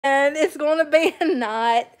And it's going to be a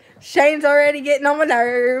night. Shane's already getting on my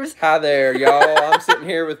nerves. Hi there, y'all. I'm sitting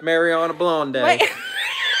here with Mariana Blonde. Wait.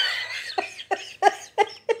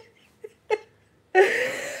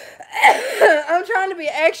 I'm trying to be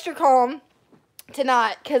extra calm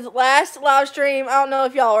tonight because last live stream, I don't know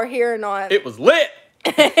if y'all were here or not. It was lit.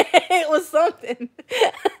 It was something.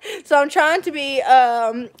 So I'm trying to be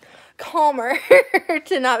calmer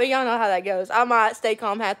tonight, but y'all know how that goes. I might stay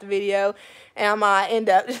calm half the video, and I might end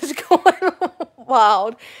up just going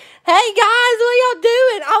wild. Hey guys, what y'all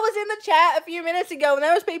doing? I was in the chat a few minutes ago, and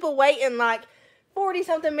there was people waiting like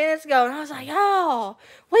 40-something minutes ago, and I was like, oh,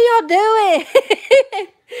 what y'all doing?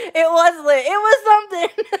 It was lit. It was something.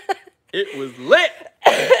 It was lit.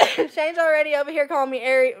 Shane's already over here calling me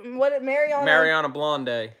Mariana? Mariana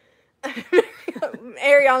Blonde.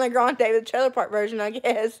 Ariana Grande, the trailer park version, I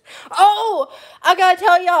guess. Oh, I gotta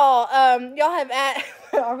tell y'all, y'all have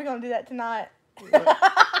are we gonna do that tonight?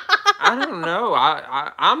 I don't know.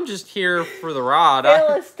 I'm just here for the ride.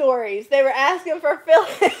 Phyllis stories. They were asking for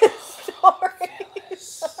Phyllis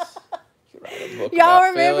stories. Y'all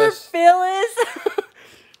remember Phyllis?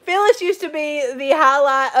 Phyllis used to be the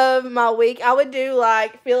highlight of my week. I would do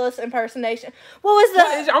like Phyllis impersonation. What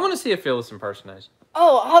was the? I want to see a Phyllis impersonation.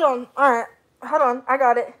 Oh, hold on. All right, hold on. I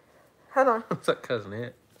got it. Hold on. What's that, cousin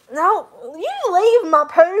Ed? No, you leave my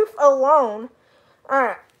poof alone. All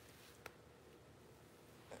right.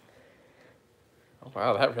 Oh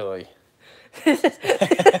wow, that really.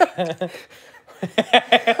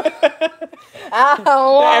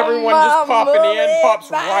 Everyone just popping in, pops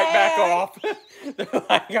right back off. They're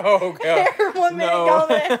like, oh god. Everyone no.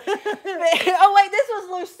 Oh wait, this was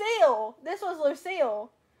Lucille. This was Lucille.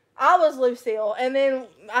 I was Lucille, and then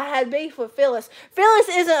I had beef with Phyllis. Phyllis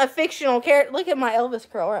isn't a fictional character. Look at my Elvis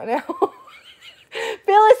curl right now.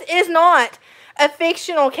 Phyllis is not a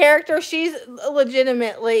fictional character. She's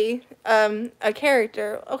legitimately a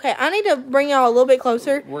character. Okay, I need to bring y'all a little bit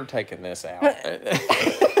closer. We're taking this out.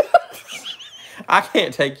 I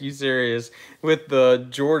can't take you serious with the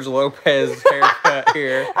George Lopez haircut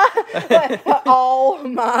here. All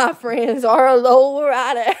my friends are a low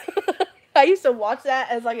rider. I used to watch that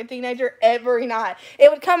as like a teenager every night. It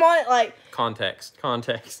would come on at like... Context.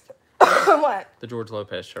 What? The George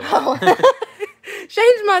Lopez show. Oh.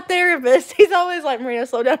 Shane's my therapist. He's always like, Marina,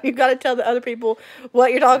 slow down. You've got to tell the other people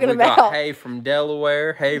what you're talking about. Got hey from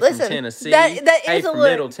Delaware. Hey from Tennessee. That hey is from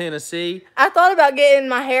Middle Tennessee. I thought about getting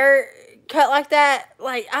my hair cut like that.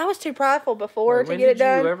 Like, I was too prideful before to get it done.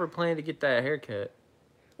 When did you ever plan to get that haircut?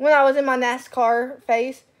 When I was in my NASCAR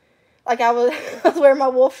phase. Like, I was wearing my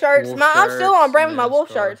wolf shirts. I'm still on brand with my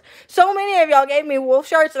wolf shirts. So many of y'all gave me wolf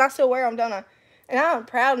shirts, and I still wear them, don't I? And I'm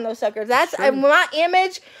proud of those suckers. That's my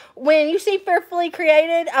image. When you see Fearfully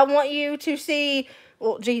Created, I want you to see,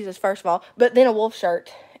 well, Jesus, first of all, but then a wolf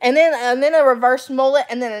shirt. And then a reverse mullet,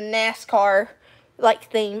 and then a NASCAR, like,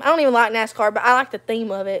 theme. I don't even like NASCAR, but I like the theme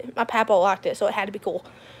of it. My papa liked it, so it had to be cool.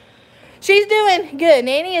 She's doing good.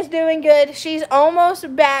 Nanny is doing good. She's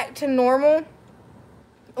almost back to normal.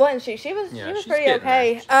 Wasn't she? She was pretty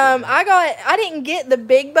okay. I didn't get the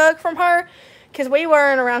big bug from her because we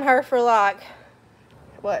weren't around her for like,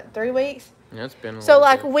 what, 3 weeks? Yeah, it's been a so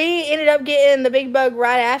like bit. We ended up getting the big bug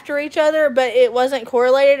right after each other, but it wasn't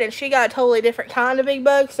correlated, and she got a totally different kind of big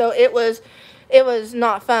bug, so it was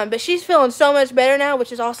not fun. But she's feeling so much better now,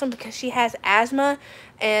 which is awesome because she has asthma,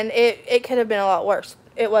 and it could have been a lot worse.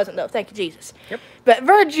 It wasn't, though. Thank you, Jesus. Yep. But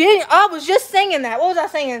Virginia, I was just singing that. What was I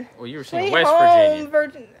singing? Well, you were singing West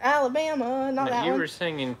Virginia. Alabama, not that one. You were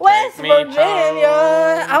singing West Virginia.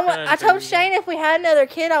 I told Shane if we had another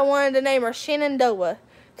kid, I wanted to name her Shenandoah.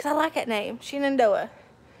 Because I like that name, Shenandoah.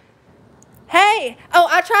 Hey. Oh,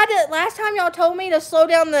 I tried to, last time y'all told me to slow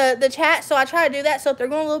down the chat, so I tried to do that. So if they're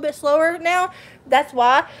going a little bit slower now, that's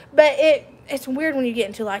why. But it's weird when you get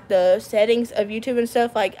into like the settings of YouTube and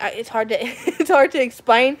stuff. Like it's hard to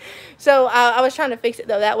explain. So I was trying to fix it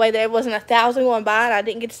though. That way there wasn't 1,000 going by and I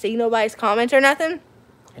didn't get to see nobody's comments or nothing.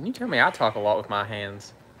 And you tell me I talk a lot with my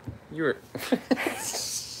hands. You were.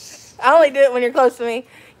 I only do it when you're close to me.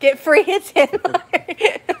 Get free hits in.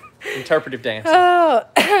 Interpretive dancing. Oh,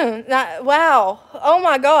 wow. Oh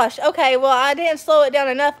my gosh. Okay, well I didn't slow it down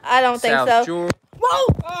enough. I don't think so. George.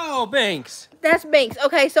 Whoa! Oh, Banks. That's Banks.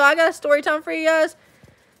 Okay, so I got a story time for you guys.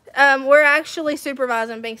 We're actually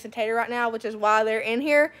supervising Banks and Tater right now, which is why they're in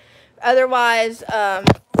here. Otherwise, oh,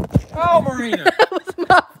 Marina. That was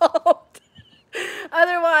my fault.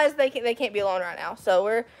 Otherwise, they can't be alone right now.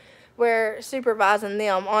 So we're supervising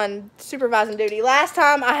them on supervising duty. Last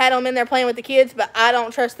time I had them in there playing with the kids, but I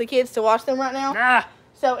don't trust the kids to watch them right now.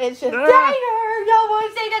 So it's just tater. Y'all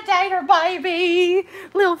want to see the tater, baby?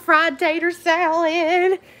 Little fried tater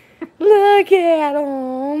salad. Look at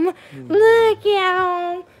them. Look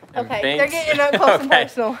at them. Okay, they're getting up close and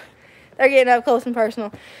personal. They're getting up close and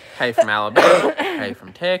personal. Hey from Alabama. Hey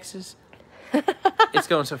from Texas. It's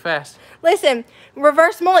going so fast. Listen,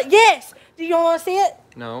 reverse mullet. Yes. Do you want to see it?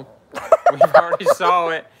 No. We already saw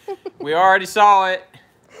it. We already saw it.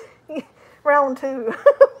 Round 2.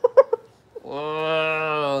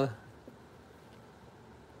 Whoa.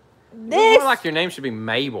 This. More like your name should be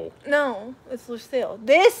Mabel. No, it's Lucille.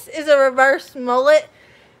 This is a reverse mullet.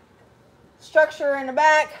 Structure in the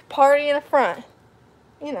back, party in the front.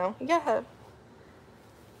 You know, you gotta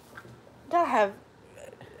have.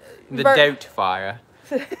 The dote fire.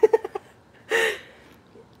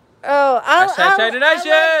 Oh,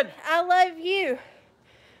 I love you.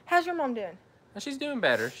 How's your mom doing? She's doing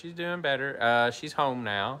better. She's doing better. She's home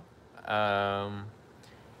now.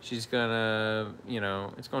 She's gonna,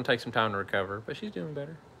 it's gonna take some time to recover, but she's doing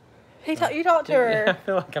better. You talked to her. Yeah, I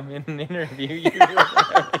feel like I'm in an interview.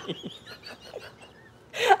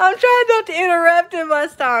 I'm trying not to interrupt him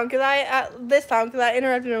this time because I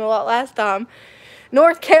interrupted him a lot last time.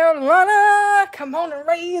 North Carolina, come on and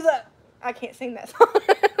raise up. I can't sing that song.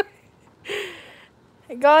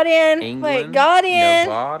 got in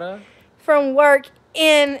Nevada from work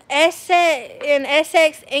in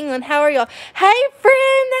Essex, England. How are y'all? Hey,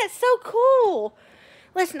 friend, that's so cool.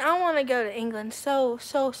 Listen, I want to go to England so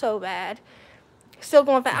bad. Still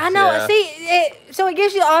going fast. I know. Yeah. See, so it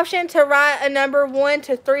gives you the option to write a number 1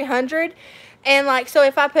 to 300, and so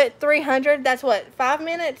if I put 300, that's what 5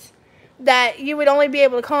 minutes. That you would only be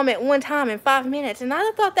able to comment one time in 5 minutes, and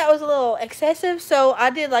I thought that was a little excessive. So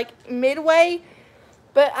I did midway,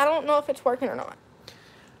 but I don't know if it's working or not.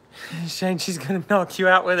 Shane, she's gonna knock you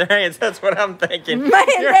out with her hands. That's what I'm thinking. Man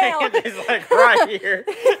Your down. hand is right here.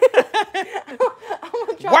 I'm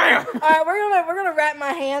gonna try. Wow. All right, we're gonna wrap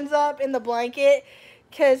my hands up in the blanket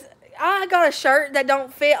because I got a shirt that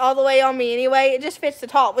don't fit all the way on me anyway. It just fits the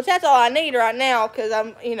top, which that's all I need right now because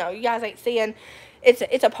I'm, you guys ain't seeing.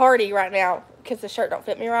 It's a party right now because the shirt don't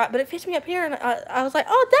fit me right, but it fits me up here, and I was like,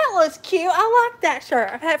 oh, that looks cute. I like that shirt.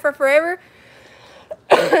 I've had it for forever.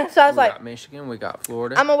 So I was We like, got Michigan, we got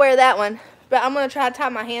Florida. I'm gonna wear that one, but I'm gonna try to tie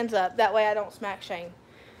my hands up. That way I don't smack Shane.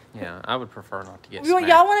 Yeah, I would prefer not to get Y'all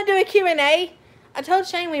smacked. want to do a Q&A? I told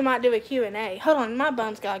Shane we might do a Q&A. Hold on, my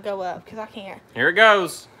bum's gotta go up because I can't. Here it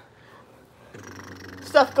goes.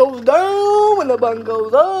 Stuff goes down when the bun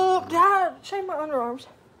goes up. Shane, my underarms.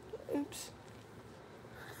 Oops.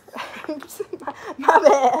 Oops. My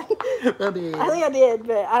bad. I think I did,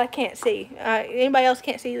 but I can't see. Anybody else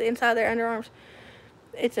can't see the inside of their underarms?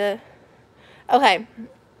 It's a... Okay.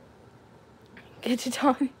 Get to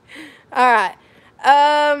Tony. Alright.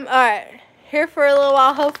 Alright. Here for a little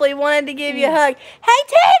while. Hopefully wanted to give you a hug. Hey,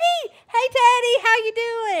 Teddy! Hey, Teddy! How you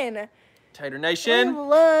doing? Tater We Nation.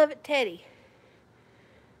 love Teddy.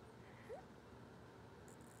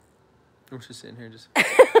 I'm just sitting here just...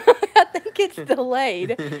 I think it's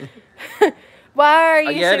delayed. Why are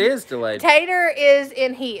you... yeah, it is delayed. Tater is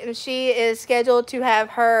in heat, and she is scheduled to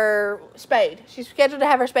have her spayed. She's scheduled to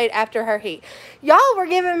have her spayed after her heat. Y'all were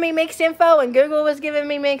giving me mixed info, and Google was giving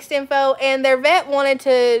me mixed info, and their vet wanted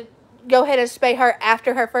to go ahead and spay her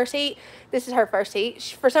after her first heat. This is her first heat.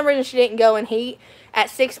 For some reason, she didn't go in heat at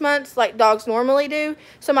 6 months like dogs normally do.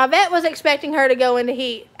 So my vet was expecting her to go into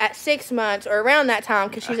heat at 6 months or around that time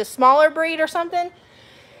because she's a smaller breed or something.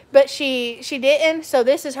 But she didn't, so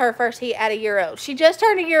this is her first heat at a year old. She just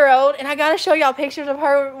turned a year old, and I gotta show y'all pictures of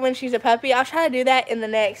her when she's a puppy. I'll try to do that in the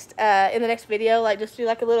next video, just do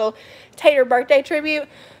a little Tater birthday tribute.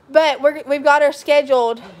 But we've got her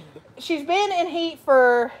scheduled. She's been in heat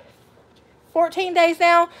for 14 days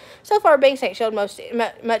now. So far, Banks ain't showed much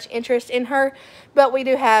interest in her, but we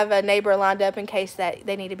do have a neighbor lined up in case that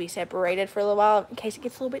they need to be separated for a little while, in case it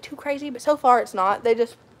gets a little bit too crazy. But so far, it's not. They've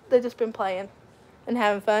just been playing and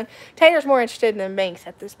having fun. Tater's more interested in Banks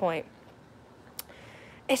at this point.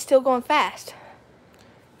 It's still going fast.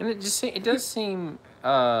 And it does seem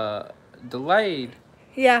delayed.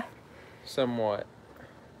 Yeah. Somewhat.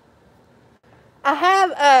 I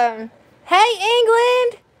have hey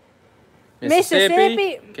England,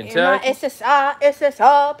 Mississippi, Kentucky,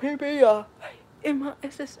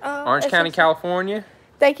 Orange County, California.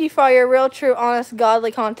 Thank you for your real, true, honest,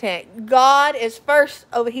 godly content. God is first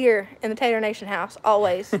over here in the Tater Nation house.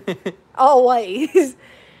 Always. Always.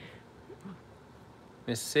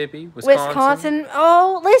 Mississippi, Wisconsin.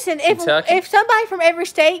 Oh, listen, Kentucky. if somebody from every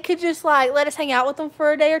state could just let us hang out with them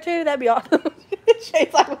for a day or two, that'd be awesome.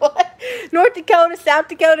 Shane's like, what? North Dakota, South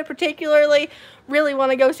Dakota particularly, really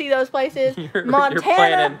want to go see those places. You're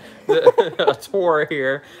Montana. planning a tour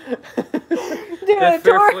here. Doing a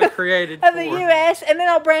tour created of the U.S. And then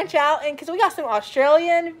I'll branch out. And because we got some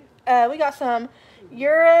Australian. We got some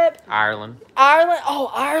Europe. Ireland.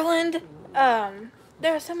 Oh, Ireland.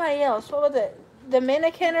 There was somebody else. What was it?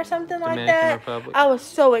 Dominican or something like that. Republic. I was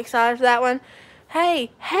so excited for that one.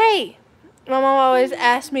 Hey. My mom always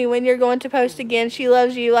asks me when you're going to post again. She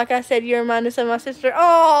loves you. Like I said, you remind us of my sister.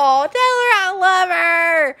 Oh, tell her I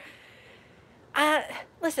love her.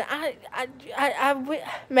 Listen,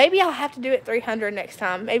 maybe I'll have to do it 300 next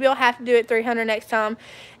time. Maybe I'll have to do it 300 next time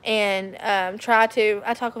and try to,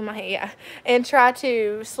 I talk with my hand, and try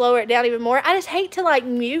to slow it down even more. I just hate to, like,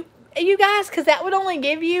 mute you guys because that would only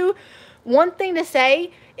give you one thing to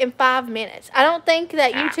say in 5 minutes. I don't think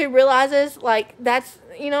that YouTube realizes, like, that's,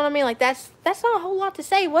 you know what I mean? Like, that's not a whole lot to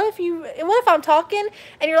say. What if I'm talking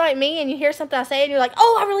and you're like me and you hear something I say and you're like,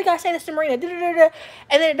 oh, I really got to say this to Marina, and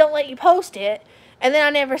then it don't let you post it, and then I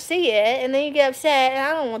never see it, and then you get upset, and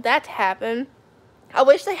I don't want that to happen. I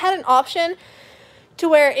wish they had an option to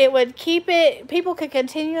where it would keep it, people could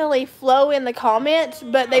continually flow in the comments,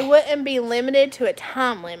 but they wouldn't be limited to a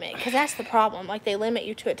time limit, because that's the problem. Like, they limit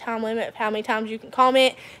you to a time limit of how many times you can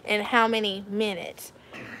comment and how many minutes.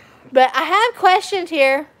 But I have questions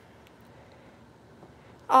here.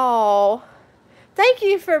 Oh, thank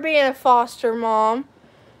you for being a foster mom.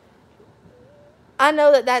 I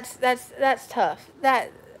know that's tough.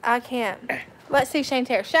 That I can't. Let's see Shane's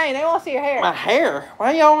hair. Shane, they want to see your hair. My hair?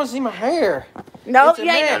 Why y'all want to see my hair? Nope, you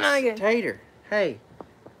ain't doing nothing good. Tater, hey,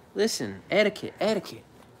 listen, etiquette.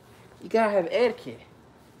 You gotta have etiquette.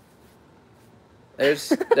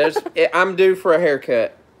 I'm due for a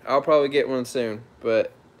haircut. I'll probably get one soon,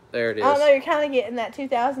 but there it is. I don't know, you're kind of getting that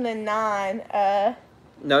 2009.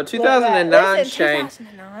 No, 2009, listen, Shane.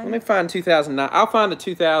 2009. Let me find 2009. I'll find a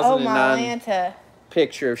 2009 Oh, my Lanta.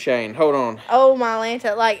 picture of Shane. Hold on. Oh, my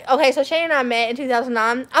Lanta. Like, okay, so Shane and I met in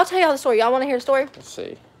 2009. I'll tell y'all the story. Y'all want to hear the story? Let's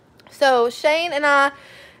see. So, Shane and I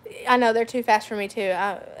know they're too fast for me, too.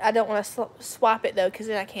 I don't want to swap it, though, because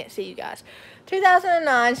then I can't see you guys.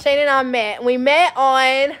 2009, Shane and I met. We met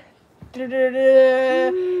on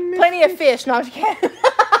Plenty of Fish. No, I'm just kidding.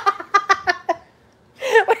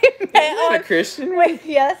 We met on a Christian?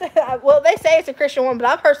 Yes. Well, they say it's a Christian one, but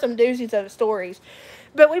I've heard some doozies of stories.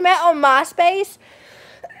 But we met on MySpace.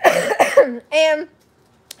 And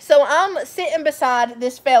so I'm sitting beside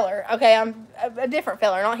this feller. Okay, I'm a different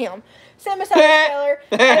feller, not him. Sitting beside this feller.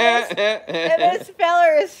 And this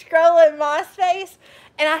feller is scrolling MySpace.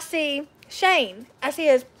 And I see Shane. I see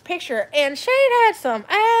his picture. And Shane had some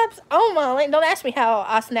abs. Oh, my. Don't ask me how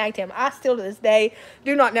I snagged him. I still to this day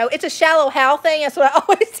do not know. It's a Shallow Hal thing. That's what I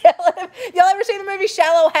always tell him. Y'all ever seen the movie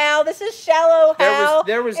Shallow Hal? This is Shallow Hal.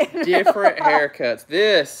 There was different haircuts.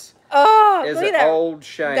 This is an old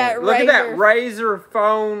Shane. Look at that razor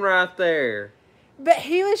phone right there. But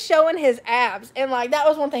he was showing his abs, and like that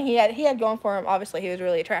was one thing he had going for him. Obviously, he was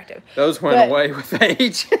really attractive. Those went away with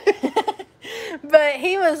age. But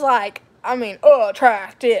he was like, I mean,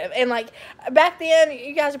 attractive. And like back then,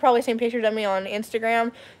 you guys have probably seen pictures of me on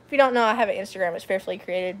Instagram. If you don't know, I have an Instagram. It's Fearfully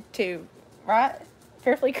Created 2, right?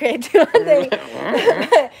 Fearfully Created 2, I think.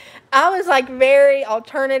 I was like very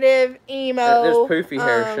alternative, emo. There's poofy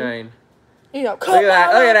hair, Shane. You know, look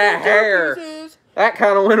at that hair. Pieces. That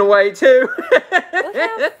kind of went away too. Look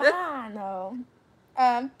how fine though.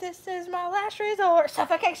 This is my last resort.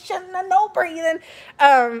 Suffocation and no breathing.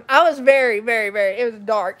 I was very, very, very. It was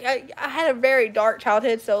dark. I had a very dark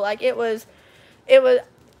childhood, so like it was.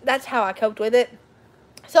 That's how I coped with it.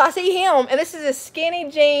 So I see him, and this is a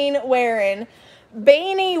skinny jean wearing,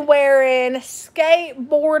 beanie wearing,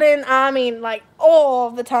 skateboarding. I mean, like all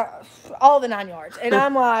the time, all the 9 yards. And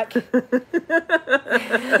I'm like,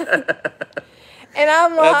 that's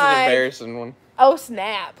an embarrassing one. Oh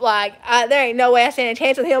snap! Like there ain't no way I stand a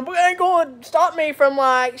chance with him. But it ain't going to stop me from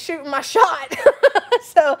like shooting my shot.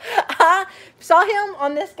 So I saw him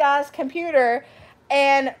on this guy's computer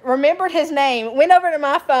and remembered his name. Went over to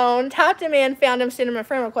my phone, typed him in, found him, sent him a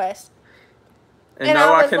friend request. And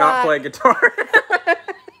no, I cannot play guitar.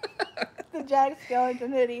 The Jack Skellington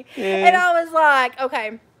hoodie. Yeah. And I was like,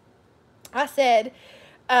 okay. I said,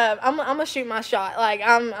 I'm gonna shoot my shot. Like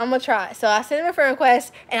I'm gonna try. So I sent him a friend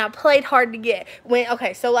request, and I played hard to get.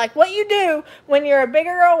 So like what you do when you're a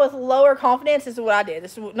bigger girl with lower confidence, this is what I did.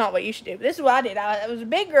 This is not what you should do. But this is what I did. I was a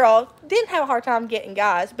big girl, didn't have a hard time getting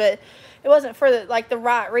guys, but it wasn't for the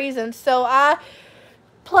right reasons. So I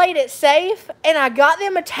played it safe, and I got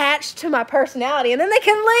them attached to my personality, and then they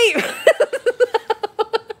can leave.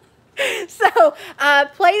 So I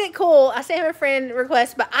played it cool. I sent him a friend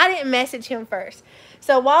request, but I didn't message him first.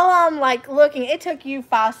 So while I'm like looking, it took you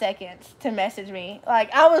 5 seconds to message me.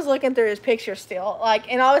 Like I was looking through his picture still.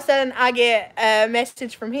 Like, and all of a sudden I get a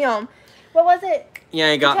message from him. What was it? You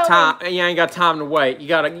ain't got time. You ain't got time to wait. You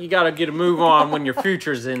gotta get a move on when your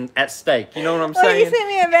future's at stake. You know what I'm saying? He sent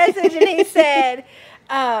me a message and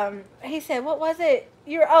he said, what was it?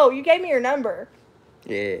 You gave me your number.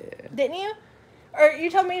 Yeah. Didn't you? Or you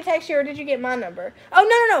told me to text you, or did you get my number?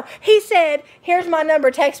 Oh, no. He said, here's my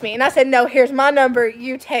number, text me. And I said, no, here's my number,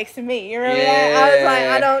 you text me. You remember that? I was like,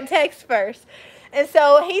 I don't text first. And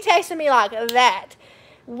so he texted me like that.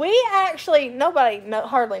 We actually, nobody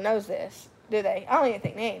hardly knows this, do they? I don't even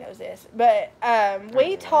think Nanny knows this. But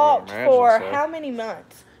we talked for how many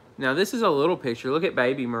months? Now, this is a little picture. Look at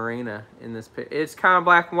baby Marina in this picture. It's kind of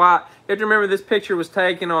black and white. You have to remember this picture was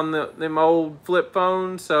taken on them old flip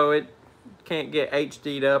phones, so it can't get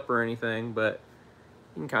HD'd up or anything, but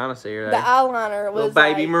you can kind of see her there. The eyeliner was little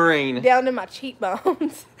baby Marina down to my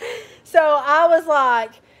cheekbones. So I was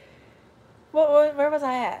like, where was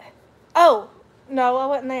I at? Oh, no, I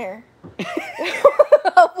wasn't there.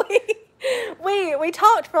 We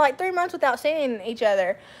talked for like 3 months without seeing each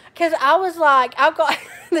other. Because I was like,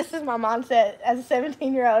 this is my mindset as a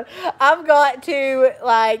 17-year-old. I've got to,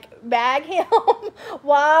 like, bag him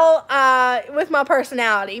with my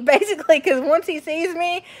personality, basically. Because once he sees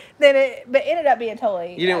me, but it ended up being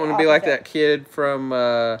totally. You didn't want to be like that kid from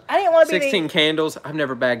I didn't want to 16 Candles. I've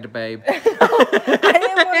never bagged a babe. I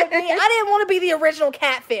didn't want to be the original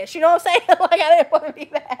catfish. You know what I'm saying? Like, I didn't want to be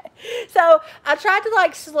that. So I tried to,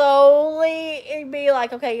 like, slowly be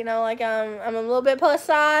like, okay, you know, like, I'm a little bit plus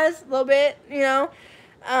size, a little bit, you know.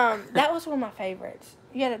 That was one of my favorites.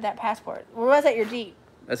 You had that Passport. Or was that your Jeep?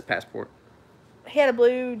 That's Passport. He had a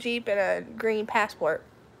blue Jeep and a green Passport.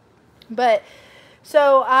 But,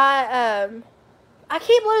 so I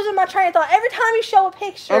keep losing my train of thought. Every time you show a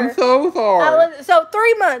picture. I'm so sorry. So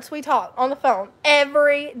 3 months we talked on the phone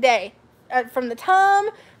every day. From the time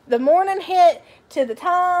the morning hit to the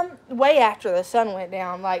time way after the sun went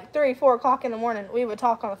down, like 3, 4 o'clock in the morning, we would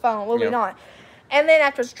talk on the phone, would we not? And then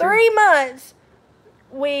after 3 months,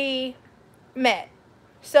 we met.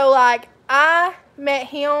 So, like, I met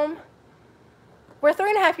him. We're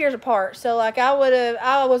 3.5 years apart. So, like, I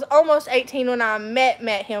was almost 18 when I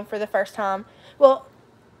met him for the first time. Well,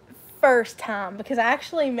 first time, because I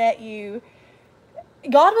actually met you.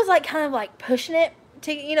 God was, like, kind of, like, pushing it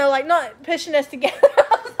to, you know, like, not pushing us together.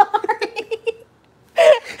 I'm sorry.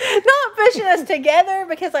 Not pushing us together,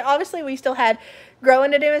 because, like, obviously we still had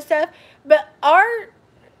growing to do and stuff. But our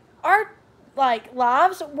like,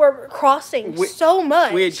 lives were crossing so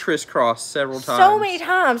much. We had crisscrossed several times. So many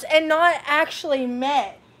times, and not actually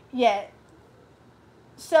met yet.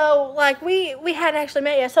 So, like, we hadn't actually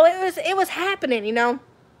met yet. So it was happening, you know.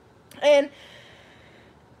 And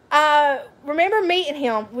I remember meeting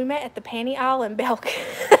him. We met at the panty aisle in Belk.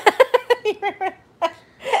 You remember that?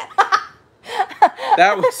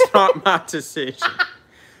 That was not my decision.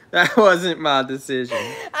 That wasn't my decision.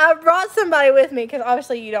 I brought somebody with me because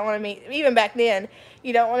obviously you don't want to meet, even back then,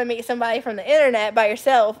 you don't want to meet somebody from the internet by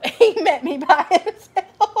yourself. He met me by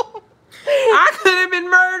himself. I could have been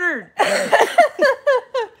murdered.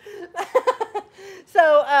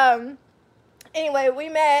 So, anyway, we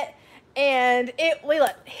met and we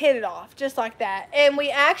like hit it off just like that. And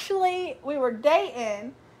we were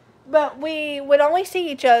dating. But we would only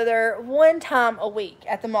see each other 1 time a week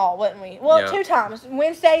at the mall, wouldn't we? Well, 2 times.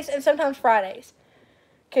 Wednesdays and sometimes Fridays.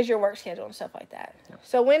 Because your work schedule and stuff like that. Yep.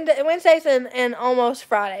 So Wednesdays and almost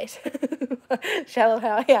Fridays. Shallow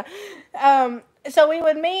hell, yeah. So we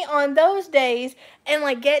would meet on those days and,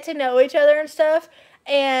 like, get to know each other and stuff.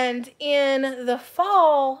 And in the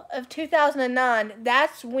fall of 2009,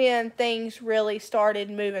 that's when things really started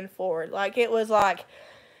moving forward. Like, it was like,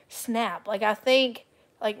 snap. Like, I think...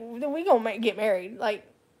 Like, we gonna get married. Like,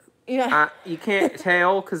 you know. You can't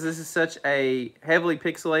tell because this is such a heavily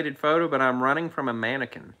pixelated photo, but I'm running from a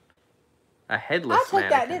mannequin. A headless mannequin. I took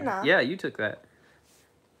that, didn't I? Yeah, you took that.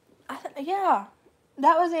 Yeah.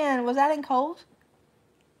 Was that in Kohl's?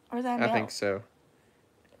 Or was that in I think so.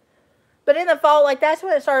 But in the fall, like, that's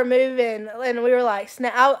when it started moving, and we were like,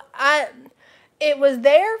 snap. It was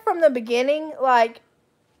there from the beginning, like,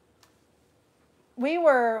 we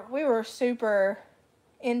were super...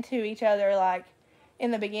 into each other, like,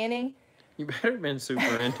 in the beginning. You better have been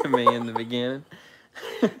super into me in the beginning.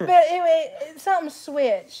 But something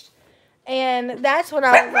switched. And that's when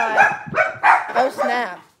I was like, oh,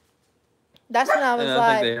 snap. That's when I was like...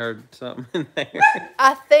 I think they heard something in there.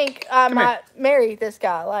 I think I might marry this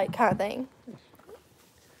guy, like, kind of thing.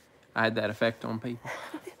 I had that effect on people.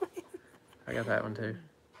 I got that one too.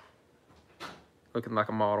 Looking like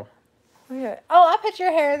a model. Yeah. Oh, I put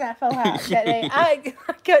your hair in that faux hat that day. I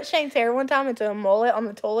cut Shane's hair one time into a mullet on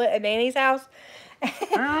the toilet at Danny's house.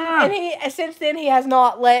 And since then he has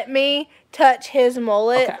not let me touch his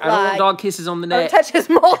mullet. Okay, I don't want dog kisses on the neck. Touch his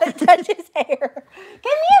mullet, touch his hair. Come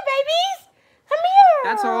here, babies. Come here.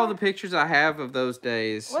 That's all the pictures I have of those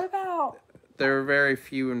days. What about? They're very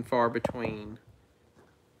few and far between.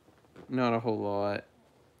 Not a whole lot,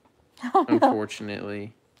 Oh, no.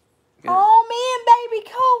 unfortunately. Oh, me and baby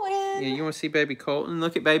Colton. Yeah, you want to see baby Colton?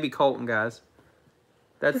 Look at baby Colton, guys.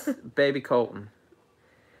 That's baby Colton.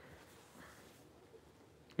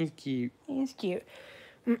 He's cute. He's cute.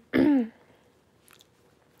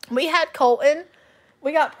 We had Colton.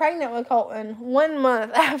 We got pregnant with Colton 1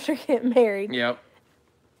 month after getting married. Yep.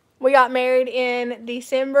 We got married in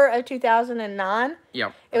December of 2009.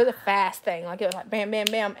 Yep. It was a fast thing. Like, it was like bam, bam,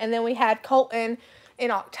 bam. And then we had Colton in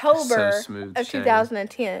October of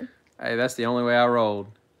 2010. Hey, that's the only way I rolled.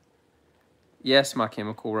 Yes, My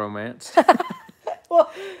Chemical Romance. Well,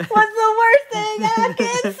 what's the worst thing I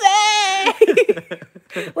can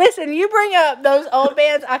say? Listen, you bring up those old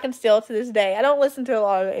bands, I can still to this day. I don't listen to a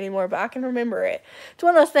lot of it anymore, but I can remember it. It's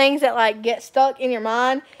one of those things that like get stuck in your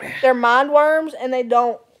mind. They're mind worms, and they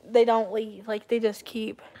don't leave. Like, they just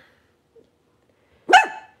keep.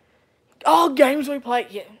 All games we play.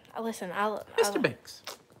 Yeah, listen. Mr. Banks.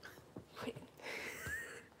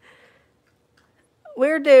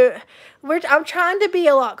 I'm trying to be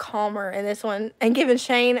a lot calmer in this one and giving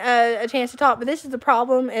Shane a chance to talk, but this is the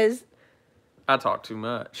problem is I talk too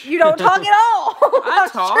much. you don't talk at all. I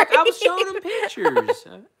talk. I was showing him pictures.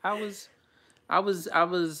 I was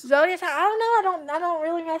Zodiac sign. I don't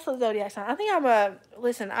really mess with zodiac sign. I think I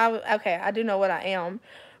do know what I am,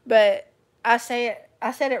 but I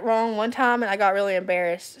said it wrong one time and I got really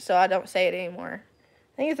embarrassed, so I don't say it anymore.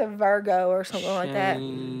 I think it's a Virgo or something like that.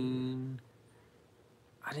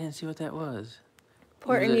 I didn't see what that was.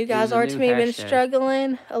 Important you guys are to me. Been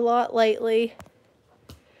struggling a lot lately,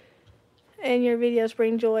 and your videos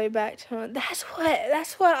bring joy back to me. That's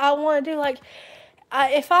what I want to do. Like,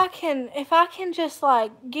 if I can just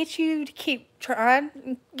like get you to keep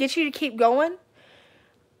trying, get you to keep going.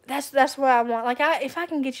 That's what I want. Like, if I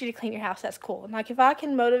can get you to clean your house, that's cool. And like, if I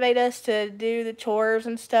can motivate us to do the chores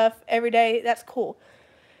and stuff every day, that's cool.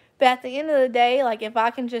 But at the end of the day, like, if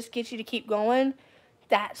I can just get you to keep going,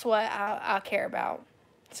 that's what I care about.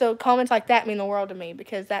 So comments like that mean the world to me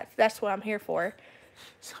because that's what I'm here for.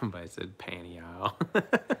 Somebody said panty aisle. Was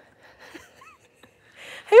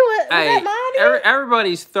that mine?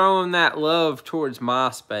 Everybody's throwing that love towards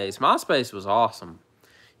MySpace. MySpace was awesome.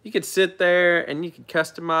 You could sit there and you could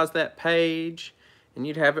customize that page and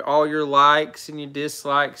you'd have all your likes and your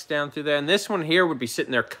dislikes down through there. And this one here would be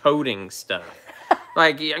sitting there coding stuff.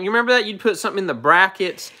 Like, you remember that? You'd put something in the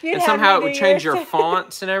brackets and somehow it would change your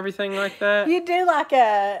fonts and everything like that. You'd do like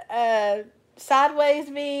a sideways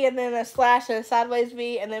V and then a slash and a sideways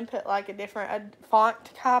V and then put like a font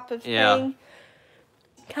type of thing.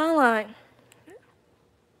 Kind of like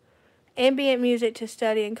ambient music to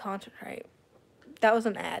study and concentrate. That was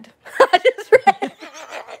an ad. I just read.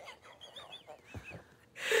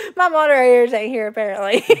 My moderators ain't here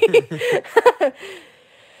apparently.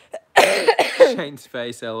 Shane's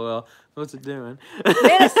face, LOL. What's it doing?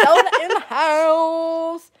 Minnesota in the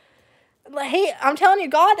house. I'm telling you,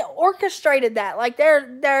 God orchestrated that. Like,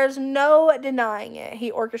 there's no denying it. He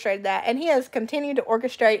orchestrated that. And he has continued to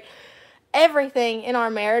orchestrate everything in our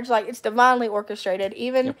marriage. Like, it's divinely orchestrated.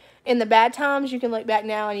 Even in the bad times, you can look back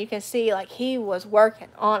now and you can see, like, he was working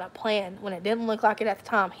on a plan when it didn't look like it at the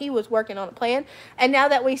time. He was working on a plan. And now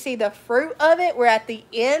that we see the fruit of it, we're at the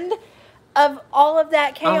end of all of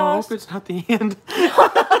that chaos. Oh, I hope it's not the end.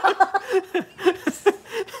 I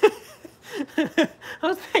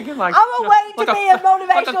was thinking like I'm gonna wait to be a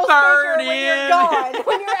motivational speaker when end. you're gone.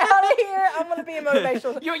 When you're out of here, I'm gonna be a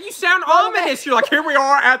motivational. You sound ominous. You're like, here we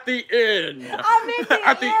are at the end.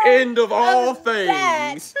 At the end of all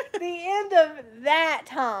things. The end of that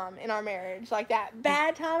time in our marriage, like that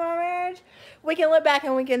bad time in our marriage, we can look back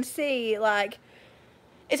and we can see like.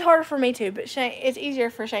 It's harder for me too, but Shane, it's easier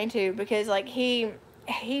for Shane too because like he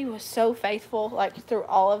was so faithful like through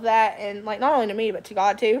all of that and like not only to me but to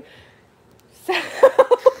God too.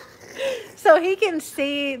 So he can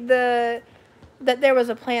see that there was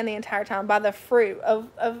a plan the entire time by the fruit of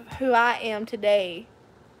who I am today.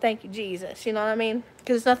 Thank you, Jesus. You know what I mean?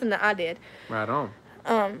 Because it's nothing that I did. Right on.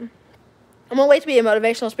 I'm gonna wait to be a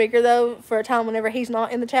motivational speaker though for a time whenever he's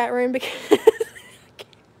not in the chat room because.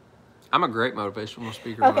 I'm a great motivational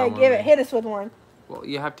speaker. Okay, give it. Hit us with one. Well,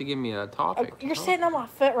 you have to give me a topic. You're sitting on my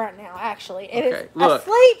foot right now, actually. It Okay, is look,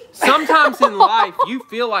 asleep. Sometimes in life, you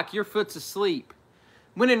feel like your foot's asleep.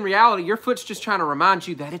 When in reality, your foot's just trying to remind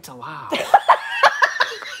you that it's alive.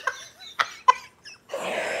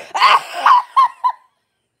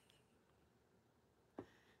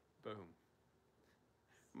 Boom.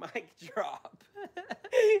 Mic drop.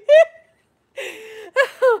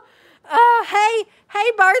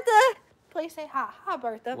 Hey, Bertha. Please say hi. Hi,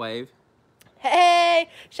 Bertha. Wave. Hey,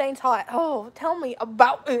 Shane's hot. Oh, tell me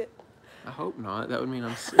about it. I hope not. That would mean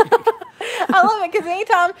I'm sick. I love it because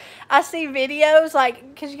anytime I see videos,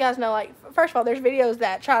 like, because you guys know, like, first of all, there's videos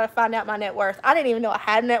that try to find out my net worth. I didn't even know I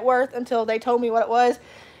had net worth until they told me what it was.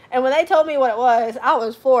 And when they told me what it was, I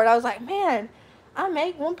was floored. I was like, man, I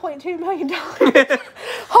make $1.2 million.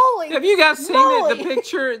 Holy Have you guys seen moly. it? The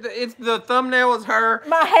picture, it's the thumbnail is her.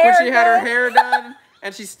 My hair when she had her done. hair done.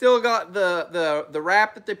 And she's still got the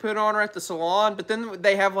wrap that they put on her at the salon. But then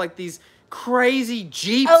they have, like, these crazy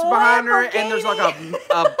Jeeps behind her. And there's, like,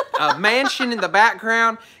 a mansion in the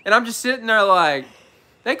background. And I'm just sitting there like,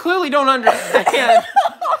 they clearly don't understand.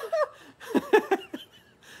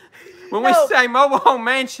 When we say mobile home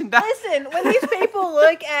mansion, listen, when these people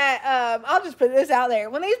look at, I'll just put this out there.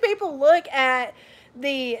 When these people look at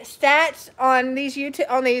the stats on these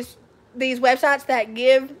these websites that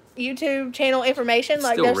give YouTube channel information,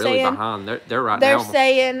 like still they're really saying behind. They're right they're now.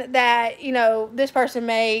 saying that, you know, this person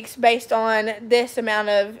makes based on this amount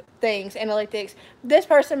of things, analytics. This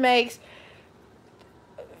person makes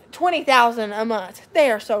 $20,000 a month.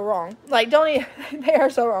 They are so wrong. Like, they are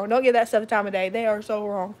so wrong. Don't give that stuff the time of day. They are so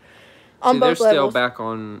wrong. On both they're levels. still back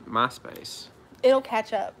on MySpace. It'll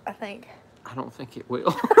catch up, I think. I don't think it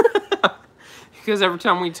will. Because every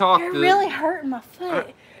time we talk, You're really hurting my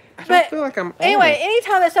foot. I don't feel like I'm anyway,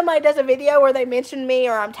 anytime that somebody does a video where they mention me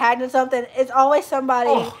or I'm tagged in something, it's always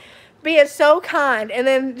somebody being so kind and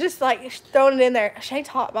then just like throwing it in there. Shane's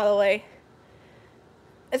hot, by the way.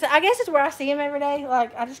 I guess it's where I see him every day.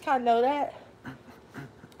 Like, I just kind of know that.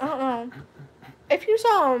 I don't know. If you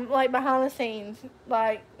saw him, like, behind the scenes,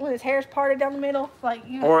 like, when his hair's parted down the middle, like,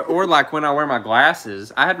 you know. Or like when I wear my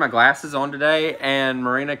glasses. I had my glasses on today, and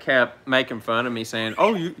Marina kept making fun of me, saying,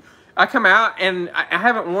 I come out, and I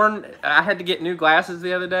haven't worn, I had to get new glasses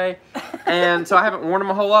the other day, and so I haven't worn them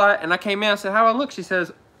a whole lot, and I came in, I said, how do I look? She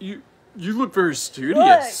says, you look very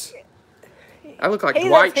studious. Look, I look like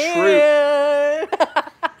Dwight Schrute.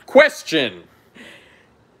 Question.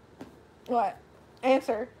 What?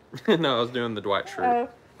 Answer. No, I was doing the Dwight Schrute.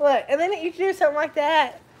 Look, and then you do something like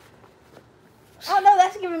that. Oh, no,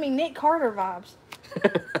 that's giving me Nick Carter vibes. I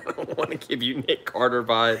don't want to give you Nick Carter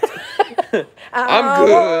vibes. I'm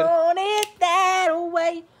good. I want it that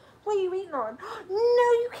way. What are you eating on? No,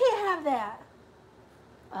 you can't have that.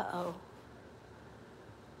 Uh-oh.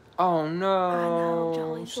 Oh, no. I know,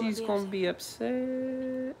 Jolie's she's going to be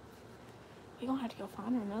upset. You're going to have to go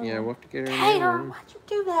find her another Yeah, we'll have to get her Tater, why'd you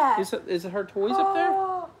do that? Is her toys up there?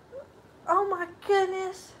 Oh, my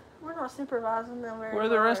goodness. We're not supervising them very well. Where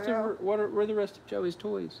are the rest of Joey's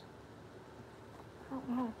toys? I don't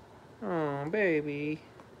know. Oh, baby.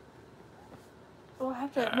 We'll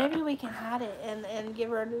have to, maybe we can hide it and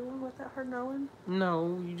give her a new one without her knowing.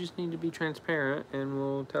 No, you just need to be transparent, and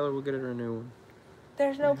we'll tell her we'll get her a new one.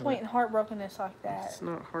 There's no point in heartbrokenness like that. It's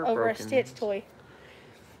not heartbroken. Over a Stitch toy.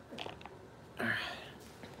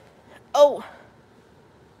 Oh.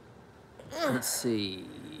 Let's see.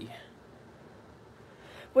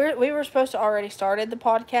 We were supposed to already started the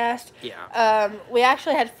podcast. Yeah. We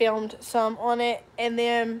actually had filmed some on it, and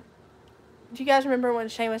then do you guys remember when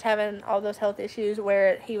Shane was having all those health issues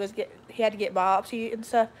where he had to get biopsy and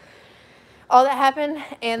stuff? All that happened,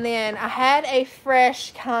 and then I had a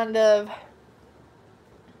fresh kind of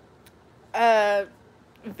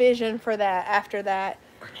vision for that after that.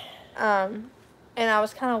 And I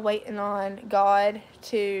was kind of waiting on God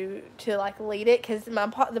to like lead it, because our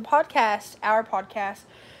podcast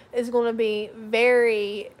is going to be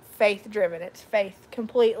very faith driven. It's faith,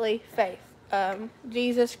 completely faith.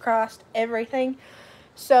 Jesus Christ, everything.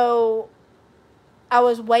 So I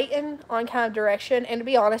was waiting on kind of direction, and to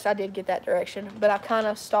be honest, I did get that direction, but I kind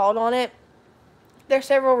of stalled on it. There's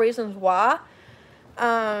several reasons why.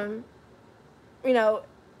 You know,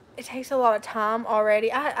 it takes a lot of time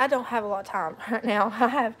already. I don't have a lot of time right now. I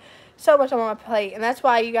have so much on my plate, and that's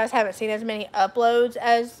why you guys haven't seen as many uploads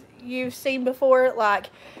as you've seen before. Like,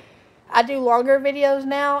 I do longer videos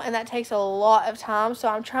now, and that takes a lot of time, so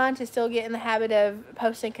I'm trying to still get in the habit of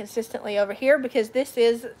posting consistently over here, because this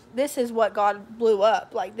is what God blew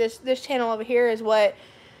up. Like, this channel over here is what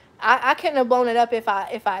I couldn't have blown it up if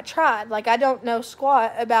I tried. Like, I don't know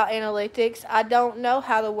squat about analytics. I don't know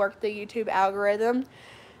how to work the YouTube algorithm.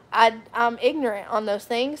 I'm ignorant on those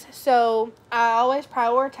things. So I always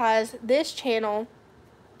prioritize this channel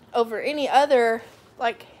over any other,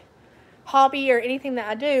 like, hobby or anything that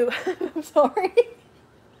I do. I'm sorry.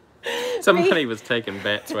 Somebody was taking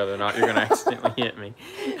bets whether or not you're going to accidentally hit me.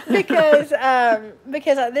 because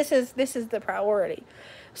this is the priority.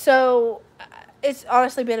 So it's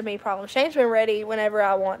honestly been a me problem. Shane's been ready whenever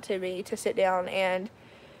I want to sit down and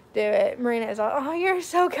do it. Marina is like, oh, you're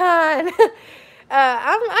so kind.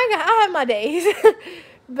 I have my days,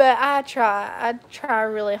 but I try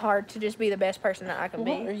really hard to just be the best person that I can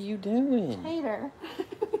be. What are you doing? Hater.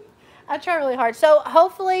 I try really hard. So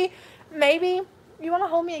hopefully, maybe you want to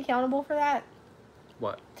hold me accountable for that.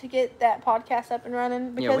 What? To get that podcast up and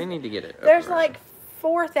running. Because we need to get it up there's like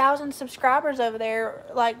 4,000 subscribers over there,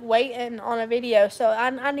 like, waiting on a video. So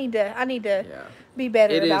I need to be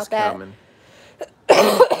better about that. It is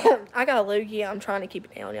coming. I got a loogie. I'm trying to keep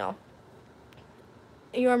it down, y'all.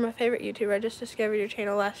 You are my favorite YouTuber. I just discovered your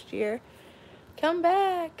channel last year. Come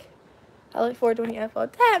back. I look forward to when you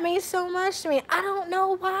upload. That means so much to me. I don't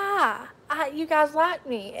know why. You guys like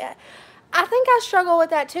me. I think I struggle with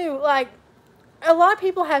that too. Like, a lot of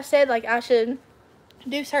people have said, like, I should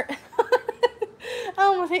do certain... I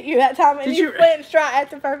almost hit you that time, and you flinched right at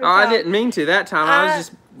the perfect time. I didn't mean to that time. I was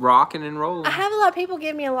just rocking and rolling. I have a lot of people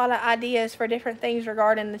give me a lot of ideas for different things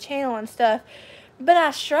regarding the channel and stuff, but I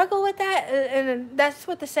struggle with that, and that's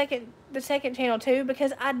what the second channel too,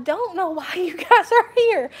 because I don't know why you guys are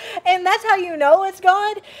here, and that's how you know it's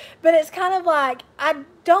God. But it's kind of like, I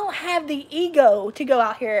don't have the ego to go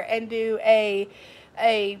out here and do a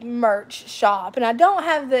merch shop, and I don't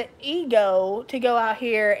have the ego to go out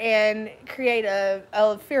here and create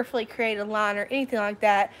a fearfully creative line or anything like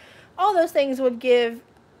that. All those things would give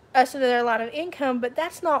us another line of income, but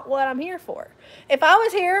that's not what I'm here for. If I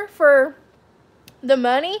was here for the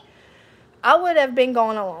money, I would have been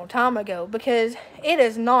gone a long time ago, because it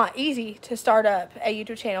is not easy to start up a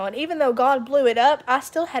YouTube channel. And even though God blew it up, I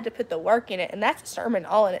still had to put the work in it. And that's a sermon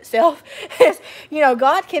all in itself.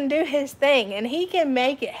 God can do his thing and he can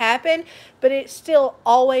make it happen, but it still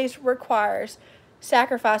always requires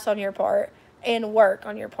sacrifice on your part and work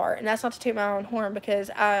on your part. And that's not to toot my own horn, because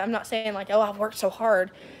I'm not saying like, oh, I've worked so hard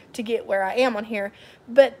to get where I am on here,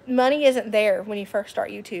 but money isn't there when you first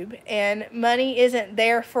start YouTube, and money isn't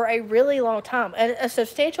there for a really long time. A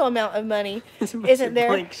substantial amount of money isn't there.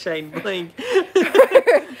 Blink, Shane, blink.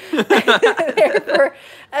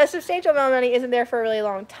 A substantial amount of money isn't there for a really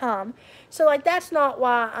long time. So, like, that's not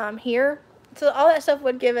why I'm here. So all that stuff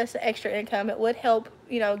would give us extra income. It would help,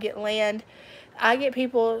 get land. I get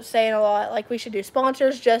people saying a lot, like, we should do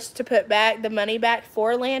sponsors just to put back the money back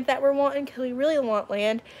for land that we're wanting, because we really want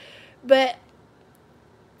land. But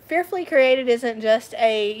Fearfully Created isn't just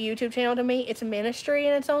a YouTube channel to me. It's a ministry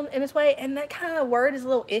in its way, and that kind of word is a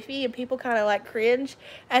little iffy, and people kind of like cringe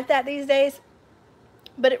at that these days.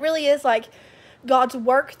 But it really is like God's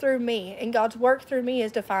work through me, and God's work through me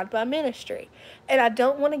is defined by ministry. And I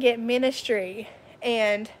don't want to get ministry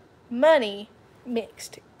and money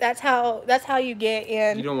mixed. That's how you get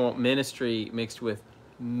in. You don't want ministry mixed with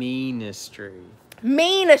ministry.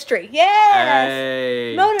 Ministry, yes.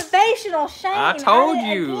 Hey. Motivational, Shane. I told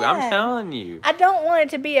you. Again. I'm telling you. I don't want it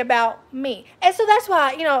to be about me. And so that's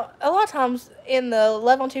why, a lot of times in the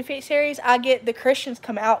Love on 2 Feet series, I get the Christians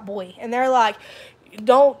come out, boy. And they're like,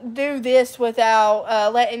 don't do this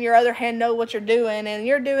without letting your other hand know what you're doing. And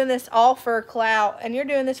you're doing this all for clout. And you're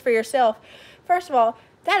doing this for yourself. First of all,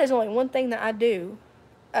 that is only one thing that I do.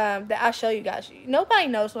 That I show you guys. Nobody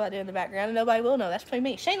knows what I do in the background, and nobody will know. That's between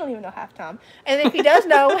me. Shane don't even know half the time. And if he does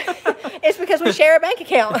know, it's because we share a bank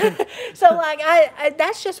account. So, like, I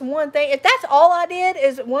that's just one thing. If that's all I did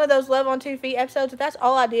is one of those Love on 2 Feet episodes, if that's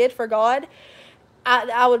all I did for God,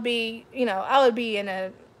 I would be, I would be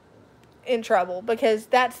in trouble, because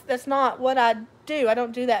that's not what I do. I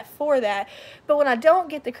don't do that for that. But when I don't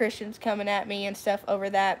get the Christians coming at me and stuff over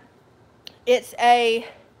that, it's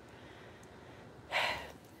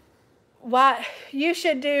why you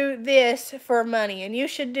should do this for money, and you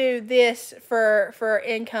should do this for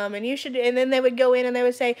income, and you should, and then they would go in and they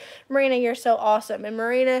would say, Marina, you're so awesome, and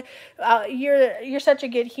Marina, you're such a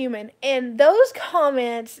good human. And those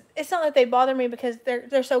comments, it's not that they bother me because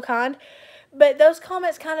they're so kind, but those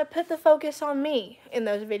comments kind of put the focus on me in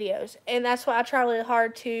those videos, and that's why I try really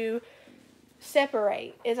hard to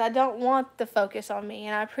separate. Is I don't want the focus on me,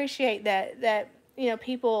 and I appreciate that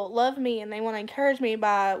people love me and they want to encourage me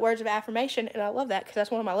by words of affirmation, and I love that because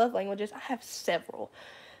that's one of my love languages. I have several.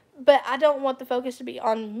 but I don't want the focus to be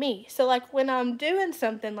on me. So, like, when I'm doing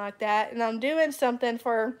something like that, and I'm doing something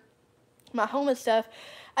for my home and stuff,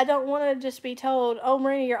 I don't want to just be told, oh,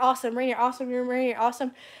 Marina, you're awesome, Marina, you're awesome, Marina, you're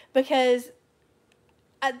awesome, because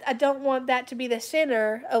I don't want that to be the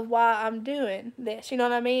center of why I'm doing this. You know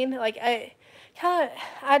what I mean? Like, I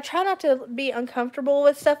try not to be uncomfortable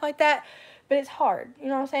with stuff like that, but it's hard. You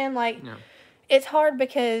know what I'm saying? Like, Yeah. It's hard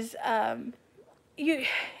because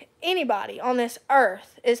anybody on this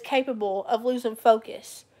earth is capable of losing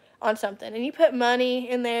focus on something. And you put money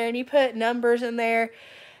in there, and you put numbers in there,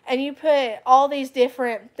 and you put all these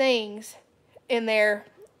different things in there.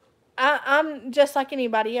 I'm just like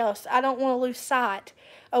anybody else. I don't want to lose sight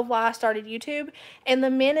of why I started YouTube. And the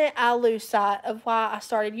minute I lose sight of why I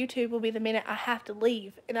started YouTube will be the minute I have to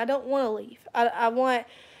leave. And I don't want to leave. I want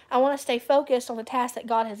to stay focused on the task that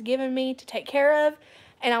God has given me to take care of.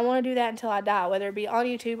 And I want to do that until I die, whether it be on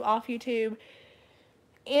YouTube, off YouTube,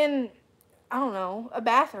 in, I don't know, a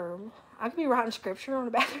bathroom. I could be writing scripture on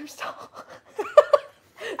a bathroom stall.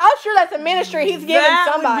 I'm sure that's a ministry he's giving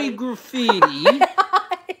somebody. That would be graffiti.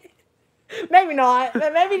 Maybe not,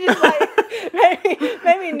 but maybe just like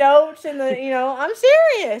maybe notes in the, I'm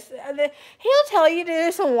serious. He'll tell you to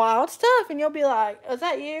do some wild stuff, and you'll be like, "Was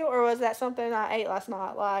that you, or was that something I ate last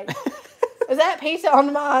night? Like, was that pizza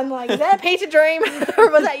on mine? Like, is that a pizza dream, or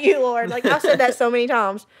was that you, Lord?" Like, I've said that so many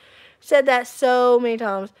times.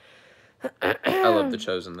 I love The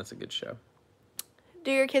Chosen. That's a good show.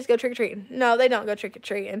 Do your kids go trick-or-treating? No, they don't go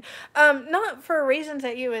trick-or-treating. Not for reasons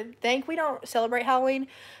that you would think. We don't celebrate Halloween,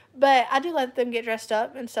 but I do let them get dressed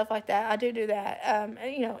up and stuff like that. I do that.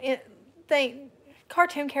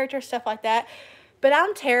 Cartoon characters, stuff like that. But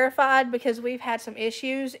I'm terrified because we've had some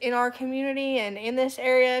issues in our community and in this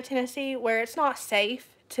area of Tennessee where it's not safe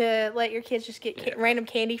to let your kids just get random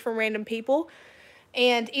candy from random people.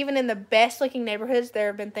 And even in the best-looking neighborhoods, there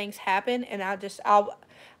have been things happen, and I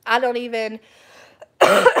don't even...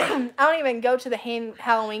 I don't even go to the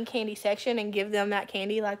Halloween candy section and give them that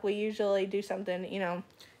candy like we usually do something, Yeah,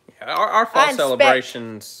 our fall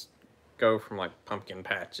celebrations go from like pumpkin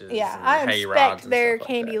patches. Yeah, and I inspect their stuff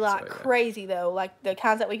candy like crazy though, like the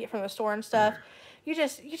kinds that we get from the store and stuff. You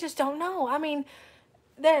just don't know. I mean,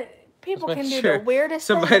 that people can do the weirdest.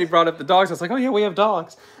 Somebody brought up the dogs. I was like, oh yeah, we have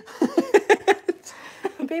dogs.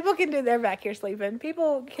 People can do. They're back here sleeping.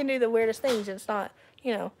 People can do the weirdest things. And it's not,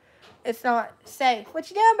 it's not safe. What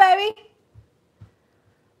you doing, baby?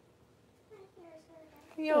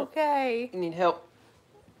 You okay? You need help?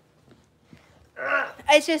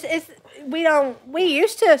 We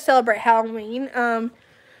used to celebrate Halloween.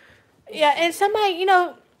 Yeah, and somebody,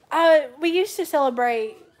 we used to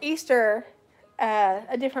celebrate Easter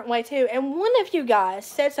a different way too. And one of you guys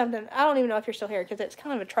said something, I don't even know if you're still here because it's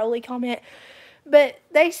kind of a trolly comment, but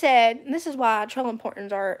they said, and this is why troll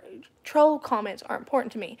comments are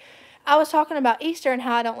important to me. I was talking about Easter and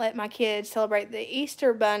how I don't let my kids celebrate the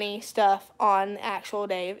Easter bunny stuff on the actual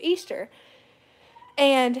day of Easter.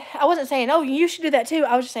 And I wasn't saying, oh, you should do that too.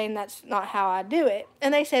 I was just saying that's not how I do it.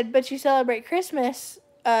 And they said, but you celebrate Christmas,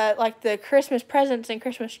 like the Christmas presents and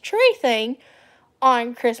Christmas tree thing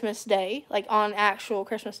on Christmas Day, like on actual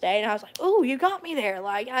Christmas Day. And I was like, oh, you got me there.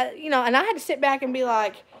 Like, and I had to sit back and be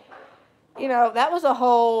like, that was a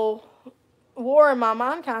whole war in my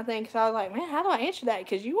mind kind of thing, because I was like, man, how do I answer that?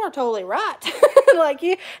 Because you are totally right.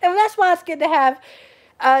 And that's why it's good to have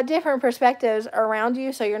different perspectives around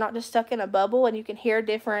you, so you're not just stuck in a bubble and you can hear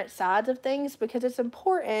different sides of things, because it's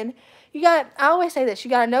important. I always say this,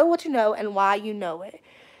 you got to know what you know and why you know it.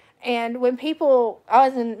 And when I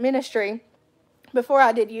was in ministry before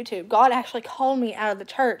I did YouTube, God actually called me out of the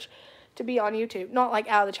church to be on YouTube. Not like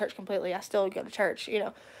out of the church completely. I still go to church,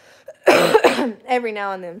 every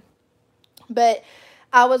now and then. But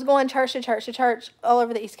I was going church to church to church all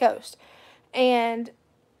over the East Coast. And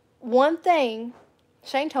one thing,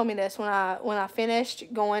 Shane told me this when I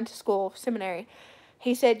finished going to school, seminary.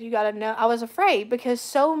 He said, you got to know, I was afraid because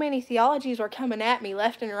so many theologies were coming at me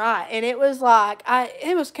left and right. And it was like,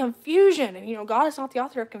 it was confusion. And, God is not the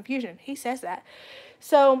author of confusion. He says that.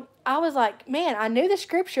 So I was like, man, I knew the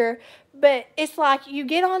scripture, but it's like you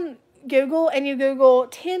get on Google and you Google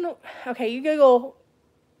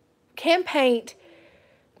can paint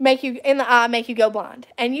make you go blind,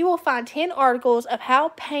 and you will find 10 articles of how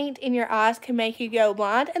paint in your eyes can make you go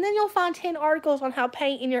blind, and then you'll find 10 articles on how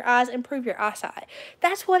paint in your eyes improve your eyesight.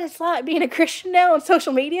 That's what it's like being a Christian now on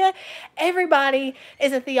social media. Everybody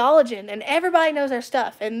is a theologian and everybody knows their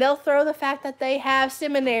stuff, and they'll throw the fact that they have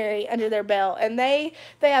seminary under their belt and they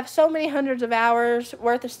have so many hundreds of hours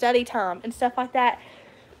worth of study time and stuff like that,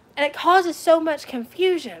 and it causes so much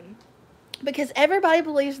confusion. Because everybody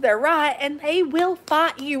believes they're right, and they will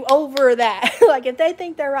fight you over that. Like, if they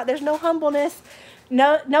think they're right, there's no humbleness,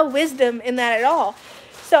 no wisdom in that at all.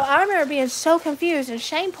 So I remember being so confused, and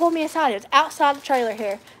Shane pulled me aside. It was outside the trailer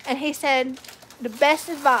here, and he said, the best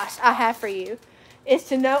advice I have for you is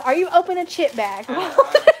to know, are you opening a chip bag? He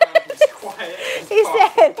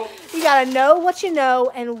said, you got to know what you know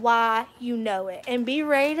and why you know it, and be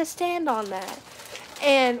ready to stand on that.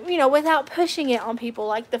 And, you know, without pushing it on people,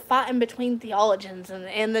 like the fighting between theologians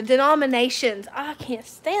and the denominations. I can't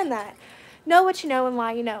stand that. Know what you know and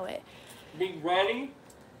why you know it. Be ready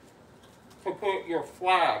to put your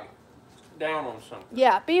flag down on something.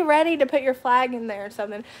 Yeah, be ready to put your flag in there or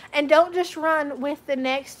something. And don't just run with the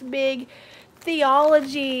next big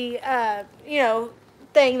theology,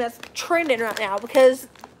 thing that's trending right now. Because,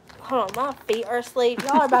 hold on, my feet are asleep.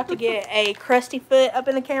 Y'all are about to get a crusty foot up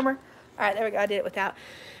in the camera. All right, there we go. I did it without.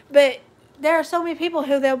 But there are so many people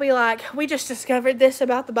who they'll be like, we just discovered this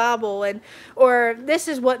about the Bible, or this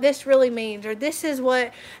is what this really means, or this is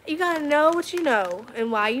what, you got to know what you know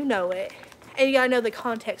and why you know it. And you got to know the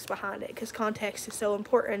context behind it, because context is so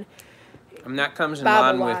important. And that comes in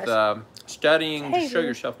line with studying to show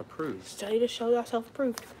yourself approved. Study to show yourself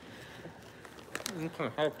approved. You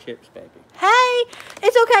can have chips, baby. Hey,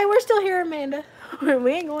 it's okay. We're still here, Amanda.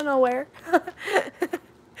 We ain't going nowhere.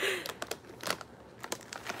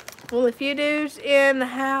 Well, a few dudes in the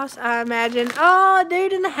house, I imagine. Oh,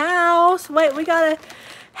 dude in the house. Wait, we got a...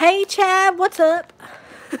 Hey, Chad, what's up?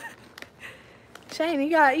 Shane, you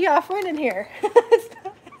got a friend in here.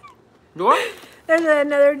 What? There's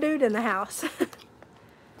another dude in the house.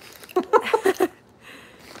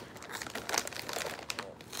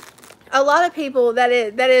 A lot of people, that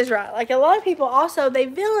is right. Like, a lot of people also, they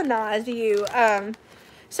villainize you.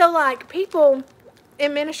 So, like, people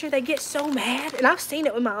in ministry, they get so mad, and I've seen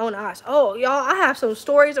it with my own eyes. Oh, y'all, I have some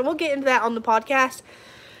stories, and we'll get into that on the podcast,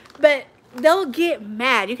 but they'll get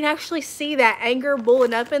mad. You can actually see that anger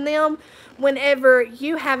bulling up in them whenever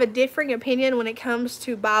you have a differing opinion when it comes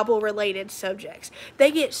to Bible-related subjects. They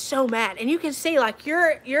get so mad, and you can see, like,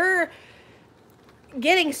 you're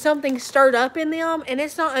getting something stirred up in them, and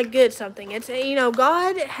it's not a good something. It's,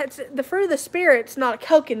 God has the fruit of the Spirit's not a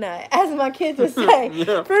coconut, as my kids would say.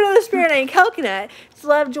 Yeah. Fruit of the Spirit ain't coconut. It's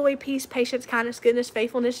love, joy, peace, patience, kindness, goodness,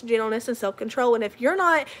 faithfulness, gentleness, and self-control. And if you're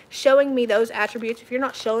not showing me those attributes, if you're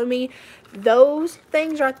not showing me those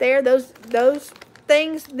things right there, those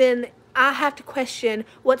things, then I have to question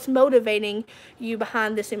what's motivating you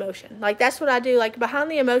behind this emotion. Like, that's what I do. Like, behind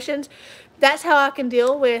the emotions, that's how I can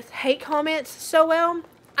deal with hate comments so well.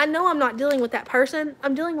 I know I'm not dealing with that person.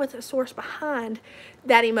 I'm dealing with the source behind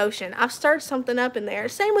that emotion. I've stirred something up in there.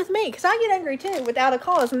 Same with me, because I get angry too without a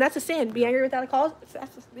cause, and that's a sin. Be angry without a cause,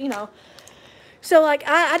 that's, So, like,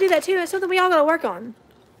 I do that too. It's something we all got to work on.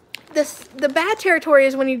 The bad territory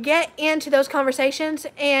is when you get into those conversations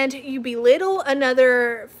and you belittle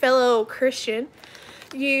another fellow Christian.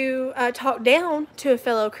 You talk down to a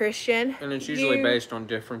fellow Christian. And it's usually based on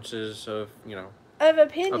differences of, of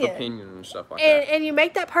opinion and stuff like that. And you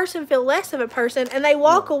make that person feel less of a person, and they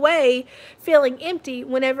walk away feeling empty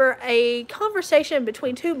whenever a conversation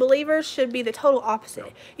between two believers should be the total opposite.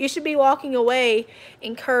 Yeah. You should be walking away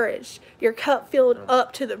encouraged, your cup filled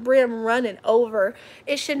up to the brim, running over.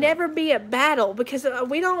 It should never be a battle, because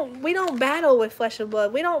we don't battle with flesh and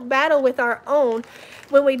blood. We don't battle with our own.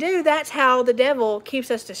 When we do, that's how the devil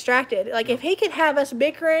keeps us distracted. Like, if he can have us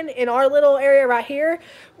bickering in our little area right here,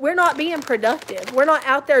 we're not being productive. We're not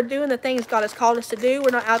out there doing the things God has called us to do.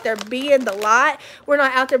 We're not out there being the light. We're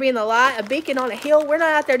not out there being the light, a beacon on a hill. We're not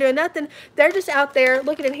out there doing nothing. They're just out there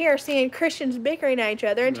looking in here, seeing Christians bickering at each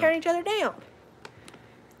other and tearing each other down.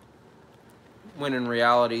 When in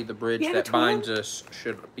reality, the bridge that binds us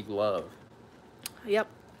should be love. Yep.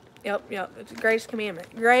 It's the greatest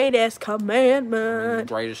commandment. Greatest commandment.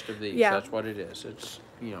 Greatest of these. Yeah. That's what it is. It's,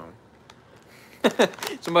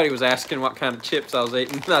 Somebody was asking what kind of chips I was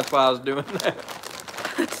eating. That's why I was doing that.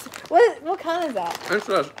 What kind is that? It's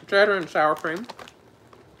cheddar and sour cream.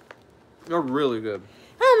 They're really good.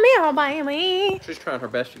 Oh, baby. She's trying her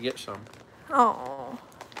best to get some. Oh.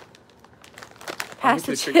 Pass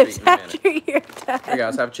the chips after you're done. Here,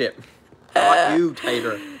 guys, have a chip. How about you,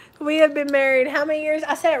 Tater? We have been married how many years?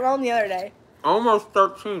 I said it wrong the other day. Almost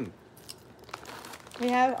 13. We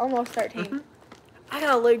have almost 13. Mm-hmm. I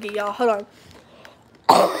got a loogie, y'all. Hold on.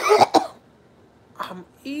 I'm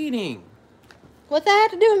eating. What's that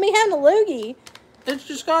have to do with me having a loogie? It's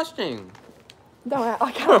disgusting. Don't act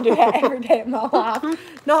like I don't do that every day of my life.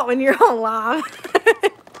 Not when you're on live.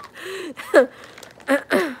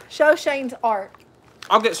 Show Shane's art.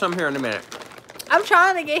 I'll get some here in a minute. I'm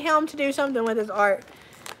trying to get him to do something with his art.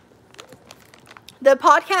 The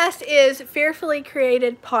podcast is Fearfully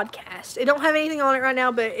Created Podcast. It don't have anything on it right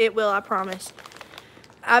now, but it will, I promise.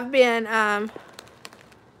 I've been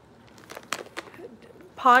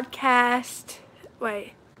podcast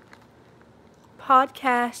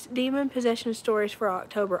Demon Possession Stories for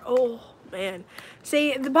October. Oh, man.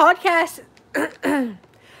 See, the podcast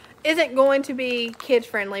isn't going to be kids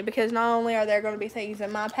friendly because not only are there going to be things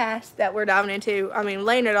in my past that we're diving into, I mean,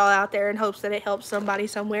 laying it all out there in hopes that it helps somebody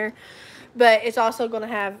somewhere, but it's also going to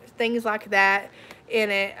have things like that in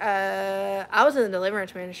it. I was in the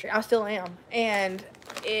deliverance ministry. I still am. And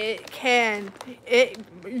you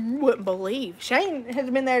wouldn't believe. Shane has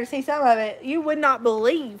been there to see some of it. You would not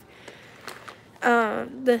believe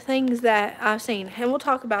the things that I've seen. And we'll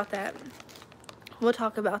talk about that.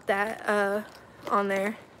 On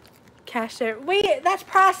there. Cash Saver. That's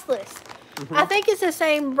priceless. Mm-hmm. I think it's the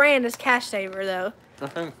same brand as Cash Saver, though. I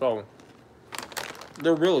think so.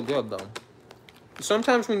 They're really good, though.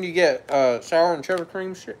 Sometimes when you get sour and cheddar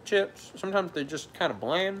cream chips, sometimes they're just kind of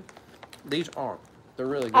bland. These aren't. They're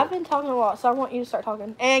really good. I've been talking a lot, so I want you to start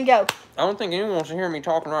talking. And go. I don't think anyone wants to hear me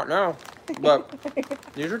talking right now. But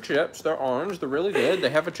these are chips. They're orange. They're really good. They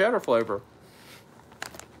have a cheddar flavor.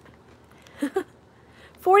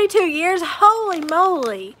 42 years? Holy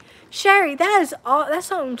moly. Sherry, that's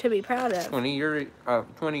something to be proud of. 20 years.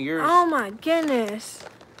 Oh my goodness.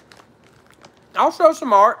 I'll show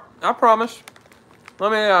some art. I promise.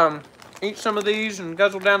 Let me eat some of these and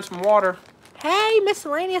guzzle down some water. Hey,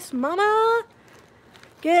 miscellaneous mama.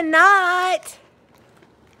 Good night.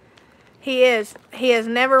 He is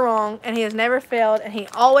never wrong, and he has never failed, and he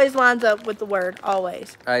always lines up with the word,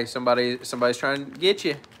 always. Hey, somebody's trying to get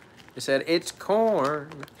you. They said, it's corn.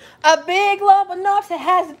 A big lump of nuts. It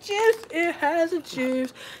has a juice. It has a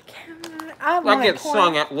juice. I get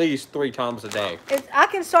sung at least 3 times a day. I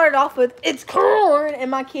can start it off with, it's corn, and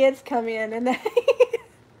my kids come in, and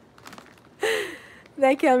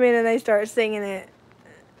they come in and they start singing it.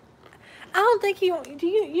 I don't think you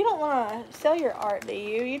don't want to sell your art, do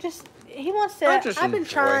you? He wants to. I've been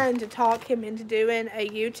trying to talk him into doing a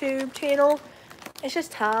YouTube channel. It's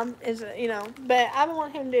just time, but I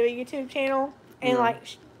want him to do a YouTube channel and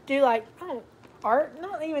do art,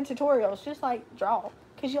 not even tutorials, just like draw,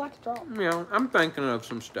 because you like to draw. Yeah, I'm thinking of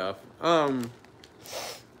some stuff. I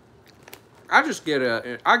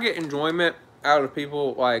get enjoyment out of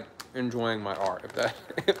people like enjoying my art. If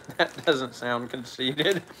that doesn't sound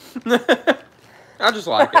conceited, I just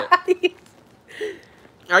like it.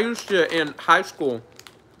 I used to in high school.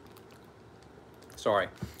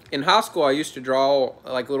 In high school, I used to draw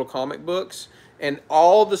like little comic books, and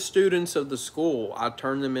all the students of the school, I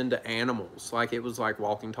turned them into animals. Like it was like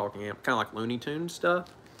walking, talking, kind of like Looney Tunes stuff.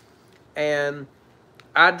 And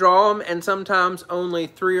I'd draw them, and sometimes only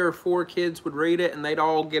 3 or 4 kids would read it, and they'd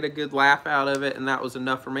all get a good laugh out of it, and that was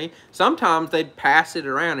enough for me. Sometimes they'd pass it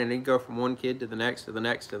around, and it'd go from one kid to the next, to the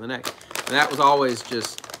next, to the next. And that was always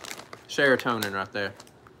just serotonin right there.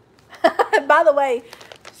 By the way,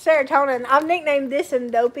 serotonin, I've nicknamed this in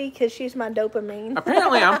Dopey because she's my dopamine.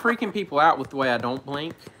 Apparently, I'm freaking people out with the way I don't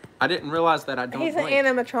blink. I didn't realize that I don't blink. He's an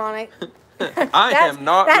animatronic. I am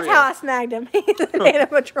not That's real. how I snagged him. He's an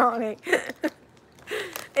animatronic.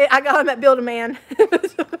 I got him at Build-A-Man.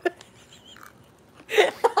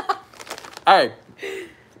 Hey,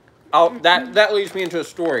 that leads me into a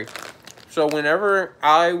story. So whenever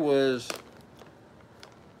I was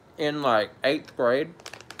in like 8th grade,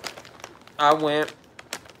 I went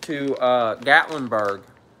to Gatlinburg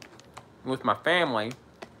with my family,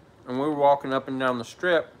 and we were walking up and down the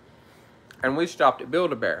strip, and we stopped at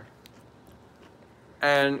Build-A-Bear.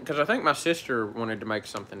 And because I think my sister wanted to make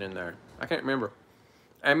something in there. I can't remember.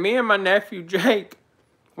 And me and my nephew Jake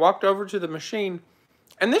walked over to the machine.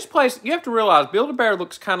 And this place, you have to realize, Build-A-Bear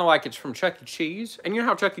looks kind of like it's from Chuck E. Cheese. And you know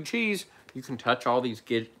how Chuck E. Cheese, you can touch all these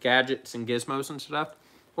gadgets and gizmos and stuff?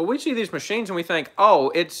 Well, we see these machines and we think,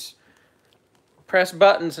 oh, it's press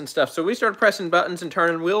buttons and stuff. So we started pressing buttons and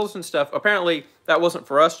turning wheels and stuff. Apparently, that wasn't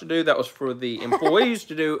for us to do. That was for the employees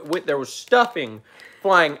to do. There was stuffing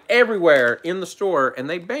flying everywhere in the store, and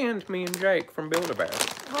they banned me and Jake from Build-A-Bear.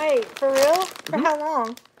 Wait, for real? For how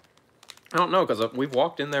long? I don't know, because we've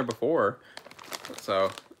walked in there before.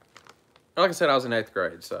 So, like I said, I was in 8th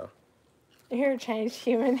grade, so. You're a changed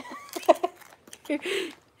human.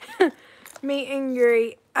 Meet and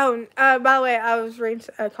greet. Oh, by the way, I was reading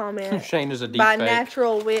a comment. Shane is a deep by fake.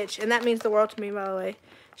 Natural Witch, and that means the world to me, by the way.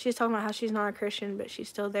 She's talking about how she's not a Christian, but she's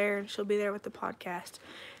still there, and she'll be there with the podcast.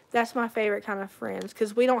 That's my favorite kind of friends,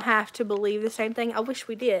 because we don't have to believe the same thing. I wish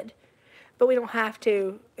we did, but we don't have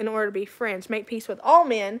to in order to be friends. Make peace with all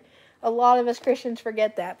men. A lot of us Christians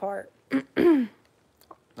forget that part.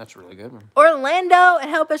 That's a really good one. Orlando and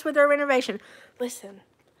help us with our renovation. Listen,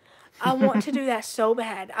 I want to do that so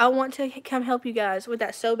bad. I want to come help you guys with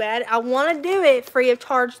that so bad. I want to do it free of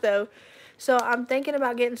charge, though. So I'm thinking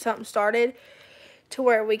about getting something started to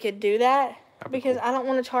where we could do that. Because cool. I don't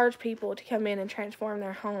want to charge people to come in and transform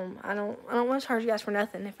their home. I don't want to charge you guys for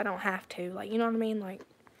nothing if I don't have to. Like, you know what I mean? Like,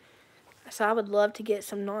 so I would love to get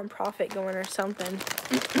some nonprofit going or something.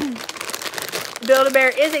 Build-A-Bear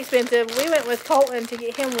is expensive. We went with Colton to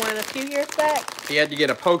get him one a few years back. He had to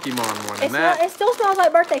get a Pokemon one. It still smells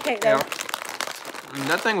like birthday cake, though. Yeah.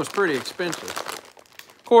 That thing was pretty expensive.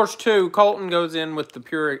 Of course, too, Colton goes in with the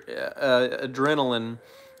pure adrenaline.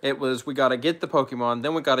 It was, we got to get the Pokemon,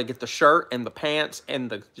 then we got to get the shirt and the pants and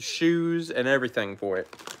the shoes and everything for it.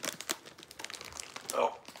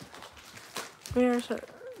 Oh.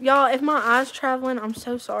 Y'all, if my eye's traveling, I'm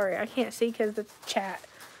so sorry. I can't see because the chat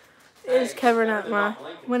is covering up my...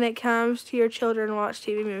 When it comes to your children watch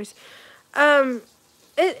TV movies.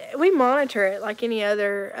 We monitor it like any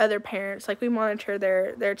other parents. Like, we monitor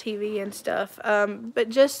their TV and stuff. But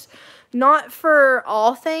just... Not for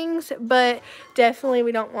all things, but definitely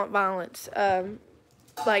we don't want violence.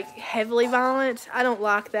 Like, heavily violence. I don't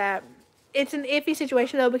like that. It's an iffy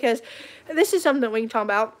situation, though, because this is something we can talk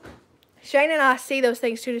about. Shane and I see those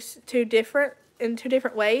things in two different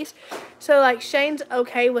ways. So, like, Shane's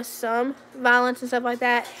okay with some violence and stuff like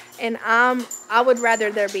that, and I would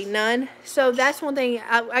rather there be none. So that's one thing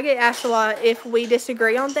I get asked a lot if we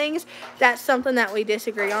disagree on things. That's something that we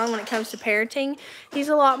disagree on when it comes to parenting. He's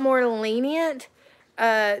a lot more lenient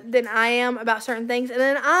than I am about certain things, and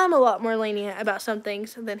then I'm a lot more lenient about some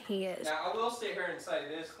things than he is. Now, I will sit here and say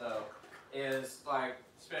this, though, is, like,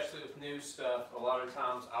 especially with new stuff, a lot of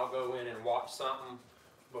times I'll go in and watch something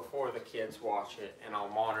before the kids watch it, and I'll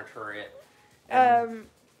monitor it.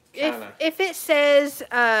 If it says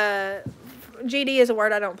GD is a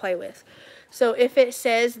word I don't play with, so if it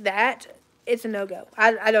says that, it's a no-go.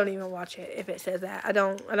 I don't even watch it if it says that. I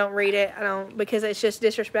don't read it. Because it's just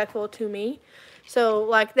disrespectful to me. So,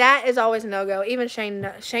 like, that is always a no-go. Even Shane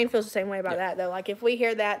feels the same way about that, though. Like, if we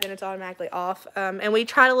hear that, then it's automatically off. And we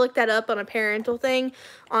try to look that up on a parental thing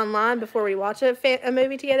online before we watch a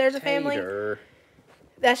movie together as a family.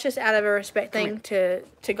 That's just out of a respect thing to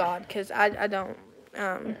God, because I don't,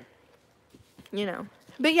 you know.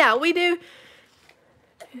 But, yeah, we do.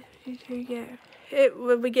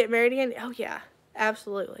 Would we get married again? Oh, yeah,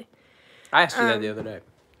 absolutely. I asked you that the other day.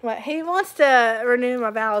 What, he wants to renew my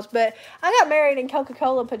vows, but I got married in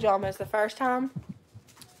Coca-Cola pajamas the first time.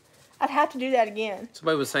 I'd have to do that again.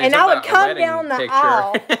 Somebody was saying and something I would come down the picture.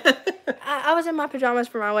 aisle. I was in my pajamas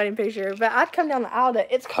for my wedding picture, but I'd come down the aisle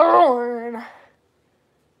to "It's corn."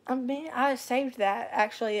 I saved that,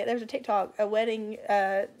 actually. There's a TikTok, a wedding,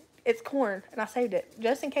 "It's corn," and I saved it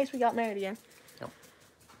just in case we got married again. Yep.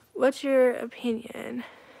 What's your opinion?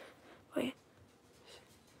 Wait.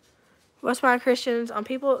 What's my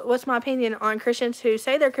opinion on Christians who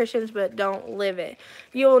say they're Christians but don't live it?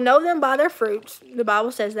 You will know them by their fruits. The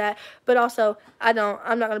Bible says that. But also, I'm not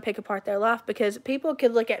going to pick apart their life, because people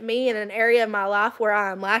could look at me in an area of my life where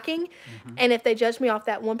I am lacking. Mm-hmm. And if they judge me off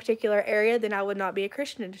that one particular area, then I would not be a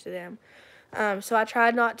Christian to them. So I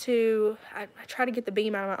tried not to, I try to get the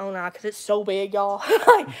beam out of my own eye, because it's so big, y'all.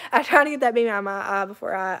 I try to get that beam out of my eye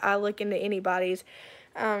before I look into anybody's.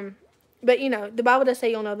 But, you know, the Bible does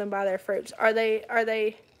say you'll know them by their fruits. Do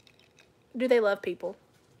they love people?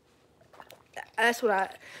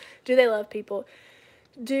 Do they love people?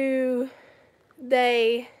 Do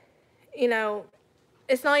they, you know,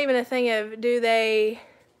 it's not even a thing of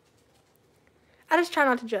I just try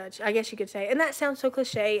not to judge, I guess you could say. And that sounds so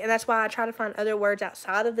cliche, and that's why I try to find other words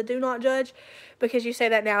outside of the do not judge, because you say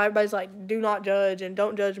that now, everybody's like, do not judge, and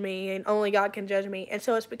don't judge me, and only God can judge me. And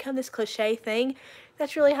so it's become this cliche thing.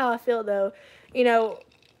 That's really how I feel, though. You know,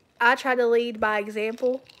 I try to lead by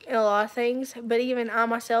example in a lot of things, but even I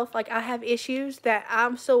myself, like, I have issues that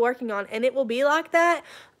I'm still working on, and it will be like that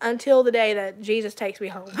until the day that Jesus takes me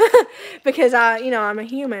home, because I'm a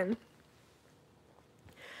human.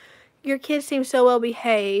 Your kids seem so well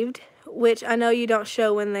behaved, which I know you don't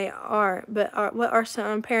show when they are, but what are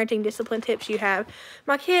some parenting discipline tips you have?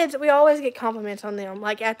 My kids, we always get compliments on them,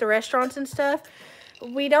 like at the restaurants and stuff.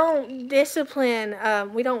 We don't discipline,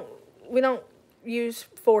 we don't use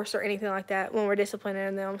force or anything like that when we're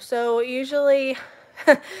disciplining them. So usually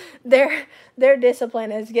their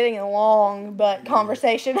discipline is getting a long but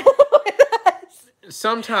conversation with us.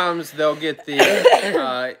 Sometimes they'll get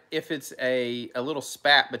the, if it's a little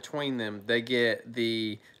spat between them, they get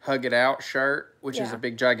the hug it out shirt, which is a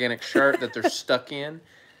big gigantic shirt that they're stuck in.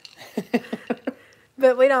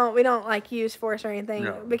 But we don't like use force or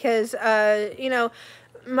anything, because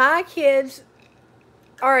my kids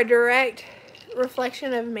are a direct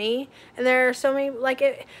reflection of me, and there are so many, like,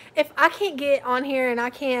 if I can't get on here and I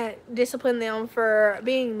can't discipline them for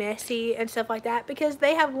being messy and stuff like that, because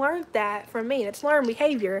they have learned that from me. It's learned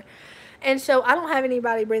behavior. And so I don't have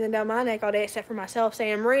anybody breathing down my neck all day except for myself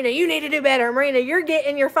saying, Marina, you need to do better. Marina, you're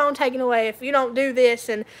getting your phone taken away if you don't do this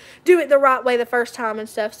and do it the right way the first time and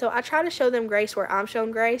stuff. So I try to show them grace where I'm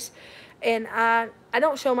shown grace. And I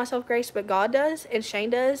don't show myself grace, but God does, and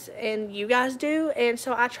Shane does, and you guys do. And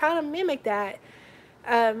so I try to mimic that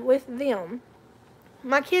with them.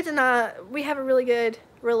 My kids and I, we have a really good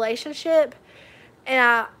relationship.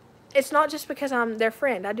 And it's not just because I'm their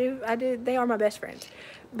friend. They are my best friends.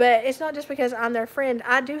 But it's not just because I'm their friend.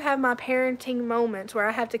 I do have my parenting moments where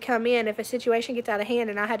I have to come in if a situation gets out of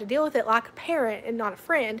hand and I have to deal with it like a parent and not a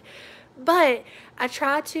friend. But I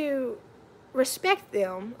try to respect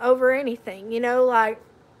them over anything, like,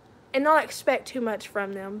 and not expect too much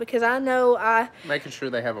from them, because I know making sure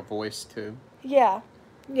they have a voice too. Yeah.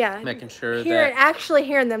 Making sure actually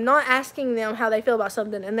hearing them, not asking them how they feel about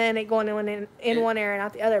something and then it going in one ear and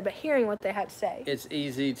out the other, but hearing what they have to say. It's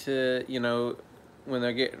easy to, when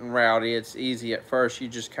they're getting rowdy, it's easy at first. You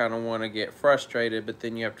just kind of want to get frustrated, but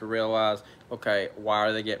then you have to realize, okay, why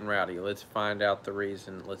are they getting rowdy? Let's find out the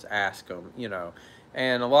reason. Let's ask them,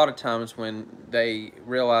 And a lot of times when they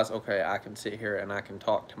realize, okay, I can sit here and I can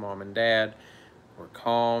talk to mom and dad, we're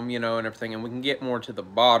calm, and everything, and we can get more to the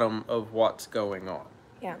bottom of what's going on.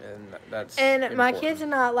 Yeah. And that's important. My kids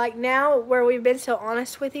and I, like, now where we've been so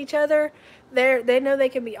honest with each other, they know they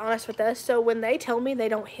can be honest with us. So when they tell me they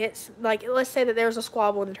don't hit, like, let's say that there's a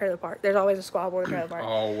squabble in the trailer park. There's always a squabble in the trailer park.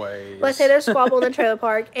 Always. Let's say there's a squabble in the trailer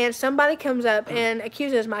park and somebody comes up and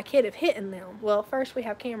accuses my kid of hitting them. Well, first, we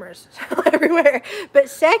have cameras everywhere. But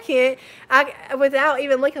second, without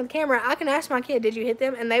even looking at the camera, I can ask my kid, did you hit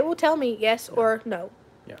them? And they will tell me yes or no.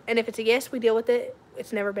 Yeah. And if it's a yes, we deal with it.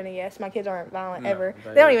 It's never been a yes. My kids aren't violent ever.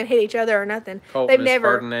 They don't even hit each other or nothing. Colton is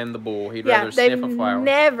Ferdinand the bull. He'd rather sniff a flower. They've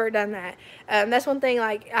never done that. That's one thing.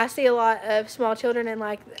 Like, I see a lot of small children and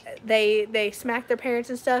like they smack their parents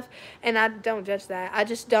and stuff, and I don't judge that. I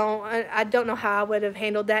just don't. I don't know how I would have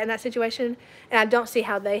handled that in that situation, and I don't see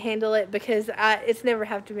how they handle it because it's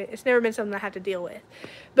never been something I have to deal with.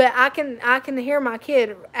 But I can hear my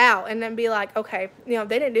kid out and then be like, okay, they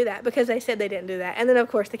didn't do that because they said they didn't do that, and then of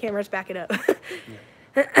course the cameras back it up.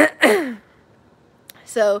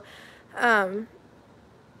 So, that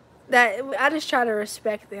I just try to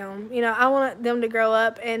respect them. I want them to grow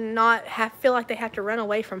up and not feel like they have to run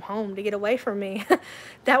away from home to get away from me.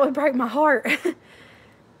 That would break my heart.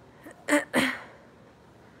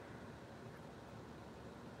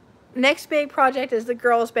 Next big project is the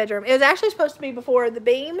girls' bedroom. It was actually supposed to be before the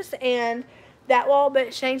beams and that wall,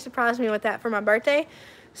 but Shane surprised me with that for my birthday.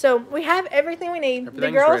 So we have everything we need. The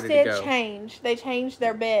girls did change. They changed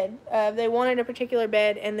their bed. They wanted a particular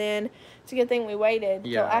bed, and then it's a good thing we waited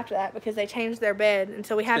till after that because they changed their bed, and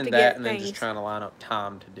so we have to get and things. Then just trying to line up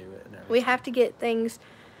time to do it. And we have to get things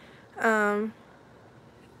for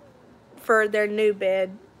their new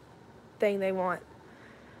bed thing they want.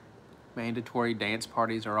 Mandatory dance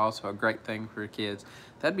parties are also a great thing for kids.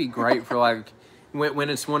 That'd be great for like when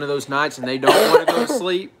it's one of those nights and they don't want to go to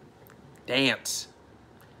sleep. Dance.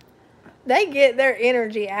 They get their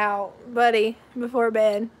energy out, buddy, before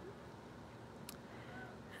bed.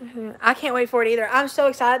 I can't wait for it either. I'm so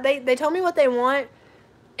excited. They told me what they want.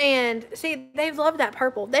 And, see, they've loved that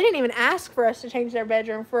purple. They didn't even ask for us to change their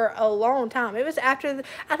bedroom for a long time. It was after,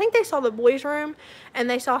 I think they saw the boys' room, and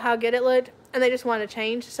they saw how good it looked, and they just wanted to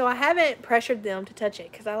change. So I haven't pressured them to touch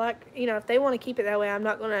it, because I like, if they want to keep it that way, I'm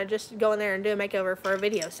not going to just go in there and do a makeover for a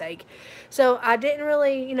video's sake. So I didn't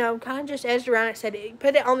really, kind of just edged around it, said,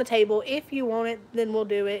 put it on the table. If you want it, then we'll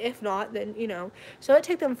do it. If not, then, So it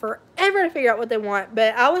took them forever to figure out what they want.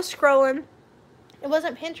 But I was scrolling. It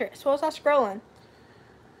wasn't Pinterest. What was I scrolling?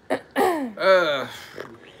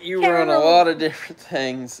 You run a lot of different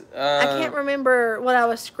things. I can't remember what I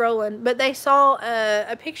was scrolling, but they saw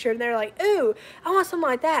a picture and they're like, "Ooh, I want something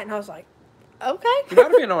like that," and I was like, "Okay." It might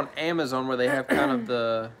have been on Amazon where they have kind of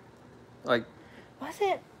the, like. Was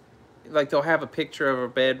it? Like they'll have a picture of a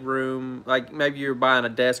bedroom, like maybe you're buying a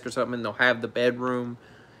desk or something, and they'll have the bedroom.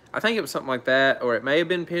 I think it was something like that, or it may have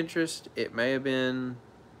been Pinterest, it may have been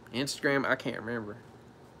Instagram. I can't remember.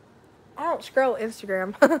 I don't scroll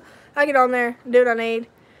Instagram. I get on there, do what I need,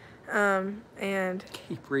 and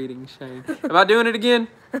keep reading, Shane. Am I doing it again?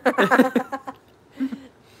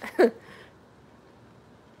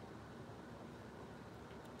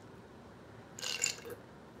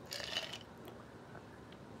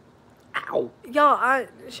 Ow! Y'all,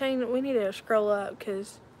 Shane, we need to scroll up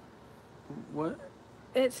because what?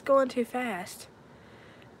 It's going too fast.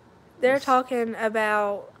 They're talking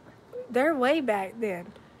about... They're way back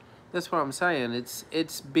then. That's what I'm saying.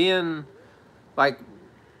 It's been, like,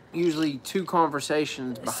 usually 2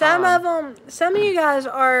 conversations behind. Some of you guys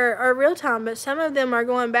are real time, but some of them are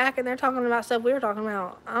going back and they're talking about stuff we were talking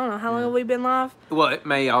about. I don't know, how long have we been live? Well, it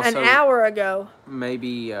may also... An hour ago.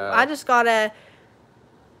 Maybe... I just got a...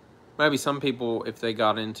 Maybe some people, if they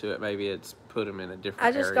got into it, maybe it's put them in a different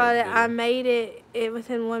area. I just got it. I made it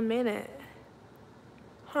within 1 minute.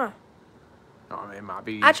 Huh. Oh, it might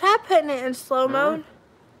be... I tried putting it in slow mode.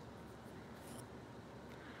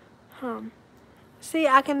 See,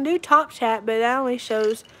 I can do top chat, but that only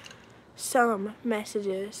shows some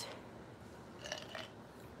messages.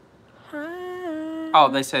 Oh,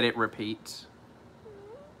 they said it repeats.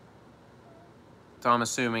 So I'm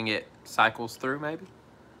assuming it cycles through, maybe?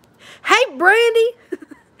 Hey, Brandy!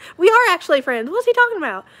 We are actually friends. What's he talking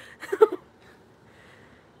about?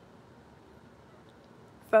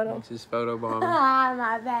 Photo. This is photo bombing. Ah,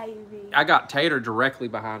 my baby. I got Tater directly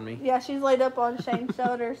behind me. Yeah, she's laid up on Shane's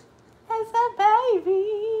shoulders. That's a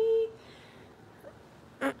baby.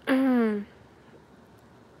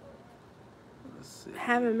 Let's see.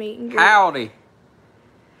 Have a meet and greet. Howdy.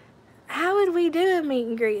 How would we do a meet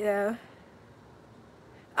and greet, though?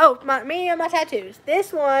 Oh, me and my tattoos.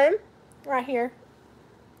 This one, right here.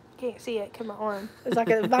 Can't see it because my arm. It's like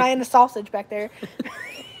a buying a sausage back there.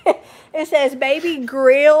 It says, "Baby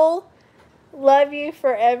Grill, love you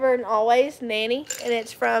forever and always, Nanny." And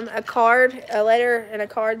it's from a letter and a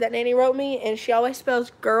card that Nanny wrote me. And she always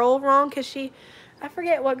spells girl wrong because I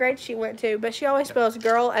forget what grade she went to, but she always spells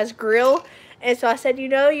girl as grill. And so I said, you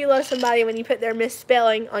know you love somebody when you put their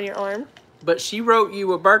misspelling on your arm. But she wrote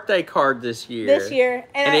you a birthday card this year.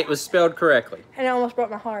 And it was spelled correctly. And it almost broke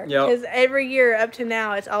my heart. Yep. Because every year up to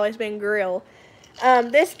now, it's always been grill.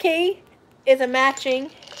 This key is a matching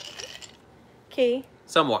key.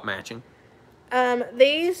 Somewhat matching.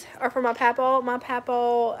 These are for my papa. My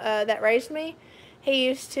papa that raised me, he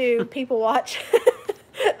used to people watch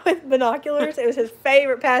with binoculars. It was his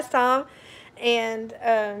favorite pastime. And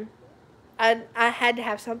I had to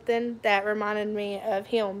have something that reminded me of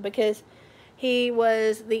him because he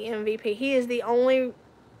was the MVP. He is the only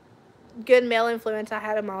good male influence I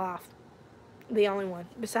had in my life. The only one.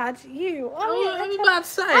 Besides you. I was about to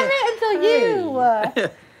say. I meant until you.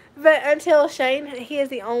 But until Shane, he is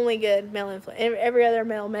the only good male influence. Every other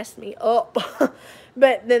male messed me up.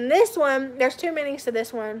 But then this one, there's 2 meanings to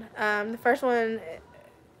this one. The first one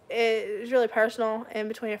is really personal and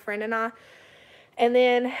between a friend and I. And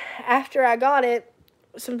then after I got it,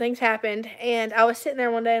 some things happened. And I was sitting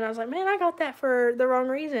there one day and I was like, man, I got that for the wrong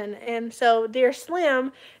reason. And so Dear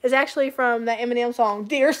Slim is actually from that Eminem song,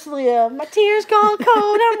 Dear Slim, my tears gone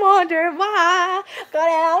cold, I'm wondering why I got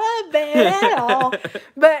out of bed at all.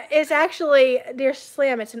 But it's actually, Dear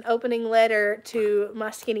Slim, it's an opening letter to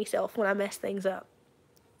my skinny self when I mess things up.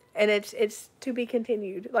 And it's to be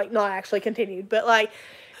continued. Like, not actually continued, but like,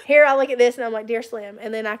 here I look at this and I'm like, Dear Slim,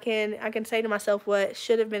 and then I can say to myself what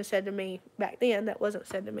should have been said to me back then that wasn't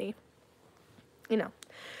said to me. You know,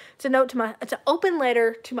 it's it's an open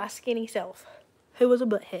letter to my skinny self, who was a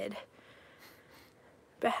butthead.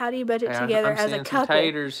 But how do you budget together as a couple?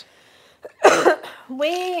 Taters.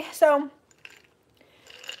 We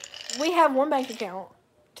have one bank account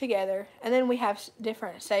together, and then we have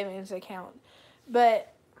different savings account,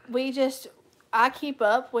 but I keep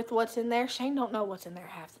up with what's in there. Shane don't know what's in there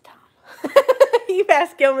half the time. You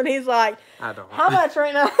ask him and he's like, I don't. How much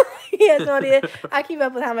right now? He has no idea. I keep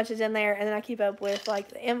up with how much is in there, and then I keep up with like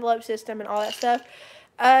the envelope system and all that stuff.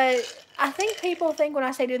 I think people think when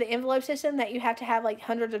I say do the envelope system that you have to have like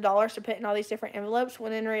hundreds of dollars to put in all these different envelopes,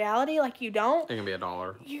 when in reality, like, you don't. It can be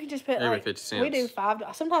 $1. You can just put maybe like 50 cents. We do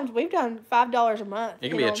 $5. Sometimes we've done $5 a month. It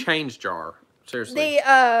can be a change jar. Seriously.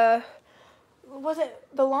 Was it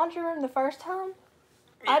the laundry room the first time?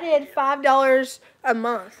 I did $5 a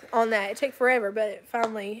month on that. It took forever, but it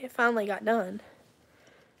finally got done.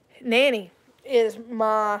 Nanny is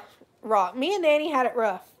my rock. Me and Nanny had it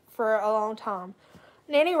rough for a long time.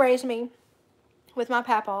 Nanny raised me with my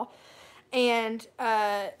papa, and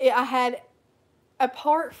I had,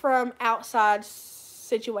 apart from outside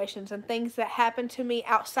situations and things that happened to me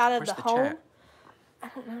outside of the home. Chat? I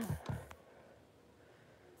don't know.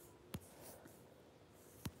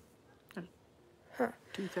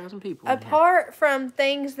 2,000 people. Apart from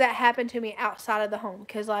things that happen to me outside of the home,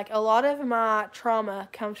 because like a lot of my trauma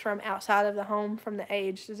comes from outside of the home, from the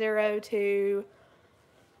age 0 to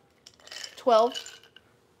 12.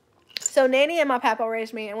 So Nanny and my papa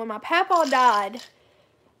raised me, and when my papa died,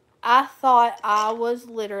 I thought I was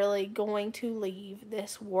literally going to leave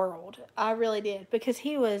this world. I really did. Because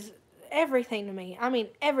he was everything to me. I mean,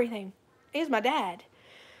 everything. He was my dad.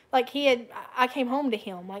 Like, I came home to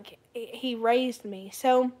him. Like, he raised me.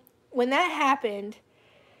 So, when that happened,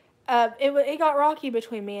 it got rocky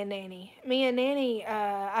between me and Nanny. Me and Nanny,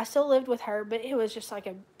 I still lived with her, but it was just like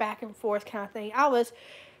a back and forth kind of thing. I was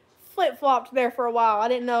flip-flopped there for a while. I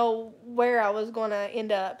didn't know where I was going to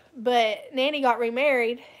end up. But Nanny got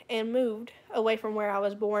remarried and moved away from where I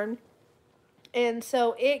was born. And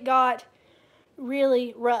so it got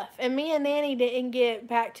really rough. And me and Nanny didn't get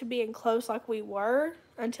back to being close like we were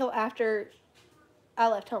until after I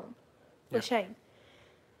left home with Shane.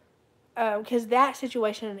 Because that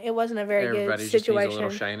situation, it wasn't a very good situation. Everybody just needs a little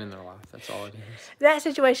Shane in their life. That's all it is. That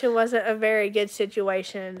situation wasn't a very good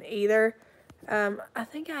situation either. I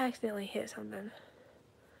think I accidentally hit something.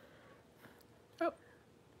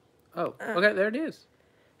 Okay, there it is.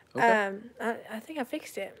 Okay. I think I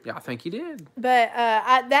fixed it. Yeah, I think you did. But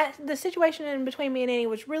the situation in between me and Annie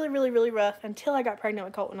was really, really, really rough until I got pregnant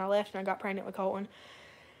with Colton. I left and I got pregnant with Colton.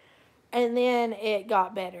 And then it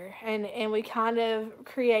got better. And we kind of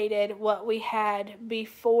created what we had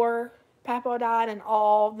before Papa died and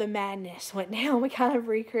all the madness went down. We kind of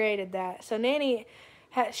recreated that. So Nanny,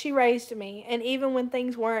 she raised me. And even when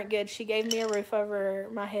things weren't good, she gave me a roof over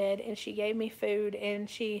my head. And she gave me food. And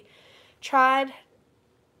she tried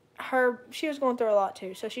she was going through a lot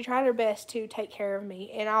too. So she tried her best to take care of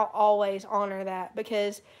me. And I'll always honor that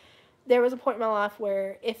because there was a point in my life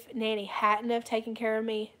where if Nanny hadn't have taken care of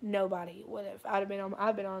me, nobody would have. I'd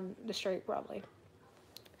been on the street probably.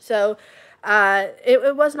 So,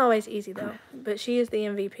 it wasn't always easy though. But she is the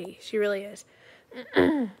MVP. She really is.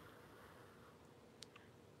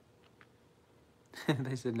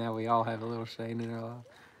 They said now we all have a little Shane in our life.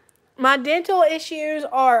 My dental issues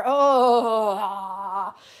are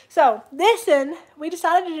So we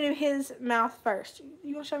decided to do his mouth first.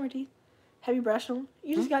 You want to show me your teeth? Have you brushed them?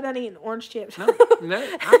 You just got done eating orange chips. No,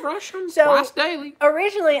 I brush them twice daily.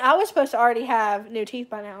 Originally, I was supposed to already have new teeth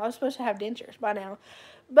by now. I was supposed to have dentures by now.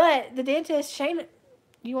 But the dentist, Shane,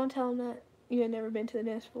 you want to tell him that you had never been to the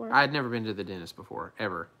dentist before? I had never been to the dentist before,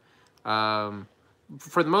 ever. For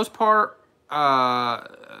the most part,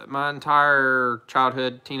 my entire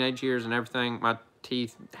childhood, teenage years and everything, my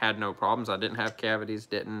teeth had no problems. I didn't have cavities,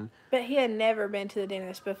 But he had never been to the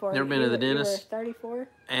dentist before. Never been to the dentist. You were 34?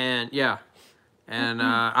 And, yeah. And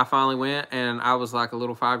I finally went, and I was like a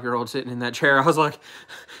little 5-year-old sitting in that chair. I was like,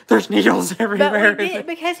 there's needles everywhere. But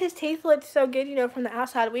because his teeth looked so good, from the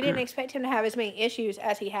outside, we didn't expect him to have as many issues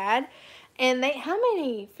as he had. And how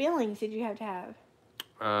many fillings did you have to have?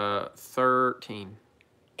 13.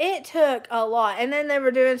 It took a lot. And then they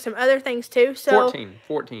were doing some other things, too. So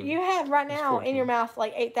 14. You have right now in your mouth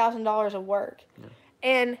like $8,000 of work. Yeah.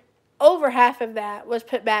 And over half of that was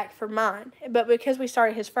put back for mine. But because we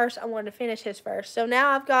started his first, I wanted to finish his first. So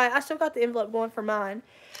now I still got the envelope going for mine.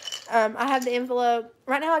 I have the envelope.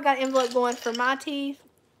 Right now I got an envelope going for my teeth,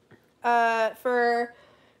 for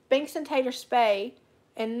Binks and Tater spay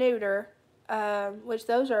and neuter, which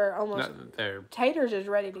those are almost... No, Tater's is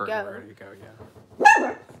ready to go. Ready to go,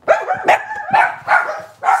 yeah.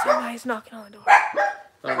 Somebody's knocking on the door.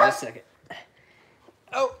 Hold on just a second.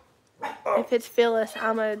 Oh. If it's Phyllis,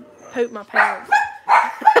 I'm going to poop my pants.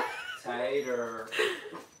 Tater.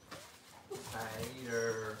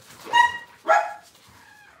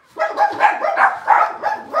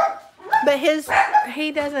 But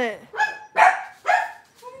he doesn't...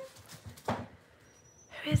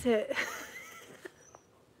 Who is it?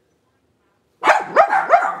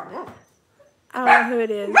 I don't know who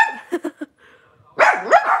it is.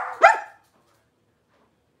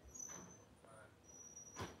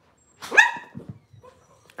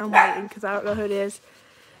 I'm waiting because I don't know who it is.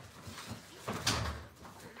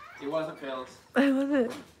 It wasn't Phyllis. Who was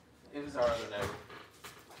it? It was our other neighbor.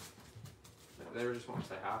 They were just wanting to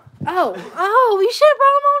say hi. Oh, you should have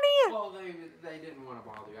brought them on in. Well, they didn't want to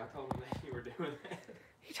bother you. I told them that you were doing that.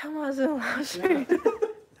 You told me I was in the live stream.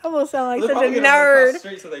 I will sound like such a nerd. Across the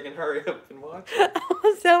street so they can hurry up and watch. I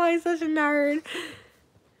will sound like such a nerd.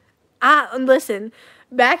 Listen.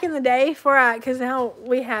 Back in the day, because now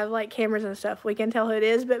we have like cameras and stuff, we can tell who it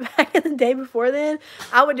is. But back in the day before then,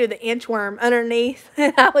 I would do the inchworm underneath,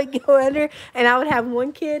 and I would go under, and I would have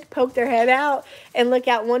one kid poke their head out and look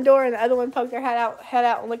out one door, and the other one poke their head out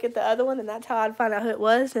and look at the other one, and that's how I'd find out who it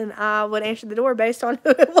was, and I would answer the door based on who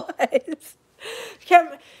it was.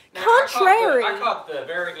 Contrary. I caught the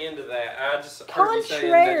very end of that. I just heard you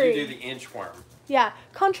saying that you do the inchworm. Yeah,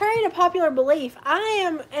 contrary to popular belief, I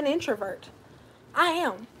am an introvert. I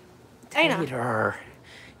am. Tater.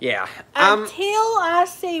 Yeah. Until I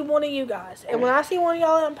see one of you guys. And when I see one of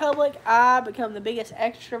y'all in public, I become the biggest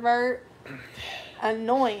extrovert.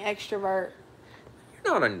 Annoying extrovert.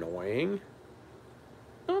 You're not annoying.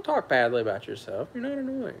 Don't talk badly about yourself. You're not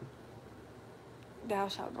annoying. Thou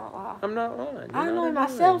shalt not lie. I'm not lying. I annoy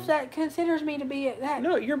myself that considers me to be that.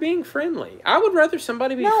 No, you're being friendly. I would rather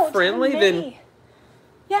somebody be friendly than...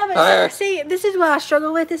 Yeah, but see, this is what I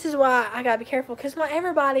struggle with. This is why I gotta be careful, because not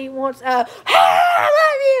everybody wants "Hey,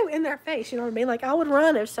 I love you" in their face. You know what I mean? Like, I would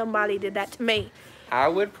run if somebody did that to me. I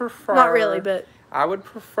would prefer... Not really, but... I would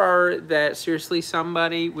prefer that, seriously,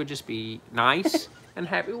 somebody would just be nice and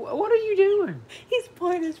happy. What are you doing? He's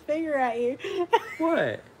pointing his finger at you.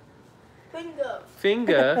 What? Finger.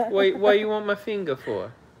 Finger? Wait, what do you want my finger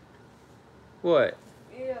for? What?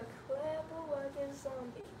 You're a clever working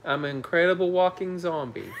zombie. I'm an incredible walking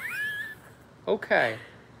zombie. Okay.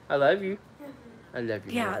 I love you. I love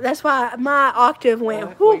you. Yeah, man. that's why my octave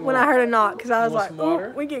went whoop when I heard a knock, because I was like, water?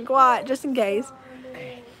 "Ooh, we get quiet just in case."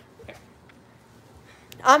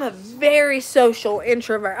 I'm a very social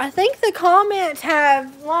introvert. I think the comments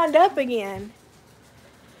have lined up again.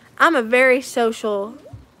 I'm a very social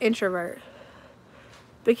introvert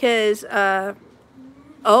because,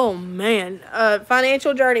 oh man,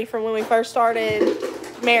 financial journey from when we first started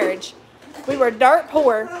marriage. We were dirt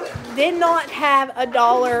poor, did not have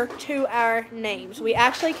 $1 to our names. We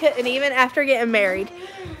actually couldn't, even after getting married,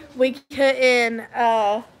 we couldn't,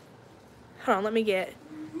 hold on, let me get.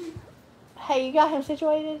 Hey, you got him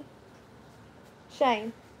situated?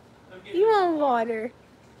 Shane, you want water?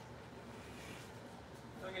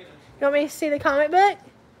 You want me to see the comic book?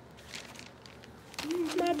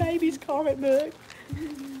 My baby's comic book.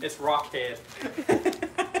 It's Rockhead.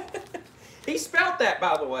 He spelled that,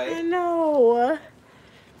 by the I way. know.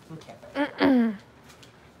 Okay.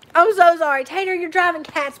 I'm so sorry. Tater, you're driving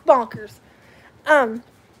cats bonkers. But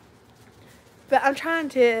I'm trying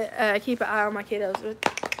to keep an eye on my kiddos.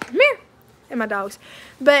 Come here. And my dogs.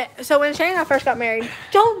 But, so when Shane and I first got married,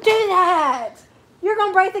 don't do that. You're going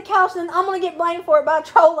to break the couch and I'm going to get blamed for it by a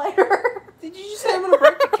troll later. Did you just say I'm going to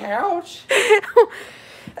break the couch?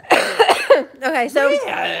 Okay, so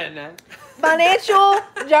financial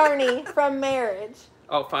journey from marriage.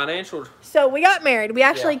 Oh, financial. So we got married. We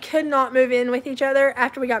actually could not move in with each other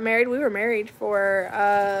after we got married. We were married for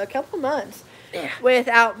a couple of months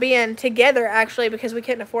without being together, actually, because we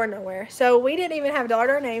couldn't afford nowhere. So we didn't even have a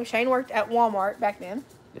daughter name. Shane worked at Walmart back then.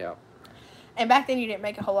 Yeah. And back then you didn't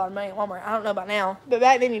make a whole lot of money at Walmart. I don't know about now, but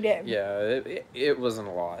back then you did. Yeah, it wasn't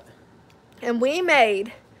a lot. And we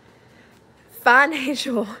made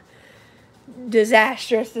financial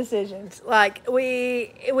disastrous decisions. Like,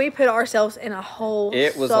 we put ourselves in a hole.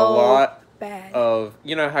 It was so a lot bad. of,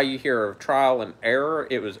 you know how you hear of trial and error?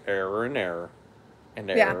 It was error and error. And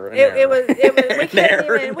error and it error. was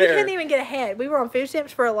we couldn't even get ahead. We were on food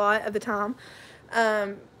stamps for a lot of the time.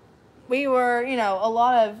 We were, you know, a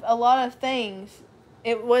lot of things.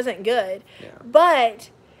 It wasn't good. Yeah. But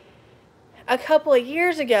a few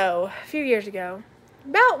years ago,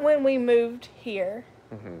 about when we moved here,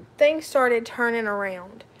 things started turning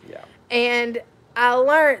around. Yeah. And I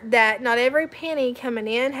learned that not every penny coming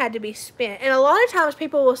in had to be spent. And a lot of times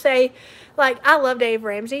people will say, like, I love Dave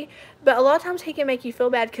Ramsey, but a lot of times he can make you feel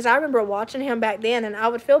bad, because I remember watching him back then, and I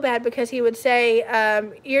would feel bad because he would say,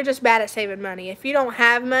 you're just bad at saving money. If you don't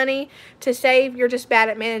have money to save, you're just bad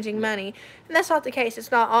at managing money. And that's not the case. It's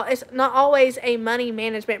not always a money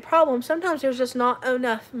management problem. Sometimes there's just not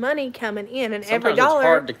enough money coming in, and Sometimes every dollar... it's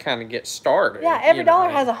hard to kind of get started. Yeah, every dollar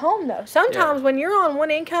has a home, though. Sometimes when you're on one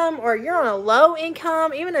income, or you're on a low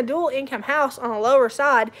income, even a dual income house on a lower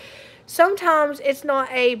side, sometimes it's not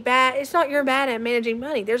you're bad at managing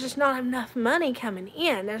money. There's just not enough money coming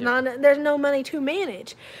in. There's no money to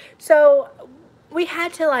manage. So we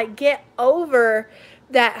had to, like, get over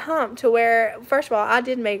that hump to where, first of all, I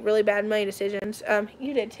did make really bad money decisions.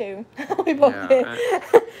 You did too. We both did.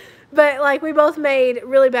 But, like, we both made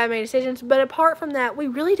really bad money decisions. But apart from that, we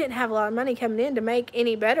really didn't have a lot of money coming in to make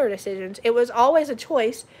any better decisions. It was always a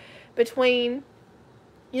choice between,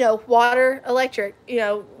 you know, water, electric. You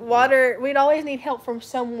know, water, we'd always need help from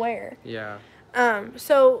somewhere. Yeah.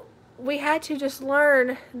 So we had to just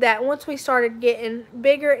learn that once we started getting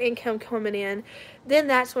bigger income coming in, then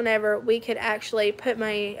that's whenever we could actually put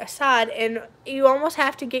money aside. And you almost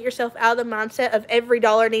have to get yourself out of the mindset of every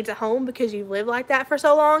dollar needs a home, because you've lived like that for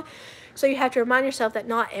so long. So you have to remind yourself that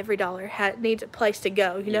not every dollar needs a place to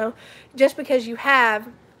go, you know. Just because you have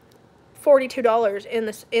 $42 in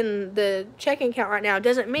the checking account right now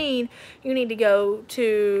doesn't mean you need to go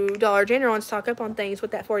to Dollar General and stock up on things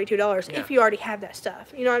with that $42 if you already have that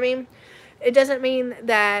stuff. You know what I mean? it doesn't mean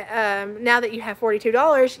that now that you have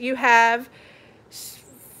 $42, you have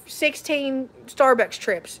 16 Starbucks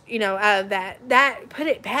trips, out of that. Put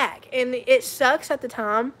it back. And it sucks at the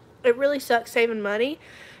time. It really sucks saving money.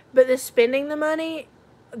 But the spending the money,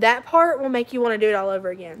 that part will make you want to do it all over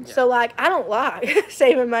again. Yeah. So, like, I don't like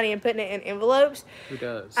saving money and putting it in envelopes. Who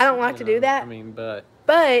does? I don't like to do that. I mean, but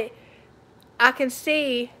I can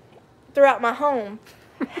see throughout my home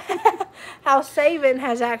how saving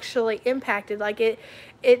has actually impacted. Like,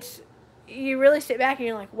 it's you really sit back and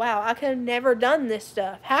you're like, wow, I could have never done this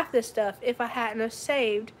stuff, half this stuff, if I hadn't have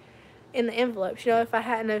saved in the envelopes. If I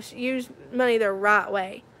hadn't have used money the right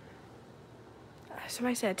way.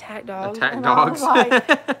 Somebody said attack dogs. Attack dogs. Like,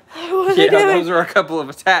 what yeah, those are a couple of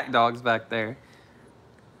attack dogs back there.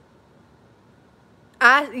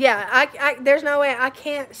 There's no way I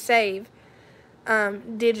can't save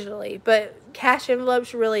digitally, but cash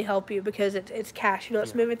envelopes really help you because it's cash.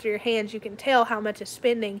 It's moving through your hands. You can tell how much it's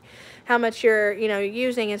spending, how much you're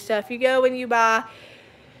using and stuff. You go and you buy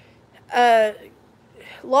a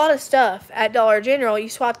lot of stuff at Dollar General. You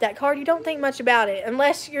swap that card. You don't think much about it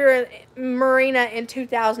unless you're in Marina in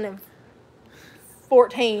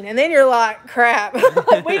 2014, and then you're like, crap.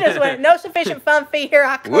 We just went no sufficient fund fee. Here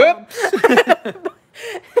I come. Whoops.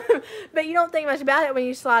 But you don't think much about it when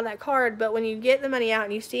you slide that card. But when you get the money out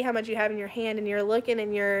and you see how much you have in your hand and you're looking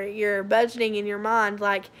and you're budgeting in your mind,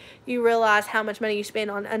 like, you realize how much money you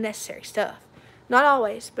spend on unnecessary stuff. Not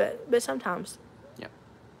always, but sometimes. Yeah.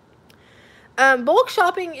 Bulk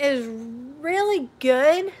shopping is really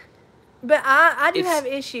good, but I do have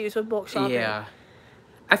issues with bulk shopping. Yeah.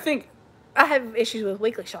 I think I have issues with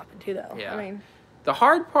weekly shopping too, though. Yeah. I mean, the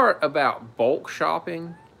hard part about bulk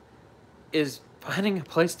shopping is finding a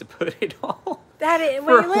place to put it all. That is,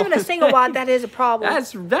 when you live in a single wide, that is a problem.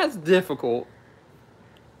 That's difficult.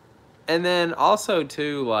 And then also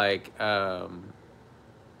too, like, I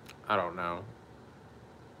don't know.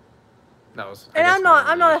 And I'm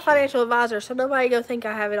not a financial advisor, so nobody go think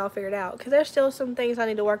I have it all figured out, because there's still some things I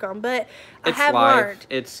need to work on. But I have learned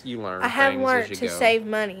to save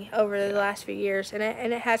money over the last few years, and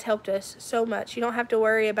it has helped us so much. You don't have to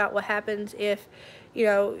worry about what happens if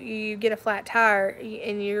you get a flat tire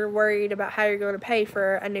and you're worried about how you're going to pay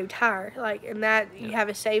for a new tire. You have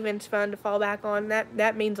a savings fund to fall back on.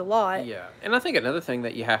 That means a lot. Yeah. And I think another thing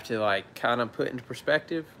that you have to, like, kind of put into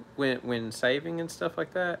perspective when saving and stuff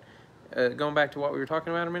like that, going back to what we were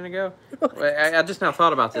talking about a minute ago, I just now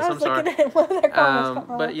thought about this. I'm sorry.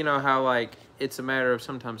 But you know how, like, it's a matter of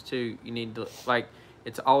sometimes too, you need to, like,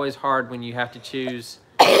 it's always hard when you have to choose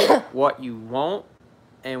what you want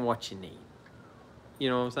and what you need. You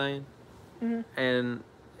know what I'm saying? Mm-hmm. And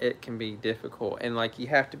it can be difficult, and, like, you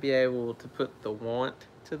have to be able to put the want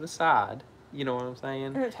to the side. You know what I'm saying?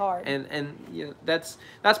 And it's hard. And that's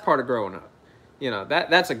part of growing up.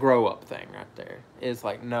 That's a grow up thing right there. Is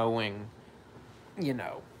like knowing,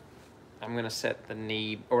 I'm gonna set the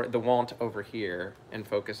need or the want over here and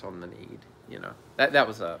focus on the need. That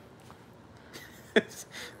was a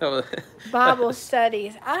Bible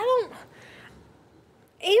studies.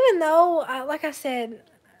 Even though, like I said,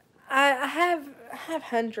 I have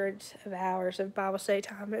hundreds of hours of Bible study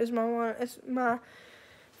time. It's my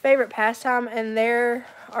favorite pastime, and there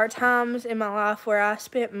are times in my life where I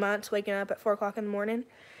spent months waking up at 4 o'clock in the morning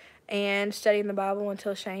and studying the Bible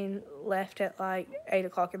until Shane left at like 8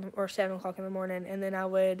 o'clock or 7 o'clock in the morning, and then I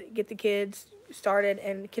would get the kids started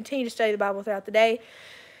and continue to study the Bible throughout the day.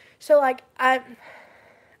 So, like,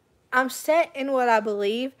 I'm set in what I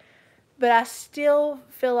believe, but I still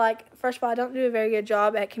feel like, first of all, I don't do a very good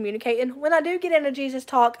job at communicating. When I do get into Jesus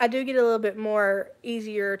talk, I do get a little bit more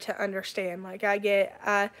easier to understand. Like,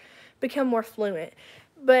 I become more fluent.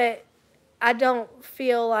 But I don't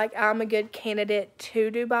feel like I'm a good candidate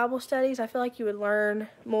to do Bible studies. I feel like you would learn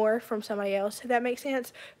more from somebody else, if that makes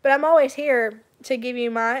sense. But I'm always here to give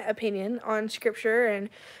you my opinion on Scripture and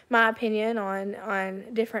my opinion on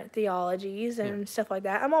different theologies and stuff like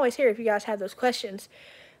that. I'm always here if you guys have those questions.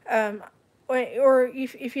 Or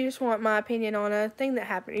if you just want my opinion on a thing that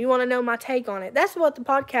happened, you want to know my take on it. That's what the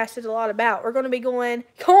podcast is a lot about. We're going to be going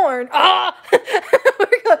we're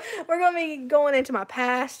going to be going into my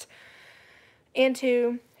past,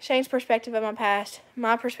 into Shane's perspective of my past,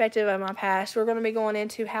 my perspective of my past. We're going to be going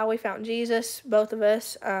into how we found Jesus, both of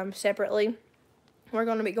us, separately. We're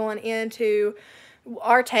going to be going into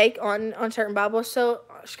our take on certain Bible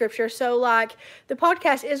scripture. So, like, the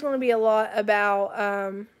podcast is going to be a lot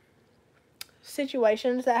about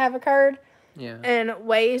situations that have occurred and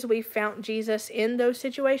ways we found Jesus in those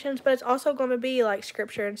situations, but it's also going to be like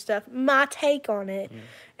scripture and stuff, my take on it.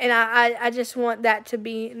 And I just want that to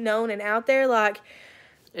be known and out there. Like,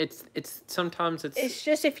 Sometimes It's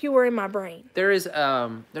just if you were in my brain. There's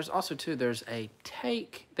also too, there's a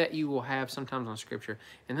take that you will have sometimes on scripture,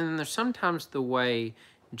 and then there's sometimes the way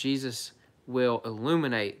Jesus will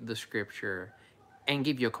illuminate the scripture and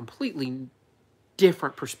give you a completely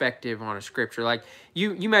different perspective on a scripture. Like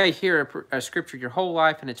you may hear a scripture your whole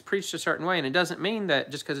life and it's preached a certain way, and it doesn't mean that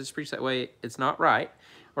just because it's preached that way it's not right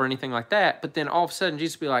or anything like that. But then all of a sudden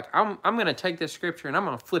Jesus will be like, I'm going to take this scripture and I'm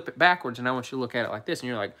going to flip it backwards, and I want you to look at it like this, and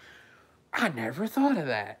you're like, I never thought of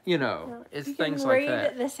that. It's things like that. You can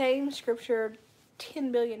read the same scripture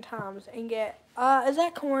 10 billion times and get, is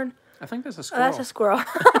that corn? I think that's a squirrel. Oh, that's a squirrel.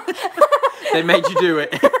 They made you do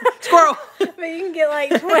it. Squirrel! But you can get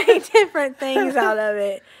like 20 different things out of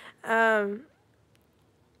it. That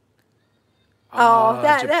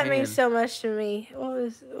means so much to me. Who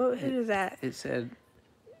is that? It said,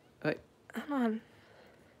 hold on.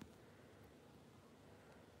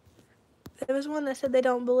 There was one that said they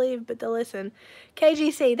don't believe, but they listen.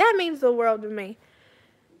 KGC, that means the world to me.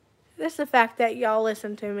 That's the fact that y'all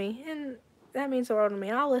listen to me, and that means the world to me.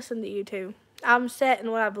 I'll listen to you too. I'm set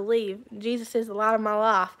in what I believe. Jesus is the light of my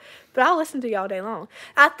life, but I'll listen to you all day long.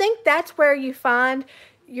 I think that's where you find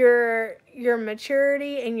your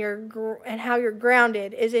maturity and how you're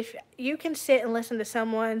grounded, is if you can sit and listen to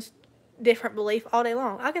someone's different belief all day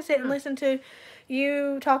long. I can sit and listen to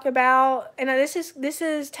you talk about, and this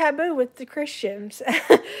is taboo with the Christians.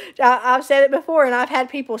 I've said it before, and I've had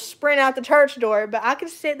people sprint out the church door, but I can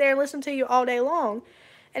sit there and listen to you all day long,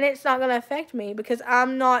 and it's not going to affect me because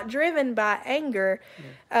I'm not driven by anger,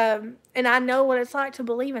 and I know what it's like to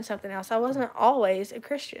believe in something else. I wasn't always a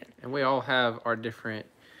Christian. And we all have our different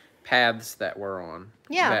paths that we're on.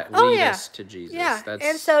 Yeah. That lead us to Jesus. Yeah.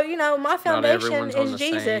 And so, my foundation is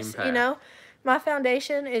Jesus. My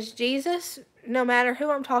foundation is Jesus, no matter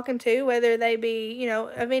who I'm talking to, whether they be,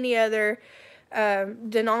 of any other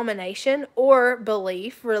denomination or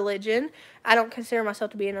belief, religion. I don't consider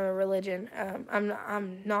myself to be in a religion.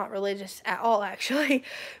 I'm not religious at all, actually.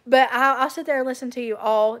 But I'll sit there and listen to you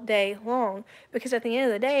all day long, because at the end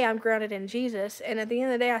of the day, I'm grounded in Jesus. And at the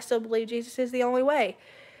end of the day, I still believe Jesus is the only way.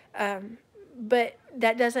 But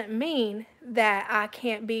that doesn't mean that I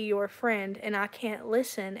can't be your friend, and I can't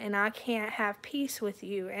listen, and I can't have peace with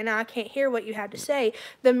you, and I can't hear what you have to say.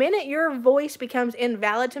 The minute your voice becomes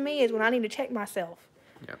invalid to me is when I need to check myself.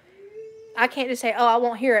 Yep. I can't just say, I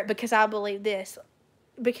won't hear it because I believe this.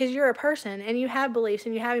 Because you're a person, and you have beliefs,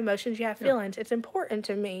 and you have emotions, you have feelings. It's important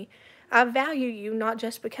to me. I value you not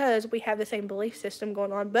just because we have the same belief system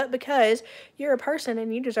going on, but because you're a person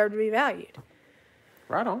and you deserve to be valued.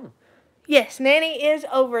 Right on. Yes, Nanny is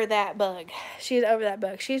over that bug. She's over that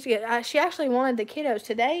bug. She actually wanted the kiddos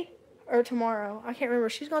today or tomorrow. I can't remember.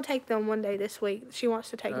 She's going to take them one day this week. She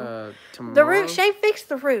wants to take them. Tomorrow? The roof. Shay fixed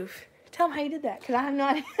the roof. Tell them how you did that, because I have no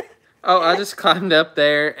idea. I just climbed up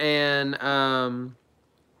there and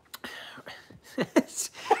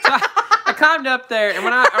so I climbed up there, and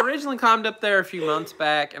when I originally climbed up there a few months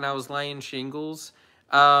back and I was laying shingles,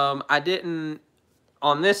 I didn't.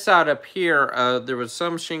 On this side up here, there was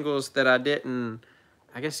some shingles that I didn't,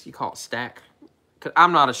 I guess you call it stack. 'Cause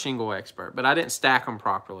I'm not a shingle expert, but I didn't stack them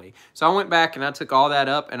properly. So I went back and I took all that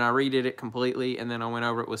up and I redid it completely, and then I went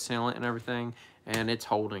over it with sealant and everything, and it's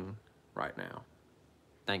holding right now.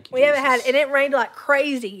 Thank you, We haven't had, and it rained like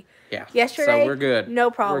crazy. Yeah. Yesterday. So we're good. No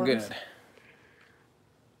problems. We're good.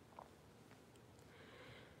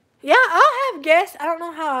 Yeah, I'll have guests. I don't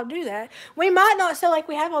know how I'll do that. We might not, so like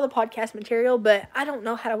we have all the podcast material, but I don't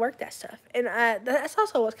know how to work that stuff. And that's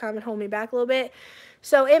also what's kind of holding me back a little bit.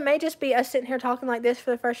 So it may just be us sitting here talking like this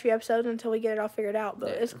for the first few episodes until we get it all figured out. But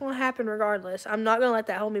it's going to happen regardless. I'm not going to let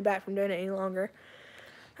that hold me back from doing it any longer.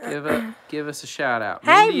 Give us a shout out.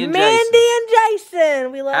 Hey, Mandy and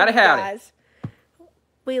Jason. We love howdy, you guys.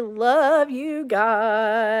 We love you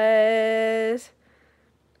guys.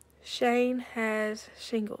 Shane has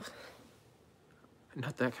shingles.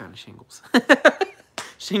 Not that kind of shingles.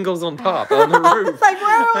 Shingles on top, on the roof. It's like,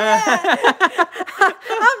 where are we at?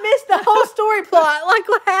 I missed the whole story plot. Like,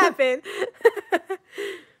 what happened?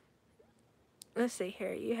 Let's see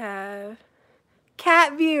here. You have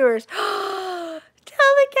cat viewers. Tell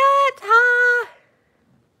the cat hi.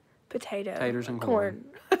 Potatoes and corn.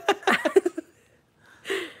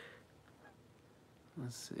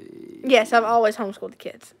 Let's see. Yes, I've always homeschooled the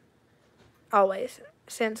kids. Always.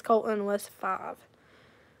 Since Colton was 5.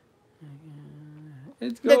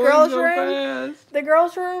 It's going the girls' so room. fast. The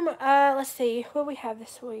girls' room. Let's see. What do we have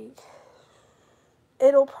this week?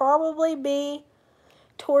 It'll probably be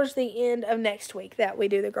towards the end of next week that we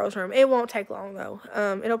do the girls' room. It won't take long though.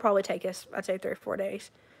 It'll probably take us, I'd say, 3 or 4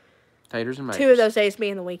 days. Taters and maters. 2 of those days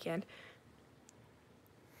being the weekend.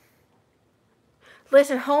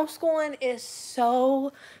 Listen, homeschooling is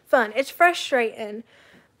so fun. It's frustrating.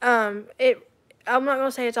 I'm not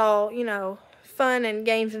gonna say it's all, fun and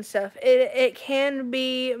games and stuff. It can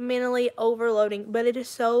be mentally overloading, but it is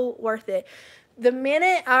so worth it. The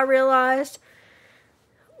minute I realized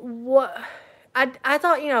what I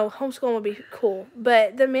thought, homeschooling would be cool,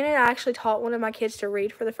 but the minute I actually taught one of my kids to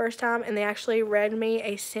read for the first time and they actually read me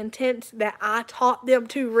a sentence that I taught them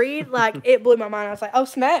to read, like, it blew my mind. I was like, oh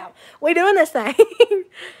snap, we doing this thing.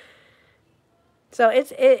 So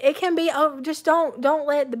it can be, just don't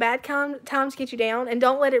let the bad times get you down, and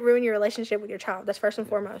don't let it ruin your relationship with your child. That's first and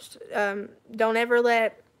foremost. Don't ever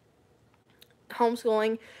let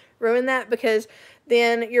homeschooling ruin that, because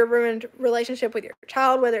then your ruined relationship with your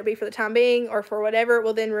child, whether it be for the time being or for whatever,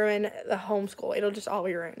 will then ruin the homeschool. It'll just all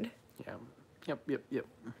be ruined. Yeah. Yep.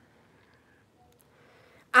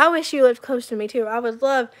 I wish you lived close to me too. I'd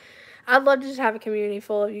love to just have a community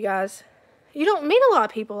full of you guys. You don't meet a lot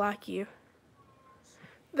of people like you.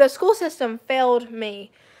 The school system failed me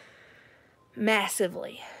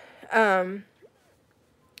massively. I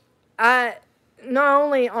not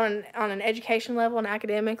only on an education level and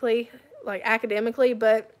academically,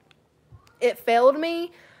 but it failed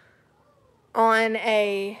me on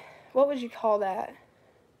a, what would you call that?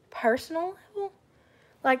 Personal level?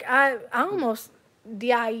 Like, I almost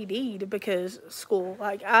DIED'd because school.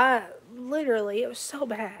 Like, it was so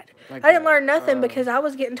bad. Like I didn't learn nothing because I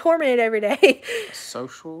was getting tormented every day.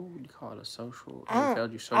 Social? Would you call it a social?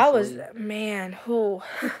 Failed you socially?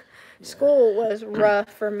 School was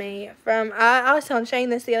rough for me. I was telling Shane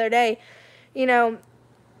this the other day. You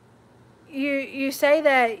say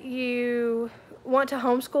that you want to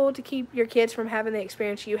homeschool to keep your kids from having the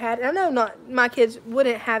experience you had. And I know not my kids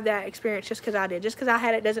wouldn't have that experience just because I did. Just because I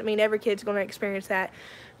had it doesn't mean every kid's going to experience that.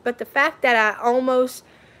 But the fact that I almost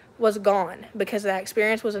was gone because of that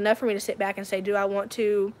experience was enough for me to sit back and say, do I want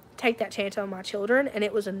to take that chance on my children? And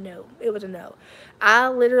it was a no. It was a no. I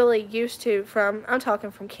literally used to, I'm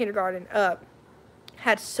talking from kindergarten up,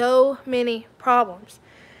 had so many problems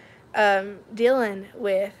dealing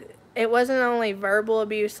with. It wasn't only verbal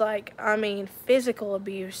abuse, physical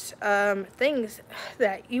abuse, things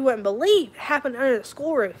that you wouldn't believe happened under the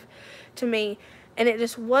school roof to me, and it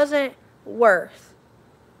just wasn't worth.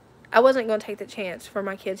 I wasn't going to take the chance for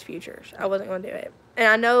my kids' futures. I wasn't going to do it.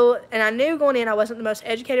 And I knew going in I wasn't the most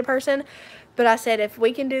educated person, but I said, if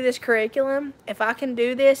we can do this curriculum, if I can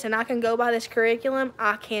do this and I can go by this curriculum,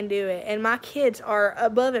 I can do it. And my kids are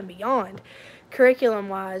above and beyond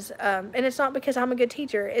curriculum-wise, and it's not because I'm a good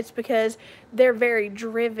teacher. It's because they're very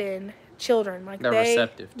driven children. Like they're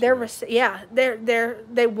receptive. They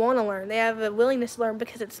want to learn. They have a willingness to learn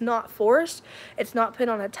because it's not forced. It's not put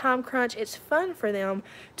on a time crunch. It's fun for them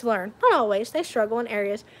to learn. Not always. They struggle in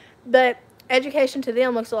areas, but education to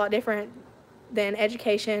them looks a lot different than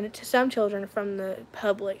education to some children from the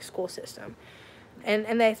public school system,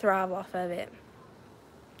 and they thrive off of it.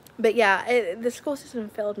 But yeah, the school system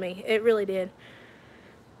failed me. It really did.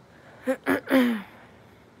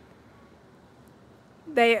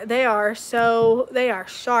 They are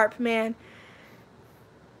sharp, man.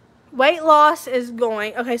 Weight loss is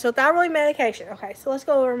going. Okay, so thyroid medication. Okay, so let's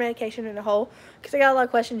go over medication in a whole, because I got a lot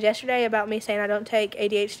of questions yesterday about me saying I don't take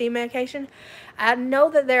ADHD medication. I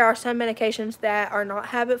know that there are some medications that are not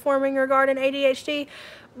habit forming regarding ADHD,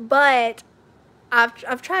 but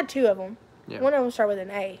I've tried 2 of them. Yeah. One of them started with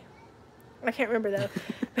an A. I can't remember though.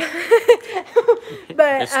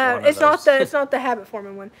 But it's not the habit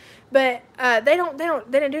forming one. But they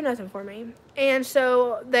didn't do nothing for me. And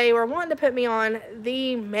so they were wanting to put me on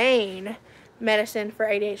the main medicine for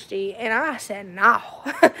ADHD, and I said no.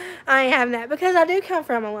 I ain't having that, because I do come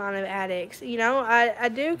from a line of addicts. I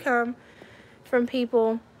do come from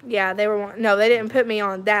people. Yeah, they didn't put me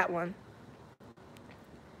on that one.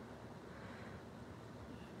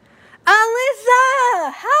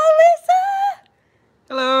 Alyssa! Alyssa!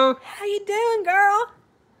 Hello. How you doing, girl?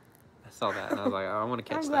 I saw that and I was like, I want to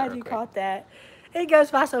catch that. I'm glad you caught that. It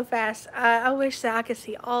goes by so fast. I wish that I could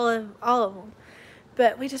see all of them.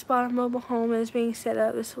 But we just bought a mobile home and it's being set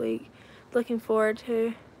up this week. Looking forward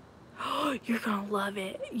to. Oh, you're going to love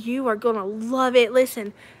it. You are going to love it.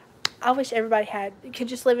 Listen, I wish everybody could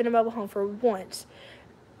just live in a mobile home for once.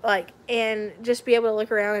 And just be able to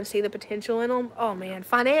look around and see the potential in them. Oh, man.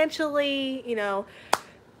 Financially,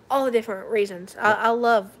 all the different reasons. I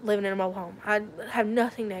love living in a mobile home. I have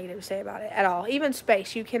nothing negative to say about it at all. Even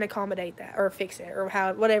space, you can accommodate that or fix it or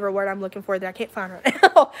whatever word I'm looking for that I can't find right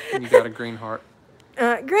now. You got a green heart.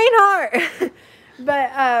 Green heart.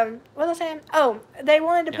 But, what was I saying? Oh, they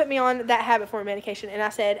wanted to put me on that habit forming medication, and I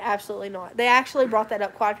said absolutely not. They actually brought that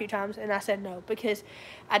up quite a few times, and I said no, because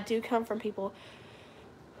I do come from people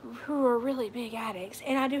who are really big addicts.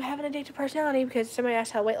 And I do have an addictive personality because somebody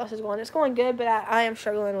asked how weight loss is going. It's going good, but I am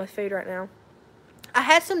struggling with food right now. I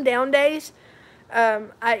had some down days. I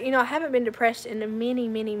haven't been depressed in many,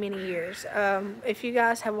 many, many years. If you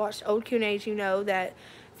guys have watched old Q&As, you know that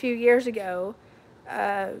a few years ago,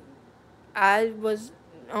 I was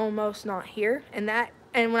almost not here. And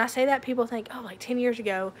when I say that, people think, oh, like 10 years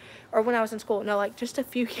ago, or when I was in school. No, like just a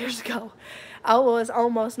few years ago, I was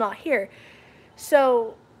almost not here.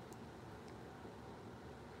 So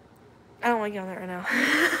I don't want to get on that right now.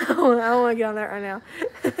 I don't want to get on that right now.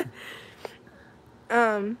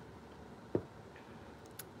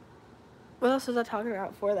 What else was I talking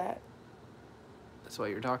about before that? That's what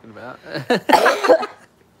you're talking about.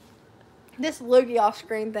 This loogie off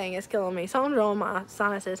screen thing is killing me. Something's wrong with my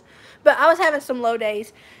sinuses. But I was having some low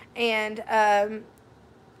days, and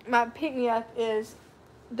my pick-me-up is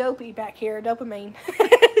Dopey back here, dopamine.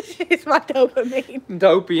 She's my dopamine.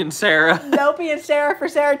 Dopey and Sarah. Dopey and Sarah for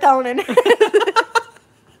serotonin.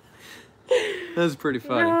 That's pretty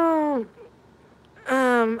funny.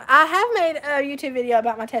 I have made a YouTube video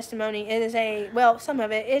about my testimony. It is some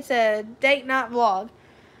of it. It's a date night vlog.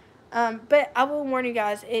 But I will warn you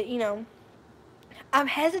guys, I'm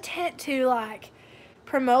hesitant to, like,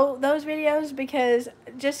 promote those videos because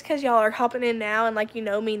y'all are hopping in now and, like, you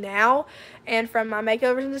know me now and from my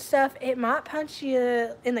makeovers and stuff, it might punch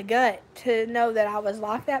you in the gut to know that I was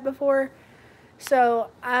like that before.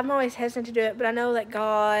 So I'm always hesitant to do it, but I know that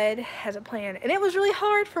God has a plan. And it was really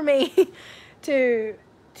hard for me to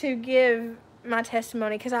give my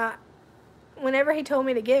testimony because whenever he told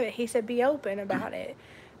me to give it, he said, be open about it.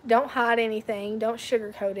 Don't hide anything. Don't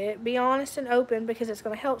sugarcoat it. Be honest and open because it's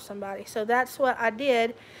going to help somebody. So that's what I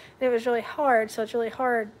did, and it was really hard. So it's really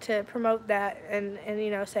hard to promote that and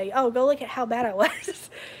say, oh, go look at how bad I was.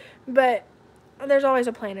 But there's always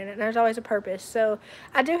a plan in it, and there's always a purpose. So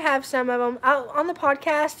I do have some of them. On the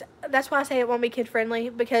podcast, that's why I say it won't be kid-friendly,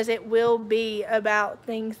 because it will be about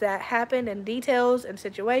things that happened and details and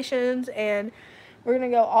situations, and we're going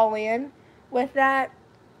to go all in with that.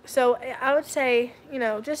 So I would say,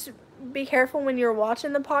 just be careful when you're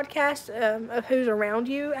watching the podcast of who's around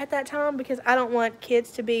you at that time, because I don't want kids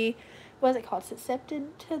to be, what is it called, susceptible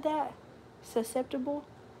to that? Susceptible?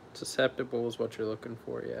 Susceptible is what you're looking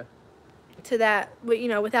for, yeah. To that, but,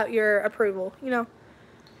 without your approval,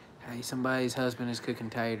 Hey, somebody's husband is cooking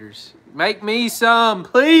taters. Make me some,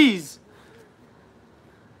 please!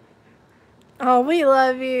 Oh, we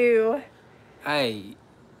love you. Hey,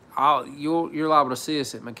 you're liable to see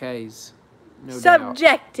us at McKay's. No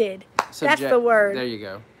Subjected. Doubt. That's the word. There you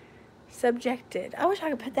go. Subjected. I wish I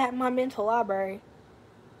could put that in my mental library,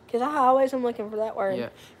 because I always am looking for that word. Yeah.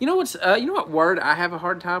 You know what word I have a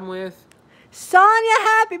hard time with? Sonia,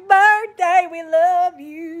 happy birthday. We love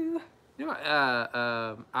you. You know,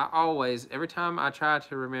 I always, every time I try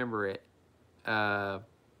to remember it, I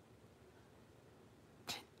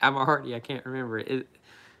can't remember it.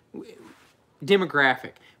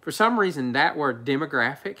 Demographic. For some reason, that word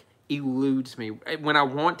demographic eludes me. When I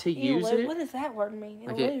want to use it. What does that word mean?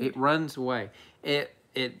 Like it runs away.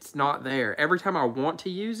 It's not there. Every time I want to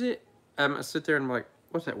use it, I sit there and I'm like,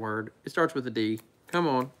 what's that word? It starts with a D. Come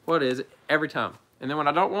on. What is it? Every time. And then when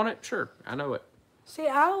I don't want it, sure, I know it. See,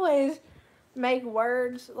 I always make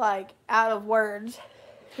words, like, out of words,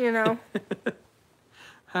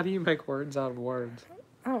 How do you make words out of words?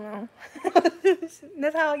 I don't know.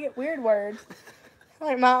 That's how I get weird words.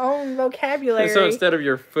 Like my own vocabulary. So instead of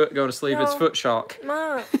your foot going to sleep, it's foot shock.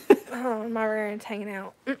 My rear end's hanging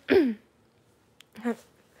out.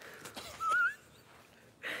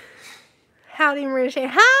 Howdy, Maria Shane.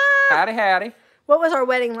 Hi! Howdy, howdy. What was our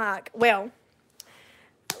wedding like? Well,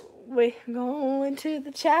 we going to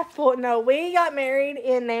the chapel. No, we got married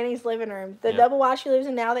in Nanny's living room. The double wide she lives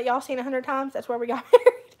in now that y'all seen 100 times, that's where we got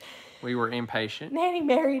married. We were impatient. Nanny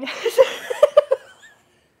married us.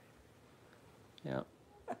 Yep.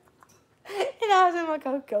 And I was in my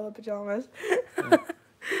Coca-Cola pajamas. We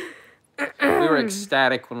were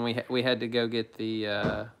ecstatic when we had to go get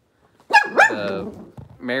the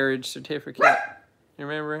marriage certificate. You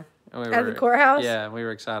remember? At the courthouse? Yeah, we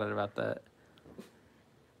were excited about that.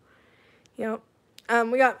 Yep. I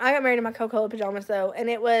got married in my Coca-Cola pajamas though, and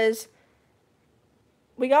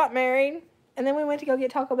we got married, and then we went to go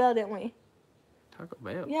get Taco Bell, didn't we? Taco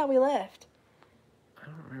Bell? Yeah, we left. I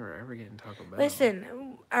don't remember ever getting Taco Bell.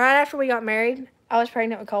 Listen, right after we got married, I was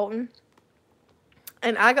pregnant with Colton.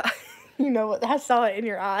 And I got, I saw it in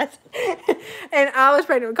your eyes. And I was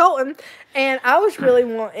pregnant with Colton. And I was really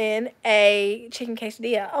wanting a chicken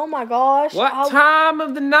quesadilla. Oh my gosh. What time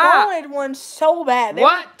of the night? I wanted one so bad.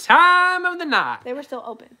 What time of the night? They were still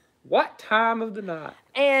open. What time of the night?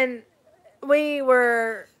 And we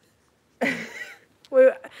were,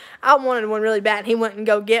 I wanted one really bad, and he wouldn't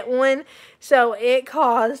go get one. So it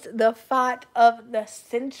caused the fight of the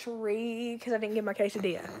century because I didn't get my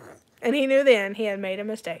quesadilla. And he knew then he had made a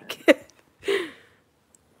mistake.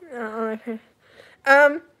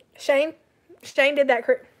 Shane did that.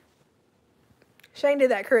 Shane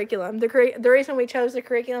did that curriculum. The reason we chose the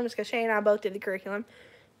curriculum is because Shane and I both did the curriculum.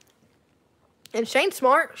 And Shane's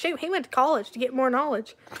smart. He went to college to get more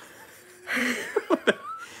knowledge.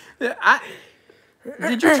 Did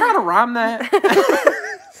you try to rhyme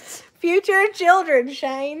that? Future children,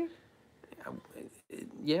 Shane.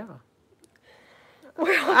 Yeah.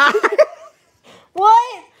 What?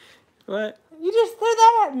 What? You just threw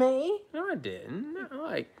that at me. No, I didn't.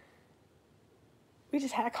 We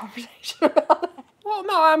just had a conversation about that. Well,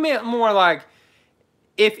 no, I meant more like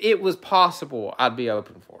if it was possible, I'd be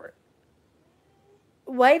open for it.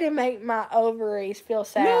 Way to make my ovaries feel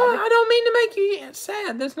sad. No, I don't mean to make you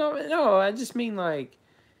sad. That's not. No, I just mean like.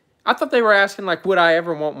 I thought they were asking like, would I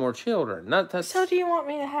ever want more children? So do you want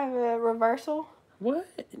me to have a reversal? What?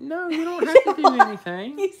 No, you don't have to do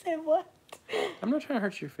anything. You said what? I'm not trying to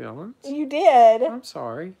hurt your feelings. You did. I'm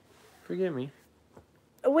sorry. Forgive me.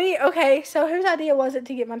 Okay, so whose idea was it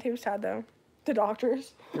to get my tubes tied, though? The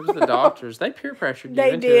doctors. It was the doctors. They peer pressured you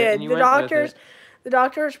They into did. it, and you went with it. The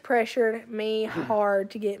doctors pressured me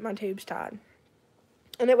hard to get my tubes tied.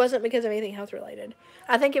 And it wasn't because of anything health related.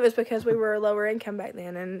 I think it was because we were lower income back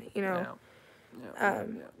then, and, you know. Yeah.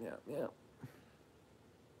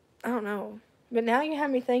 I don't know. But now you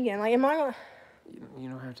have me thinking, like, am I going to... You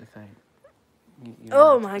don't have to think.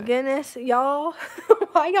 Oh, my goodness. Y'all,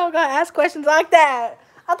 why y'all got to ask questions like that?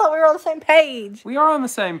 I thought we were on the same page. We are on the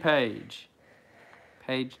same page.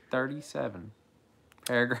 Page 37.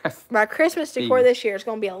 Paragraph. My Christmas decor this year is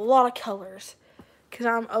going to be a lot of colors. Because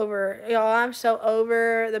I'm so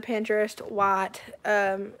over the Pinterest white.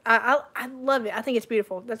 I love it. I think it's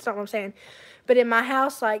beautiful. That's not what I'm saying. But in my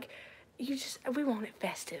house, like, we want it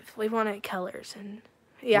festive. We want it colors. And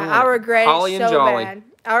yeah, I regret it so bad.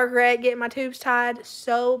 I regret getting my tubes tied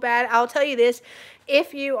so bad. I'll tell you this.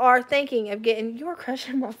 If you are thinking of getting, you are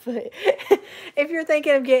crushing my foot. If you're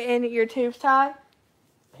thinking of getting your tubes tied.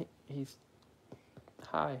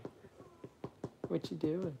 Hi. What you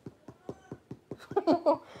doing?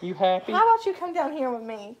 You happy? How about you come down here with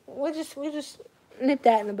me? We'll just nip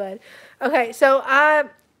that in the bud. Okay, so I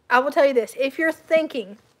will tell you this. If you're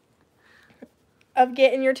thinking of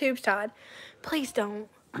getting your tubes tied, please don't.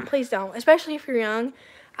 Please don't. Especially if you're young.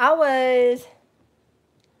 I was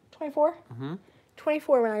 24? Mm-hmm.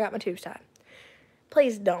 24 when I got my tubes tied.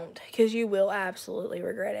 Please don't, because you will absolutely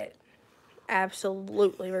regret it.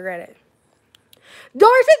 Absolutely regret it.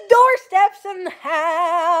 Doorsteps in the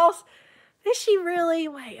house. Is she really?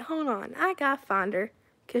 Wait, hold on. I gotta find her.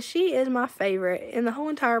 Because she is my favorite in the whole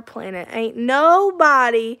entire planet. Ain't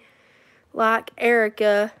nobody like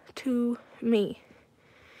Erica to me.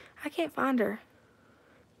 I can't find her.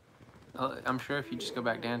 I'm sure if you just go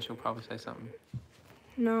back down, she'll probably say something.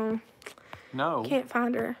 No. No. Can't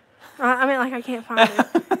find her. I mean, like, I can't find her.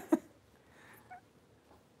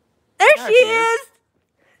 There she is.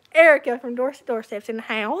 Erica from Doorsteps in the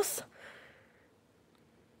house.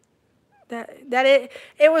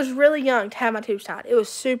 It was really young to have my tubes tied. It was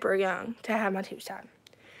super young to have my tubes tied.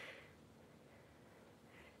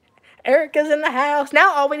 Erica's in the house.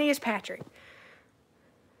 Now all we need is Patrick.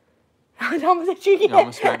 How dumb did you get? You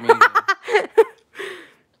almost smacked me again.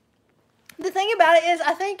 The thing about it is,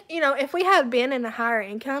 I think, if we had been in a higher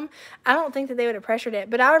income, I don't think that they would have pressured it.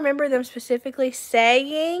 But I remember them specifically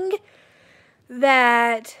saying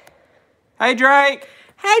that... Hey, Drake!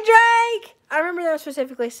 Hey, Drake! I remember them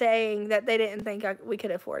specifically saying that they didn't think we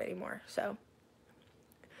could afford it anymore. So,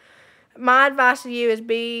 my advice to you is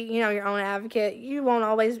be, your own advocate. You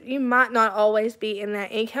might not always be in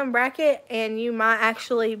that income bracket, and you might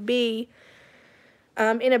actually be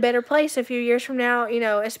in a better place a few years from now,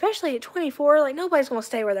 especially at 24. Like, nobody's going to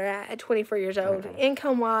stay where they're at 24 years old. Mm-hmm.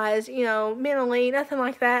 Income-wise, mentally, nothing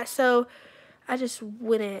like that. So, I just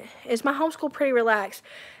wouldn't. Is my homeschool pretty relaxed?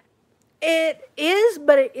 It is,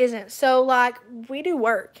 but it isn't. So, like, we do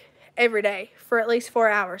work every day for at least 4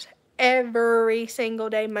 hours. Every single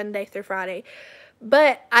day, Monday through Friday.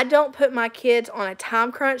 But I don't put my kids on a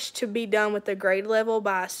time crunch to be done with the grade level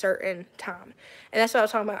by a certain time. And that's what I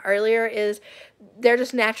was talking about earlier, is they're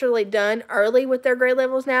just naturally done early with their grade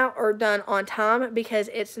levels now, or done on time,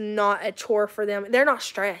 because it's not a chore for them. They're not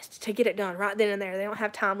stressed to get it done right then and there. They don't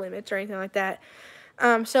have time limits or anything like that.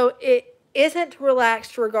 So it isn't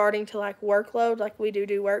relaxed regarding to, like, workload, like we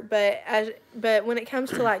do work, but when it comes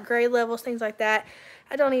to, like, grade levels, things like that,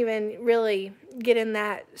 I don't even really get in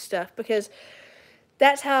that stuff because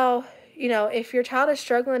that's how, you know, if your child is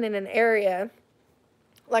struggling in an area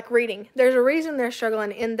like reading, there's a reason they're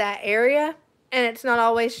struggling in that area. And it's not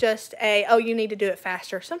always just oh, you need to do it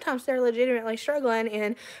faster. Sometimes they're legitimately struggling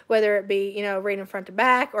in whether it be, you know, reading front to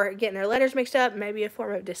back or getting their letters mixed up, maybe a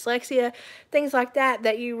form of dyslexia, things like that,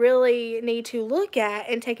 that you really need to look at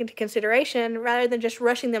and take into consideration rather than just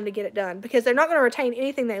rushing them to get it done, because they're not going to retain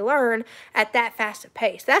anything they learn at that fast a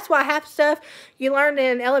pace. That's why half stuff you learned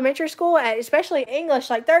in elementary school, especially English,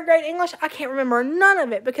 like 3rd grade English, I can't remember none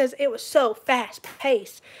of it because it was so fast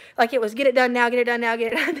paced. Like it was get it done now, get it done now,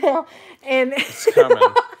 get it done now. And it's coming.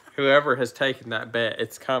 Whoever has taken that bet,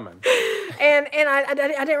 it's coming. And I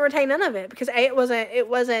didn't retain none of it because it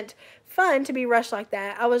wasn't fun to be rushed like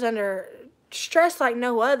that. I was under stress like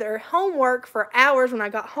no other. Homework for hours when I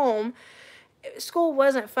got home. School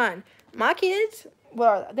wasn't fun. My kids,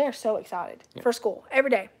 well, they're so excited for school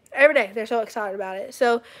every day. Every day they're so excited about it.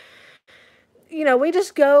 So, you know, we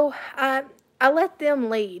just go. I let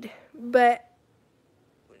them lead, but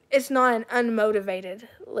it's not an unmotivated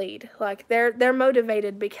lead. Like they're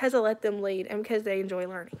motivated because I let them lead and because they enjoy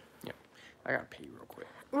learning. Yeah, I gotta pee real quick.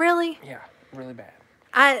 Really? Yeah, really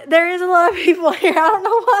bad. There is a lot of people here. I don't know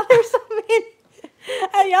why there's so many.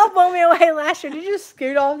 Hey, y'all blew me away last year. Did you just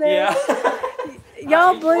scoot off there? Yeah.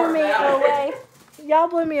 Y'all blew me away. Y'all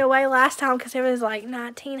blew me away last time because there was like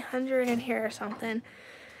 1,900 in here or something.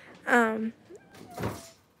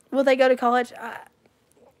 Will they go to college?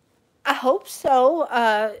 I hope so.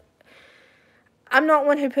 I'm not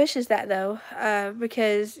one who pushes that, though,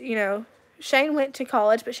 because, you know, Shane went to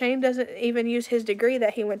college, but Shane doesn't even use his degree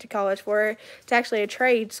that he went to college for. It's actually a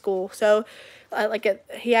trade school. So,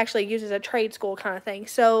 he actually uses a trade school kind of thing.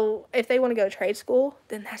 So, if they want to go to trade school,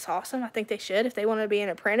 then that's awesome. I think they should. If they want to be an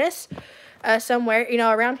apprentice somewhere, you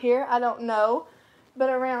know, around here, I don't know. But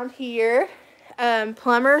around here,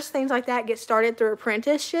 plumbers, things like that get started through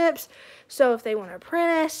apprenticeships. So if they want to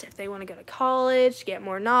apprentice, if they want to go to college, get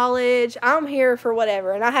more knowledge, I'm here for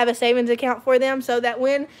whatever. And I have a savings account for them so that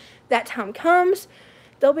when that time comes,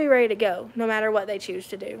 they'll be ready to go no matter what they choose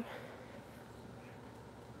to do.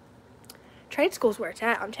 Trade school's where it's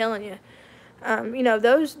at, I'm telling you. You know,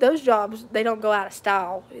 those jobs, they don't go out of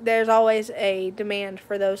style. There's always a demand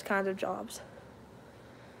for those kinds of jobs.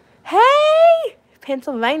 Hey!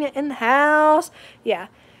 Pennsylvania in the house. Yeah.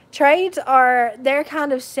 Trades they're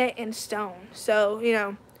kind of set in stone. So, you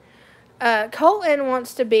know, Colton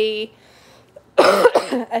wants to be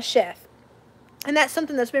a chef. And that's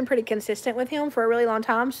something that's been pretty consistent with him for a really long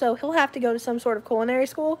time. So he'll have to go to some sort of culinary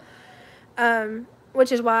school,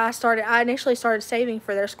 which is why I initially started saving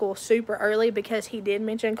for their school super early because he did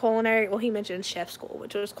mention culinary. Well, he mentioned chef school,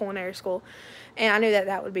 which was culinary school. And I knew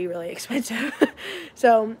that would be really expensive.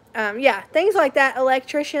 So, yeah, things like that,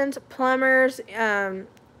 electricians, plumbers,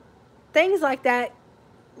 things like that,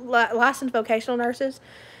 licensed vocational nurses,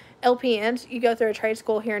 LPNs. You go through a trade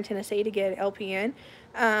school here in Tennessee to get an LPN.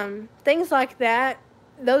 Things like that,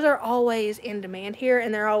 those are always in demand here,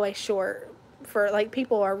 and they're always short for, like,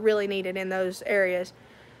 people are really needed in those areas.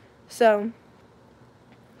 So,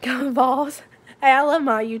 go Vols. Hey, I love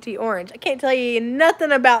my UT Orange. I can't tell you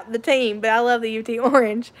nothing about the team, but I love the UT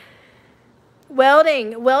Orange.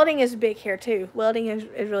 Welding is big here, too. Welding is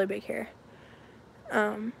really big here.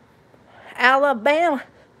 Alabama.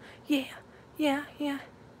 Yeah.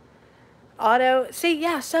 Auto. See,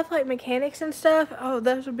 yeah, stuff like mechanics and stuff. Oh,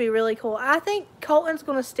 those would be really cool. I think Colton's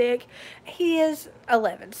going to stick. He is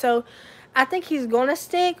 11, so I think he's going to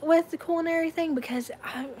stick with the culinary thing because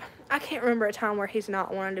I can't remember a time where he's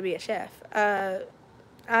not wanting to be a chef. I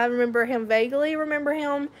vaguely remember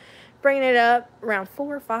him bringing it up around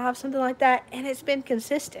 4 or 5, something like that, and it's been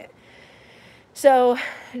consistent. So,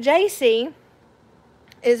 JC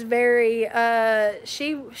is very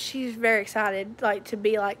she's very excited like to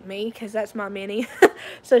be like me because that's my mini.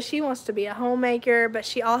 So she wants to be a homemaker, but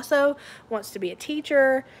she also wants to be a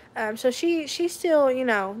teacher. So she's still, you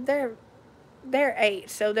know, they're 8,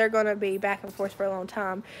 so they're gonna be back and forth for a long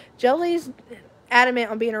time. Jolie's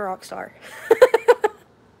adamant on being a rock star.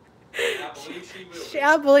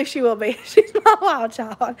 I believe she will be. She's my wild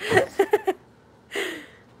child.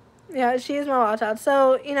 Yeah, she is my wild child.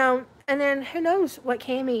 So, you know, and then who knows what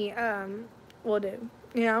Cammie will do,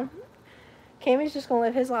 you know? Cammie's just going to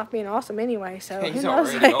live his life being awesome anyway, so who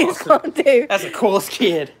knows what he's going to do. That's the coolest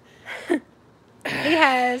kid. He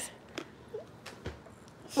has...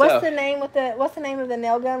 What's the name of the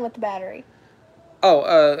nail gun with the battery? Oh,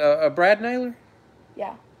 a Brad Nailer?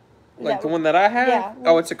 Yeah. Like the one that I have? Yeah.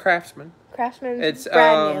 Oh, it's a Craftsman. Craftsman. It's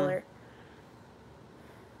Brad Nailer.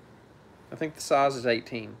 I think the size is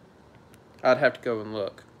 18. I'd have to go and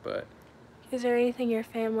look, but. Is there anything your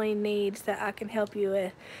family needs that I can help you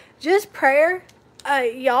with? Just prayer.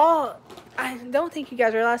 Y'all, I don't think you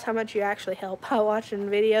guys realize how much you actually help by watching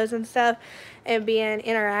videos and stuff and being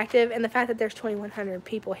interactive. And the fact that there's 2,100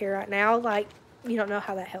 people here right now, like, you don't know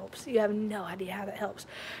how that helps. You have no idea how that helps.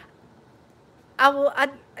 I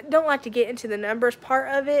don't like to get into the numbers part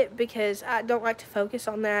of it because I don't like to focus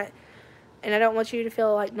on that. And I don't want you to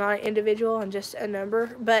feel like not an individual and just a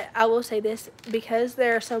number. But I will say this, because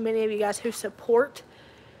there are so many of you guys who support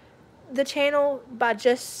the channel by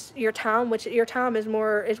just your time, which your time is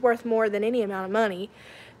worth more than any amount of money.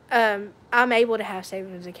 I'm able to have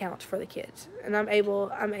savings accounts for the kids, and I'm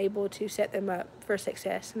able to set them up for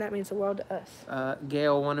success, and that means the world to us.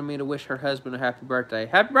 Gail wanted me to wish her husband a happy birthday.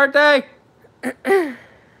 Happy birthday!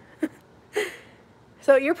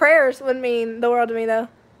 So your prayers would mean the world to me, though.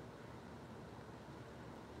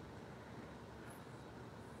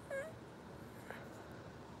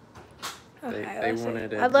 Okay, they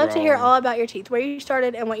wanted. I'd love to hear all about your teeth, where you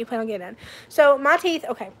started, and what you plan on getting in. So my teeth,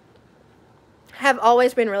 okay, have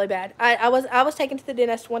always been really bad. I was taken to the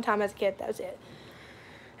dentist one time as a kid. That was it.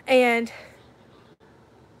 And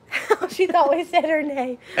she's always said her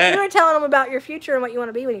name. You were telling them about your future and what you want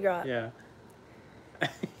to be when you grow up. Yeah.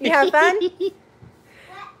 You having fun?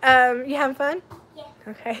 You having fun? Yeah.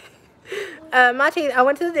 Okay. My teeth, I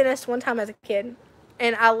went to the dentist one time as a kid.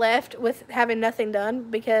 And I left with having nothing done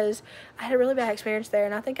because I had a really bad experience there.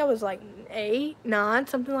 And I think I was like 8, 9,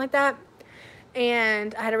 something like that.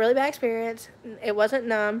 And I had a really bad experience. It wasn't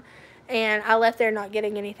numb. And I left there not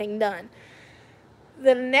getting anything done.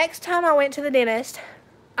 The next time I went to the dentist,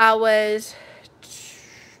 I was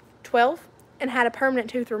 12 and had a permanent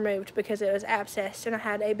tooth removed because it was abscessed. And I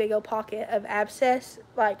had a big old pocket of abscess,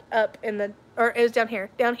 like up in the, or it was down here,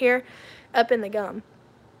 up in the gum.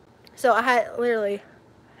 So I had literally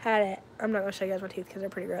had it. I'm not going to show you guys my teeth because they're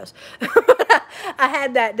pretty gross. I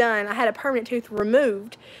had that done. I had a permanent tooth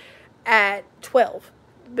removed at 12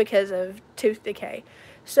 because of tooth decay.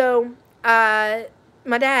 So my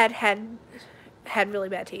dad had really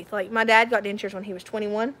bad teeth. Like, my dad got dentures when he was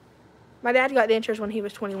 21.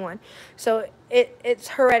 So it's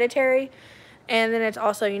hereditary. And then it's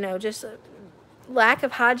also, you know, just lack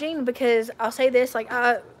of hygiene, because I'll say this, like,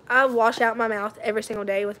 I wash out my mouth every single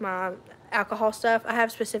day with my alcohol stuff. I have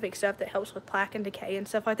specific stuff that helps with plaque and decay and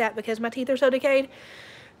stuff like that because my teeth are so decayed.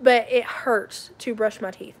 But it hurts to brush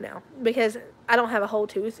my teeth now because I don't have a whole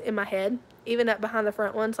tooth in my head. Even up behind the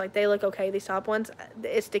front ones, like, they look okay. These top ones,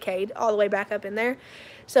 it's decayed all the way back up in there.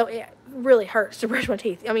 So it really hurts to brush my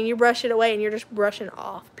teeth. I mean, you brush it away and you're just brushing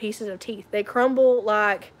off pieces of teeth. They crumble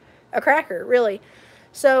like a cracker, really.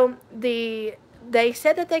 So they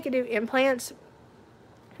said that they could do implants.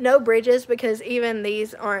 No bridges, because even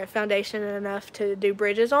these aren't foundation enough to do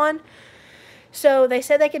bridges on. So they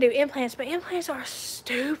said they could do implants, but implants are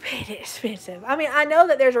stupid expensive. I mean, I know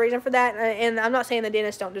that there's a reason for that, and I'm not saying the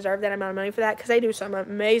dentists don't deserve that amount of money for that, because they do some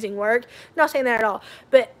amazing work. I'm not saying that at all.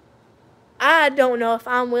 But I don't know if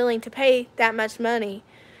I'm willing to pay that much money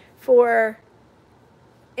for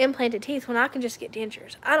implanted teeth when I can just get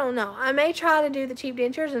dentures. I don't know. I may try to do the cheap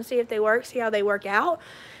dentures and see if they work, see how they work out.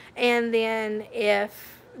 And then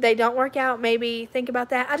if they don't work out, maybe think about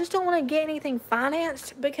that. I just don't want to get anything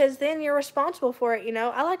financed because then you're responsible for it, you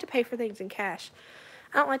know. I like to pay for things in cash.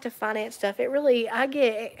 I don't like to finance stuff. It really, I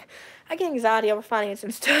get anxiety over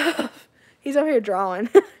financing stuff. He's over here drawing.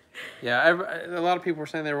 Yeah, a lot of people were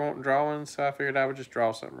saying they weren't drawing, so I figured I would just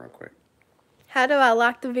draw something real quick. How do I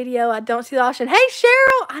like the video? I don't see the option. Hey,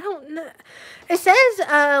 Cheryl! I don't know. It says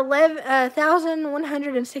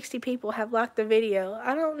 1,160 people have liked the video.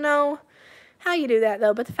 I don't know how you do that,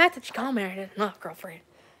 though, but the fact that you commented is enough, girlfriend.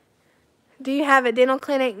 Do you have a dental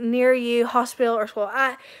clinic near you, hospital or school?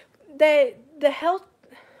 They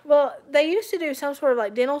used to do some sort of,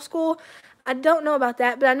 like, dental school. I don't know about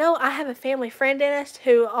that, but I know I have a family friend dentist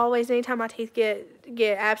who always, anytime my teeth get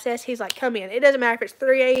abscessed, he's like, come in. It doesn't matter if it's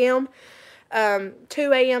 3 a.m.,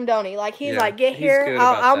 2 a.m., don't he? Like, he's like, get here,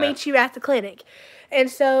 I'll meet you at the clinic. And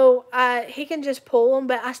so he can just pull them,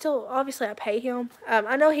 but I still, obviously, I pay him.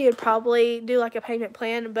 I know he would probably do, like, a payment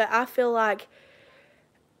plan, but I feel like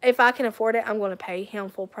if I can afford it, I'm going to pay him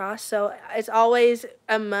full price. So it's always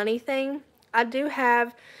a money thing. I do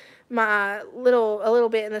have a little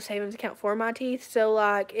bit in the savings account for my teeth. So,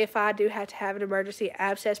 like, if I do have to have an emergency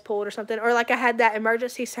abscess pulled or something, or like I had that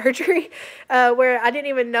emergency surgery where I didn't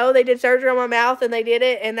even know they did surgery on my mouth and they did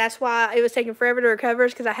it, and that's why it was taking forever to recover,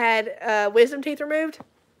 because I had wisdom teeth removed.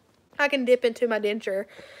 I can dip into my denture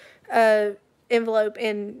envelope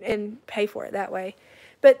and pay for it that way.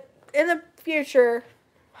 But in the future,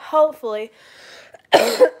 hopefully,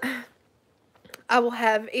 I will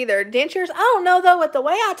have either dentures. I don't know, though. With the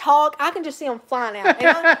way I talk, I can just see them flying out.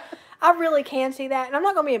 And I really can see that. And I'm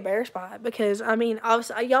not going to be embarrassed by it because, I mean,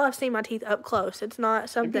 obviously, y'all have seen my teeth up close. It's not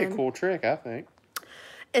something. It'd be a cool trick, I think.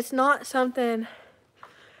 It's not something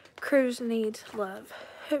Cruz needs love.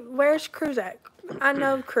 Where's Cruz at? I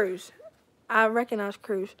know Cruz. I recognize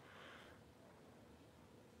Cruz.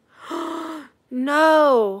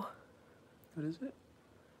 No. What is it?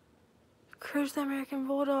 Cruz the American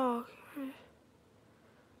Bulldog.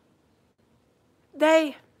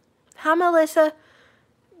 Hi Melissa.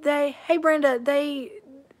 Hey Brenda, can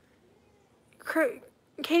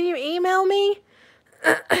you email me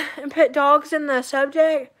and put dogs in the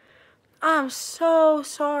subject? I'm so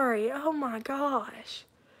sorry. Oh my gosh.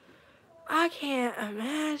 I can't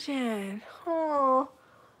imagine. Oh.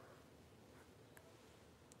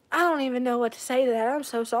 I don't even know what to say to that. I'm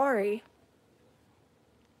so sorry.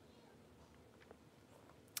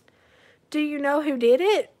 Do you know who did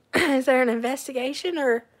it? Is there an investigation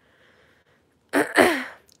or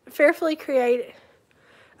fearfully created?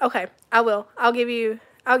 Okay, I will. I'll give you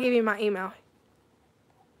my email.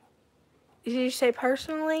 Did you say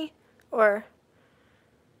personally or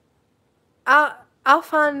I'll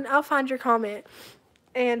find your comment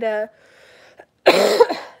and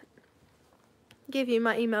give you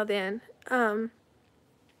my email then. I'm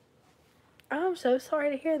so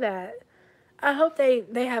sorry to hear that. I hope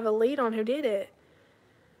they have a lead on who did it.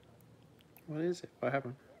 What is it? What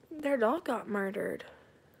happened? Their dog got murdered.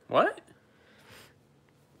 What?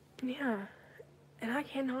 Yeah. And I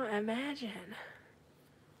cannot imagine.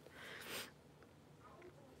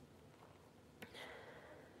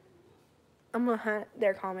 I'm going to hunt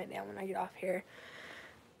their comment down when I get off here.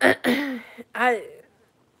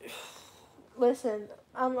 Listen,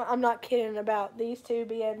 I'm not kidding about these two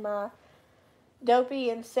being my Dopey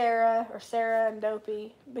and Sarah, or Sarah and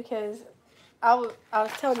Dopey, because I was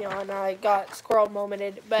telling y'all and I got squirrel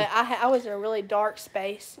momented, but I was in a really dark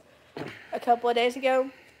space a couple of days ago,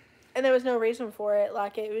 and there was no reason for it.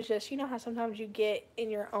 Like, it was just, you know how sometimes you get in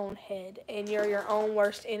your own head and you're your own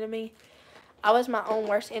worst enemy? I was my own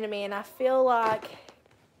worst enemy, and I feel like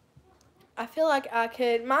I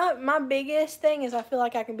could, my biggest thing is I feel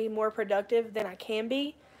like I can be more productive than I can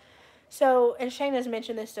be. So, and Shane has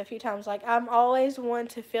mentioned this a few times, like, I'm always one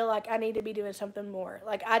to feel like I need to be doing something more.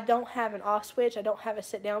 Like, I don't have an off switch. I don't have a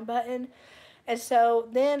sit-down button. And so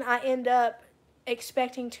then I end up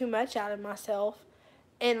expecting too much out of myself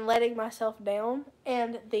and letting myself down.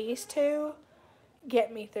 And these two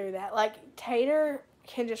get me through that. Like, Tater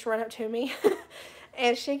can just run up to me,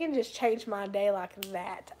 and she can just change my day like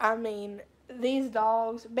that. I mean, these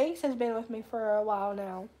dogs, Banks has been with me for a while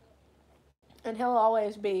now, and he'll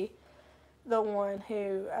always be the one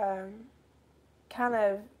who kind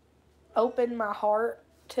of opened my heart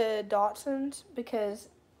to Dachshunds because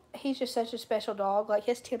he's just such a special dog. Like,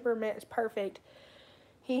 his temperament is perfect.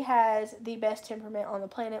 He has the best temperament on the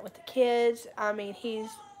planet with the kids. I mean, he's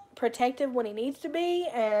protective when he needs to be,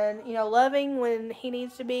 and, you know, loving when he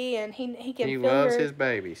needs to be, and he can he feel loves his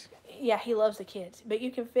babies. Yeah, he loves the kids, but you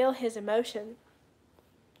can feel his emotion.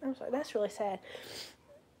 I'm sorry, that's really sad.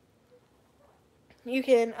 You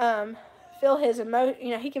can feel his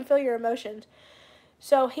he can feel your emotions.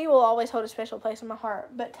 So he will always hold a special place in my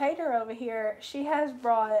heart. But Tater over here, she has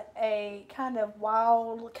brought a kind of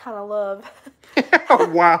wild kind of love. A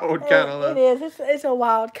wild kind of love. It is. It's a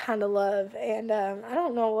wild kind of love. And I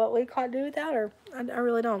don't know what we quite do without her. I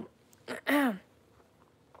really don't.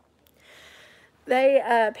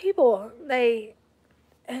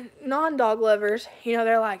 Non-dog lovers, you know,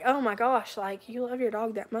 they're like, oh my gosh, like, you love your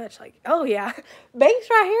dog that much. Like, oh yeah, Banks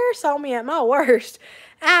right here saw me at my worst.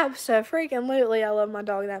 Abso-freaking-lutely, I love my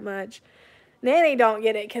dog that much. Nanny don't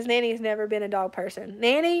get it because Nanny's never been a dog person.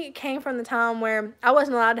 Nanny came from the time where I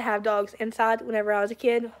wasn't allowed to have dogs inside whenever I was a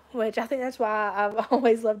kid, which I think that's why I've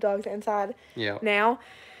always loved dogs inside now.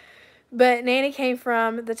 But Nanny came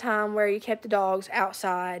from the time where you kept the dogs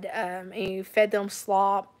outside and you fed them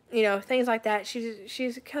slop. You know, things like that.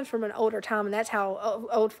 She comes from an older time, and that's how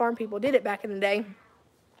old farm people did it back in the day.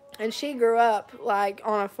 And she grew up, like,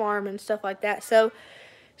 on a farm and stuff like that. So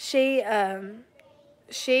she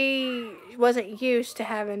wasn't used to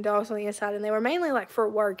having dogs on the inside, and they were mainly, like, for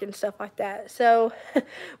work and stuff like that. So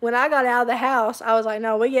when I got out of the house, I was like,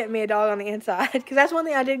 no, we get me a dog on the inside. Because that's one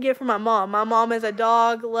thing I did get from my mom. My mom is a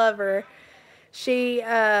dog lover. She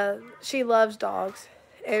loves dogs,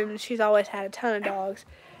 and she's always had a ton of dogs.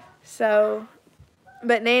 So,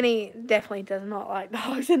 but Nanny definitely does not like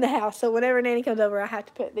dogs in the house. So whenever Nanny comes over, I have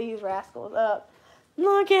to put these rascals up.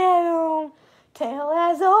 Look at them. Tale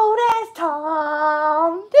as old as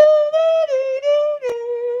Tom. Do, do, do,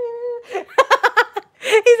 do, do.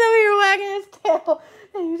 He's over here wagging his tail.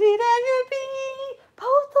 You see that your bee,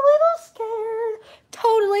 both a little scared,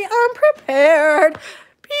 totally unprepared.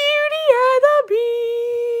 Beauty and the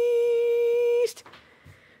Beast.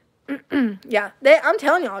 Yeah, I'm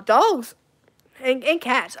telling y'all, dogs and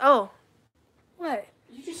cats. Oh, what?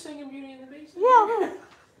 You just singing Beauty and the Beast? Yeah.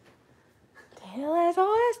 Till there's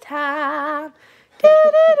always time.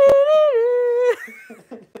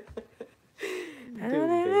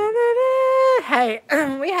 Hey,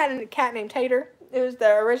 we had a cat named Tater. It was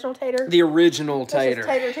the original Tater. The original Tater. This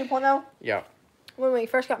is Tater 2.0. Yeah. When we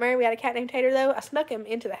first got married, we had a cat named Tater, though. I snuck him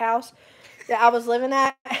into the house that I was living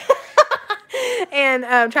at and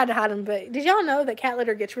tried to hide him. But did y'all know that cat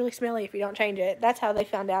litter gets really smelly if you don't change it? That's how they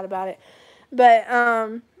found out about it. But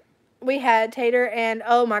we had Tater, and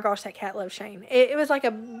oh my gosh, that cat loved Shane. It was like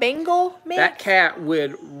a Bengal mix. That cat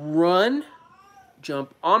would run,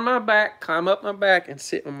 jump on my back, climb up my back, and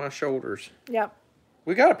sit on my shoulders. Yep.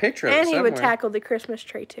 We got a picture of it somewhere. And he would tackle the Christmas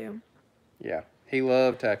tree, too. Yeah. He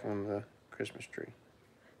loved tackling the Christmas tree.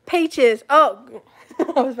 Peaches. Oh,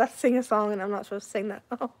 I was about to sing a song, and I'm not supposed to sing that.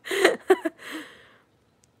 Oh.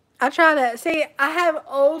 I try to see. I have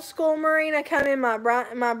old school Marina come in my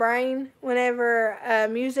brain whenever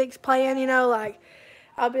music's playing. You know, like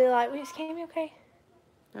I'll be like, "Wait, is Cammy okay?"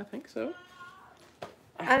 I think so.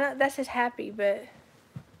 I know that's just happy, but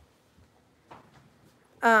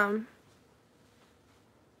I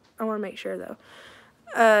want to make sure though.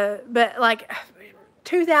 But like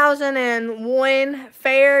 2001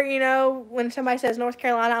 fair, you know, when somebody says North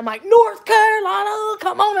Carolina, I'm like, North Carolina,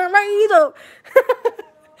 come on and raise up.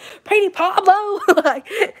 Petey Pablo. Like,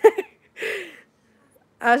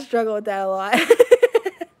 I struggle with that a lot. And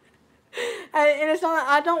it's not,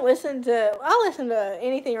 I listen to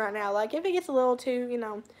anything right now. Like, if it gets a little too, you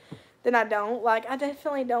know, then I don't. Like, I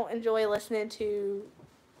definitely don't enjoy listening to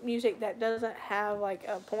music that doesn't have, like,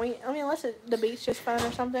 a point. I mean, unless the beat's just fun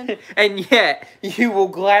or something. And yet, you will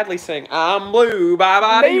gladly sing, I'm blue,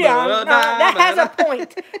 bye-bye. That has a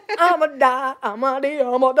point. I'm a die, I'm a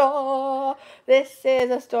die. This is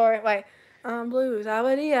a story. Wait. I'm blues, I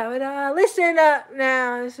would die. Listen up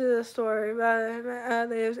now. This is a story about a man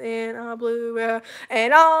who lives in a blue world.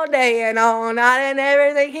 And all day and all night, and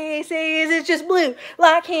everything he sees is just blue.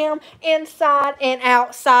 Like him, inside and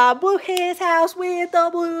outside. Blue his house with a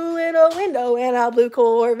blue little window and a blue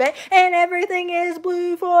Corvette. And everything is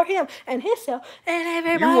blue for him and himself and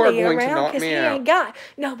everybody around. Because he ain't got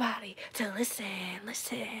nobody to listen.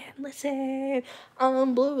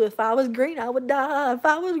 I'm blue. If I was green, I would die. If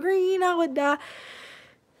I was green, I would die.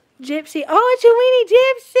 Gypsy. Oh, it's your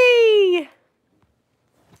weenie Gypsy.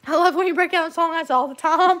 I love when you break out in song. That's all the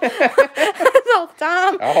time. That's all the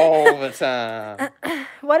time. All the time.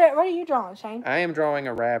 What are you drawing, Shane? I am drawing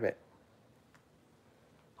a rabbit.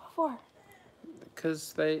 What for?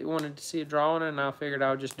 Because they wanted to see a drawing, and I figured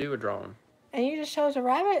I would just do a drawing. And you just chose a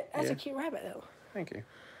rabbit? That's a cute rabbit, though. Thank you.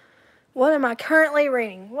 What am I currently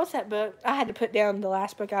reading? What's that book? I had to put down the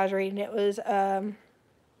last book I was reading. It was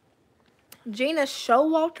Gina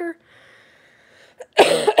Showalter.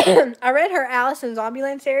 I read her Alice in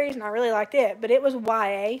Zombieland series, and I really liked it. But it was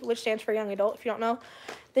YA, which stands for Young Adult, if you don't know.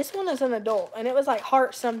 This one is an adult, and it was like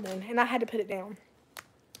Heart something, and I had to put it down.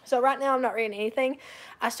 So right now I'm not reading anything.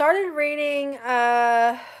 I started reading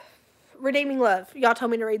Redeeming Love. Y'all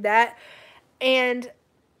told me to read that. And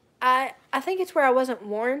I think it's where I wasn't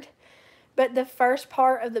warned. But the first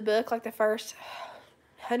part of the book, like the first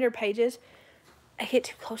 100 pages, it hit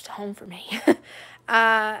too close to home for me.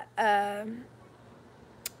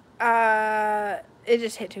 It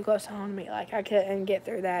just hit too close to home to me. Like, I couldn't get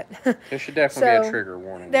through that. There should definitely be a trigger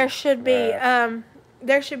warning. There should be.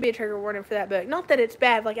 There should be a trigger warning for that book. Not that it's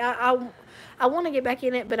bad. Like, I want to get back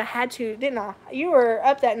in it, but I had to, didn't I? You were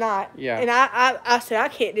up that night. Yeah. And I said, I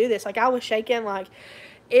can't do this. Like, I was shaking. Like,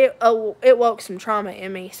 it woke some trauma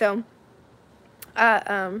in me. So,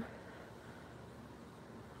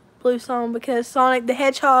 blue song because Sonic the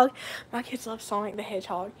Hedgehog. My kids love Sonic the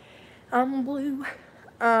Hedgehog. I'm blue.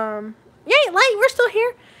 You ain't late. We're still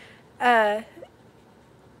here.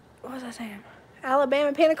 What was I saying?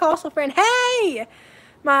 Alabama Pentecostal friend. Hey!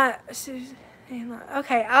 My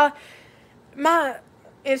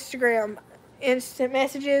Instagram instant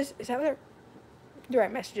messages. Is that what they're?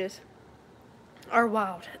 Direct messages are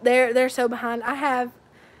wild. They're so behind. I have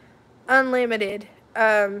unlimited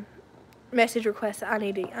message requests that I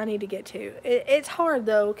need to get to. It's hard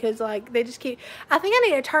though, because like they just keep. I think I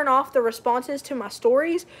need to turn off the responses to my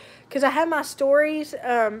stories, because I have my stories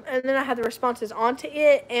and then I have the responses onto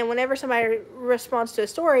it, and whenever somebody responds to a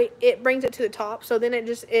story, it brings it to the top. So then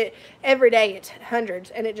it every day it's hundreds,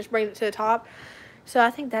 and it just brings it to the top. So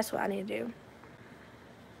I think that's what I need to do.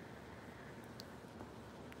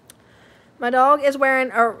 My dog is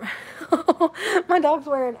wearing a... My dog's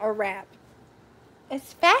wearing a wrap.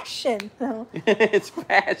 It's fashion. No. It's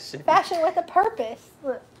fashion. Fashion with a purpose.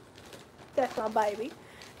 Look. That's my baby.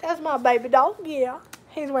 That's my baby dog, yeah.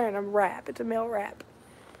 He's wearing a wrap. It's a male wrap.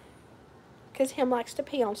 Because him likes to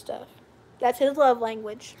pee on stuff. That's his love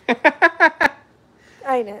language.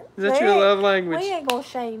 Ain't it? Is that your love language? We ain't gonna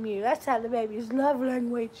shame you. That's how the baby's love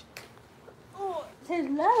language. Oh, it's his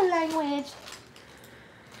love language.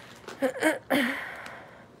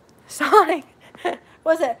 Sonic.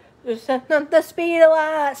 What's it? The speed of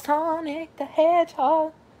light. Sonic the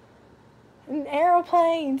Hedgehog. And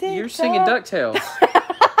aeroplanes. You're singing DuckTales.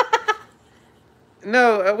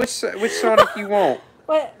 No, which Sonic you want?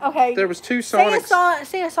 What? Okay. There was 2 Sonics.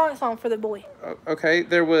 Sing a Sonic song for the boy. Okay,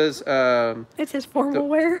 there was. It's his formal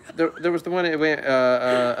wear. There was the one that went.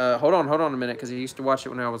 Hold on a minute, because I used to watch it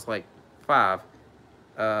when I was like 5.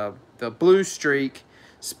 The Blue Streak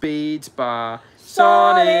speeds by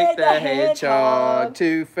Sonic the Hedgehog,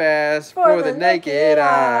 too fast for the naked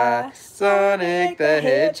eye. Sonic the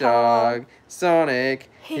Hedgehog, Sonic.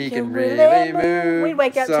 He can really move. We'd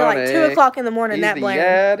wake up till like 2 o'clock in the morning. He's that the blaring.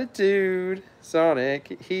 attitude.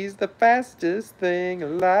 Sonic, he's the fastest thing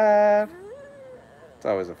alive. It's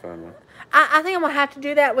always a fun one. I think I'm gonna have to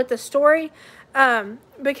do that with the story,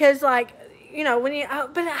 because like, you know, when you.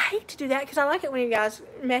 But I hate to do that because I like it when you guys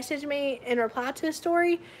message me and reply to a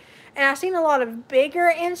story. And I've seen a lot of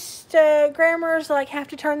bigger Instagrammers like have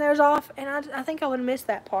to turn theirs off, and I think I would miss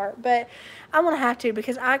that part. But I'm gonna have to,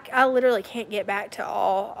 because I literally can't get back to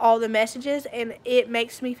all the messages, and it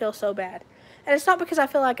makes me feel so bad. And it's not because I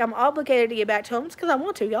feel like I'm obligated to get back to them. It's because I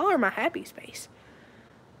want to. Y'all are my happy space.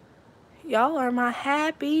 Y'all are my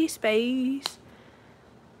happy space.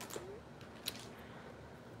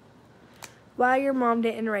 Why your mom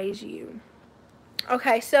didn't raise you.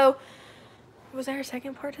 Okay, so was there a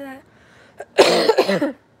second part to that?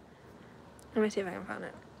 Let me see if I can find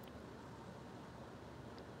it.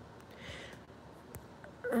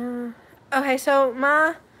 Okay, so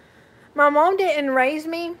my mom didn't raise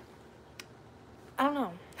me. I don't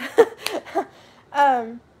know.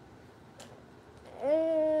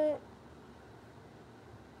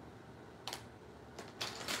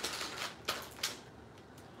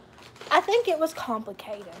 I think it was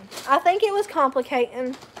complicated.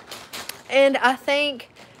 And I think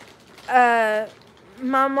my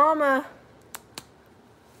mama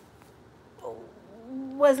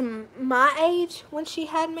was my age when she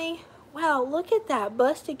had me. Wow, look at that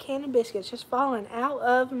busted can of biscuits just falling out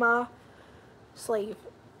of my sleeve.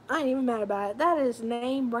 I ain't even mad about it. That is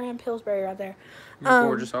name brand Pillsbury right there. You're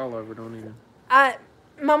gorgeous all over, don't even.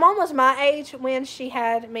 My mom was my age when she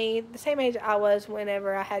had me, the same age I was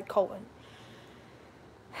whenever I had Colin.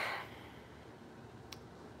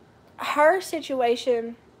 Her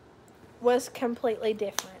situation was completely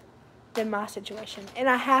different than my situation. And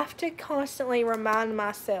I have to constantly remind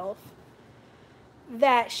myself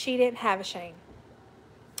that she didn't have a shame.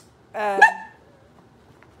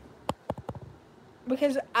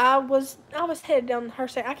 Because I was headed down her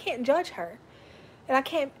side. I can't judge her. And I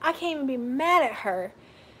can't even be mad at her,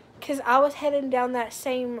 because I was heading down that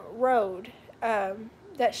same road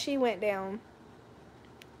that she went down,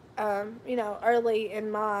 you know, early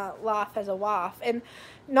in my life as a wife. And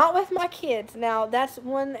not with my kids. Now, that's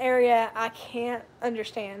one area I can't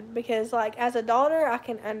understand, because, like, as a daughter, I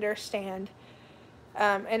can understand,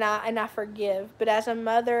 and I forgive. But as a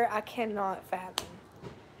mother, I cannot fathom.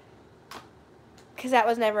 Because that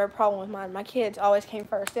was never a problem with mine. My kids always came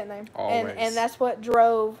first, didn't they? Always. And that's what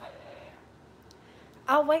drove...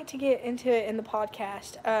 I'll wait to get into it in the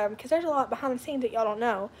podcast, because there's a lot behind the scenes that y'all don't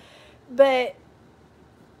know. But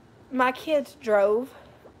my kids drove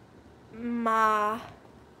my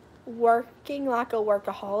working like a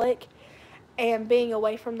workaholic and being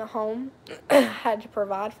away from the home. Had to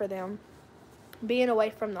provide for them. Being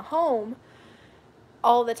away from the home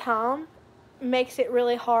all the time makes it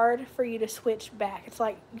really hard for you to switch back. It's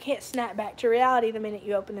like you can't snap back to reality the minute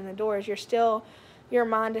you open in the doors. Your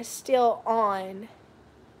mind is still on,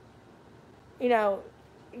 you know,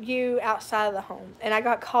 you outside of the home. And I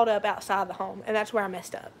got caught up outside the home, and that's where I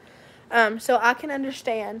messed up. So I can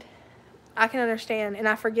understand, and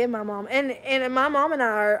I forgive my mom. And my mom and I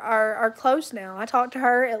are close now. I talk to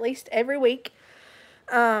her at least every week.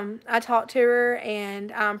 I talk to her,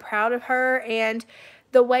 and I'm proud of her. And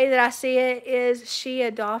the way that I see it is she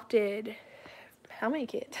adopted, how many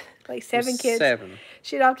kids? Like 7 kids. 7.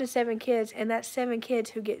 She adopted 7 kids, and that's 7 kids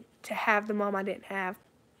who get to have the mom I didn't have.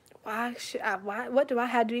 What do I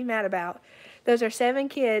have to be mad about? Those are 7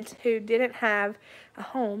 kids who didn't have a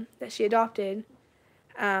home that she adopted.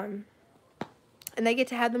 And And they get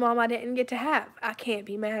to have the mom I didn't get to have. I can't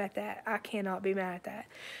be mad at that. I cannot be mad at that.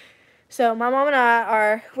 So my mom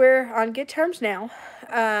and we're on good terms now.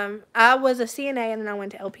 I was a CNA and then I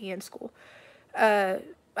went to LPN school. I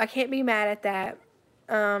can't be mad at that.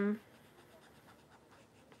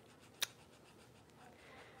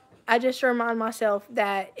 I just remind myself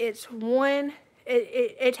that it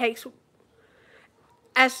takes,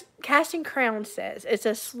 as Casting Crowns says, it's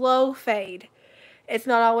a slow fade. It's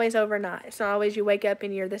not always overnight. It's not always you wake up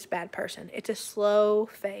and you're this bad person. It's a slow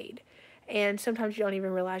fade. And sometimes you don't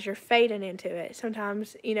even realize you're fading into it.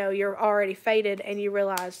 Sometimes, you're already faded and you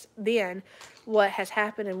realize then what has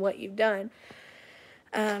happened and what you've done.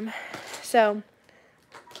 So,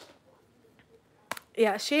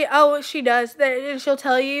 yeah, she does. She'll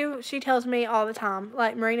tell you, she tells me all the time,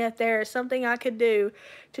 like, Marina, if there is something I could do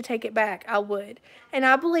to take it back, I would. And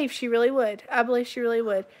I believe she really would.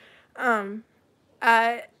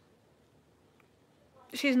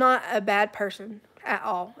 She's not a bad person at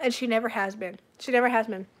all, and she never has been. She's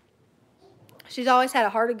always had a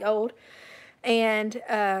heart of gold, and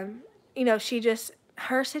her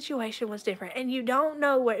situation was different, and you don't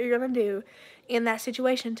know what you're gonna do in that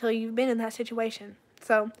situation until you've been in that situation.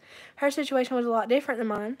 So her situation was a lot different than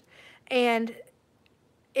mine, and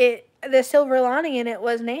the silver lining in it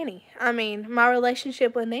was Nanny. I mean, my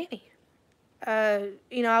relationship with Nanny. I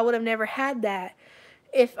would have never had that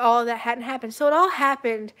if all of that hadn't happened. So it all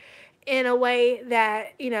happened in a way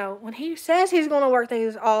that, when he says he's going to work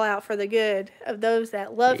things all out for the good of those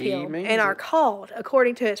that love him and are called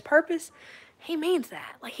according to his purpose, he means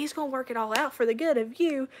that. Like, he's going to work it all out for the good of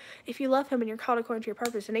you if you love him and you're called according to your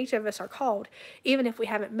purpose. And each of us are called. Even if we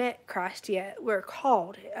haven't met Christ yet, we're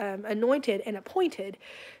called, anointed, and appointed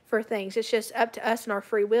for things. It's just up to us and our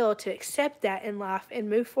free will to accept that in life and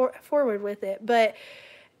move forward with it. But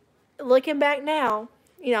looking back now,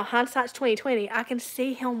 hindsight's 20/20. I can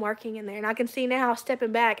see him working in there, and I can see now,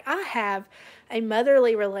 stepping back, I have a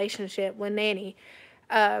motherly relationship with Nanny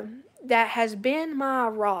that has been my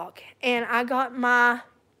rock, and I got my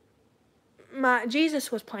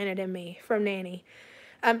Jesus was planted in me from Nanny.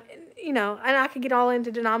 And I could get all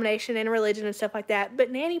into denomination and religion and stuff like that,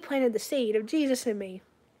 but Nanny planted the seed of Jesus in me.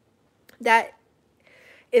 That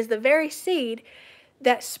is the very seed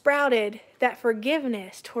that sprouted that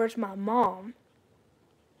forgiveness towards my mom,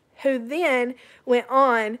 who then went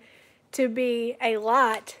on to be a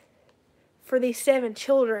light for these 7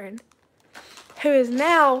 children, who is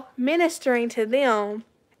now ministering to them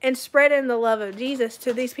and spreading the love of Jesus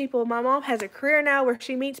to these people. My mom has a career now where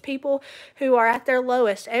she meets people who are at their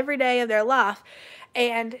lowest every day of their life,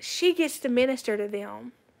 and she gets to minister to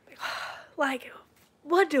them. Like,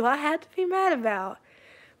 what do I have to be mad about?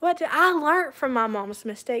 I learned from my mom's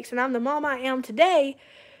mistakes, and I'm the mom I am today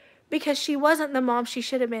because she wasn't the mom she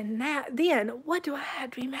should have been then. What do I have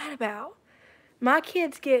to be mad about? My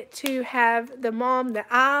kids get to have the mom that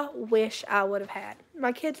I wish I would have had.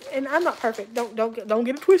 My kids, and I'm not perfect. Don't get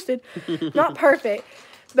it twisted. Not perfect,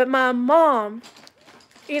 but my mom,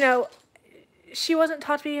 she wasn't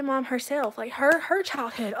taught to be a mom herself. Like her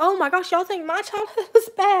childhood. Oh my gosh, y'all think my childhood was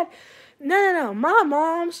bad? No. My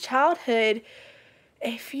mom's childhood,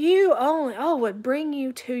 if you only, would bring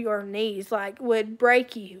you to your knees, like would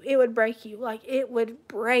break you. It would break you. Like it would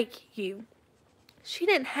break you. She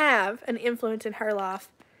didn't have an influence in her life.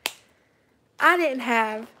 I didn't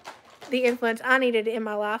have the influence I needed in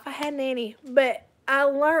my life. I had Nanny, but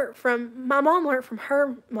my mom learned from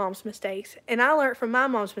her mom's mistakes, and I learned from my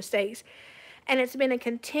mom's mistakes, and it's been a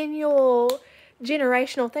continual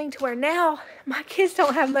generational thing to where now my kids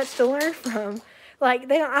don't have much to learn from. Like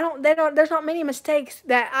there's not many mistakes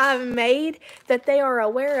that I've made that they are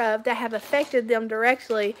aware of that have affected them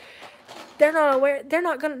directly. They're not aware. They're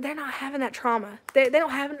not having that trauma. They don't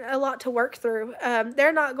have a lot to work through.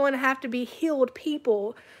 They're not going to have to be healed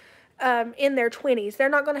people in their 20s. They're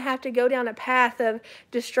not going to have to go down a path of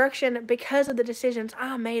destruction because of the decisions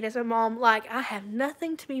I made as a mom. Like, I have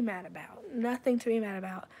nothing to be mad about. Nothing to be mad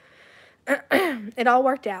about. It all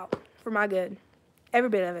worked out for my good. Every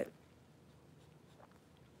bit of it.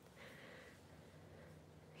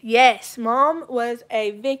 Yes, Mom was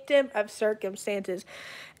a victim of circumstances.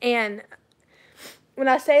 And when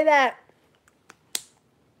I say that,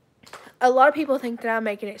 a lot of people think that I'm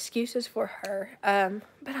making excuses for her,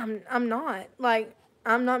 but I'm not. Like,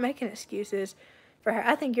 I'm not making excuses for her.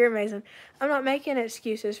 I think you're amazing. I'm not making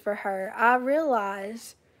excuses for her. I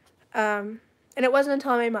realized, and it wasn't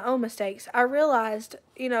until I made my own mistakes, I realized,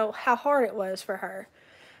 how hard it was for her.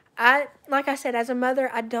 Like I said, as a mother,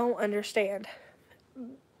 I don't understand.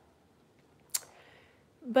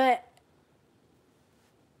 But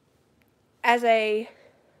as a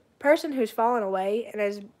person who's fallen away and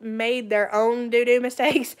has made their own doo-doo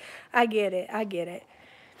mistakes, I get it. I get it.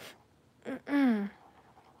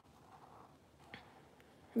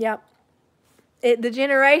 Yep. The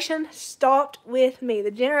generation stopped with me.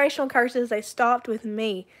 The generational curses, they stopped with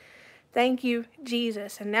me. Thank you,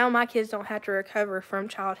 Jesus. And now my kids don't have to recover from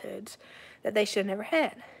childhoods that they should have never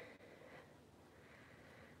had.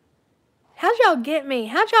 How'd y'all get me?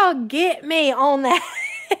 How'd y'all get me on that?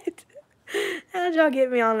 How'd y'all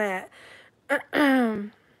get me on that? I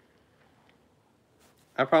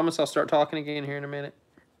promise I'll start talking again here in a minute.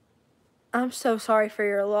 I'm so sorry for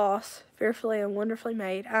your loss. Fearfully and wonderfully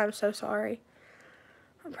made. I'm so sorry.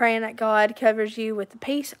 I'm praying that God covers you with the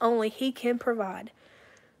peace only He can provide.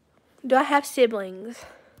 Do I have siblings?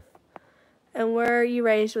 And were you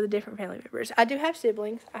raised with different family members? I do have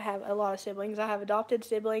siblings. I have a lot of siblings. I have adopted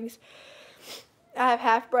siblings. I have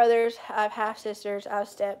half-brothers. I have half-sisters. I have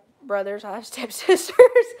step-brothers. I have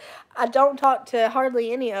step-sisters. I don't talk to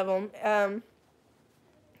hardly any of them.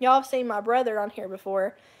 Y'all have seen my brother on here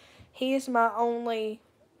before. He is my only,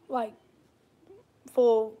 like,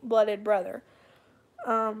 full-blooded brother.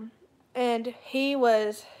 And he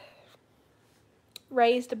was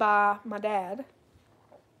raised by my dad.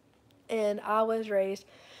 And I was raised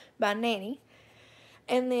by Nanny.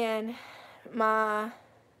 And then my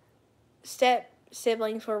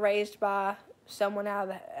step-siblings were raised by someone out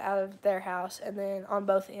of their house, and then on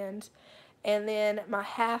both ends. And then my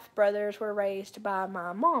half-brothers were raised by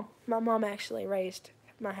my mom. My mom actually raised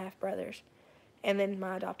my half-brothers. And then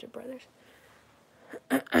my adopted brothers.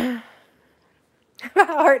 My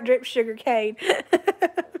heart drips sugar cane.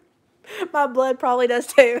 My blood probably does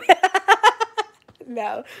too.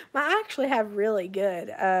 No. I actually have really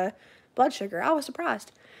good blood sugar. I was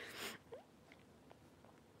surprised.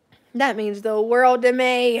 That means the world to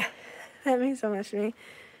me. That means so much to me.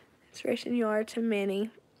 Inspiration you are to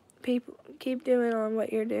many. People, keep doing on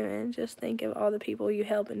what you're doing. Just think of all the people you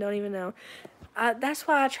help and don't even know. That's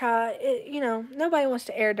why I try. Nobody wants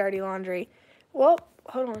to air dirty laundry. Well,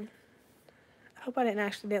 hold on. I hope I didn't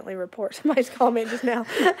accidentally report somebody's comment just now.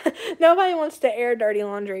 Nobody wants to air dirty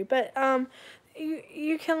laundry. But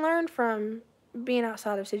you can learn from being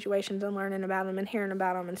outside of situations and learning about them and hearing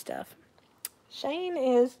about them and stuff. Shane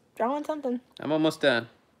is drawing something. I'm almost done.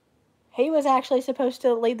 He was actually supposed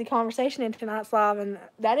to lead the conversation in tonight's live, and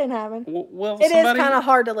that didn't happen. Well, it is kind of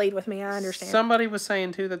hard to lead with me, I understand. Somebody was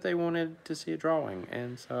saying, too, that they wanted to see a drawing,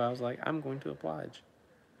 and so I was like, I'm going to oblige.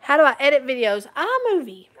 How do I edit videos?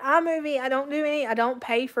 iMovie. I don't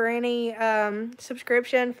pay for any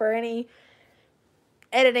subscription for any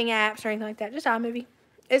editing apps or anything like that. Just iMovie.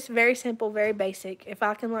 It's very simple, very basic. If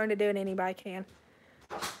I can learn to do it, anybody can.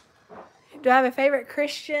 Do I have a favorite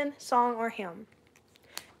Christian song or hymn?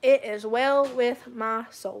 It is Well With My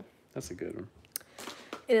Soul. That's a good one.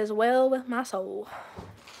 It is Well With My Soul.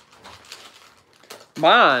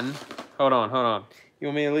 Mine, hold on. You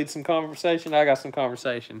want me to lead some conversation? I got some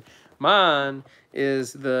conversation. Mine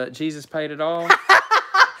is the Jesus Paid It All.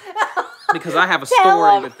 Because I have a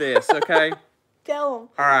story with this, okay? Tell them.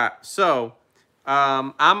 All right, so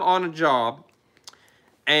I'm on a job,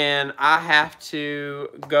 and I have to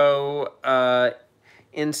go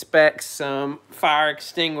inspect some fire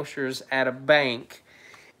extinguishers at a bank.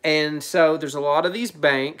 And so there's a lot of these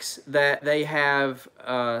banks that they have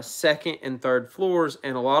second and third floors,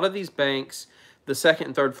 and a lot of these banks, the second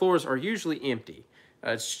and third floors are usually empty.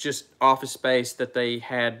 It's just office space that they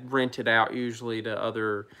had rented out usually to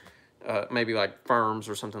other, maybe like firms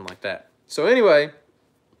or something like that. So anyway,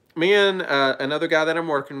 me and another guy that I'm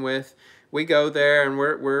working with, we go there and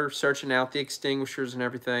we're searching out the extinguishers and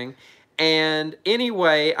everything. And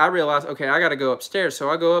anyway, I realized, okay, I got to go upstairs.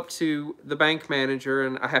 So I go up to the bank manager,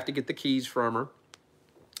 and I have to get the keys from her.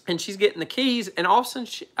 And she's getting the keys, and all of a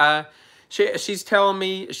sudden, she's telling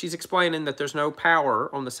me, she's explaining that there's no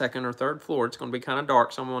power on the second or third floor. It's going to be kind of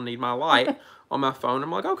dark, so I'm going to need my light on my phone.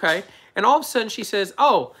 I'm like, okay. And all of a sudden, she says,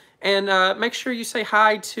 oh, and make sure you say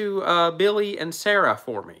hi to Billy and Sarah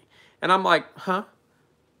for me. And I'm like, huh?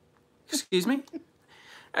 Excuse me?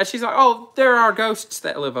 And she's like, oh, there are ghosts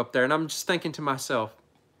that live up there. And I'm just thinking to myself,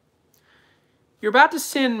 you're about to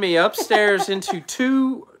send me upstairs into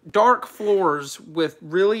 2 dark floors with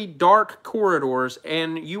really dark corridors,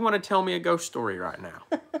 and you want to tell me a ghost story right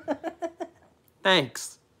now.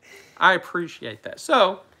 Thanks. I appreciate that.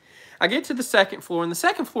 So I get to the second floor, and the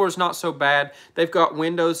second floor is not so bad. They've got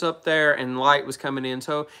windows up there, and light was coming in.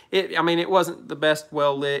 So, it wasn't the best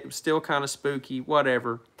well lit. It was still kind of spooky,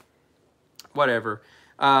 whatever.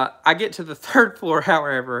 I get to the third floor,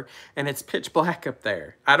 however, and it's pitch black up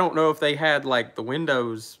there. I don't know if they had, like, the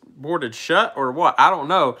windows boarded shut or what. I don't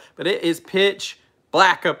know. But it is pitch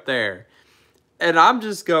black up there. And I'm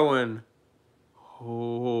just going,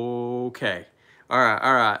 okay. All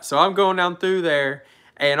right. So I'm going down through there.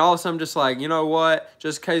 And all of a sudden, I'm just like, you know what?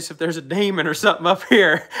 Just in case if there's a demon or something up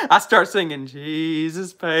here, I start singing,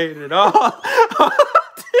 Jesus paid it all.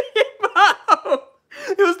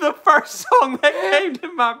 It was the first song that came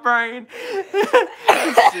to my brain.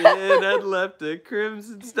 Sin had left a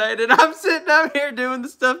crimson stain. And I'm sitting up here doing the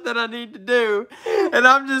stuff that I need to do. And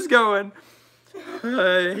I'm just going,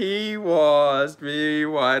 he washed me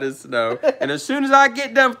white as snow. And as soon as I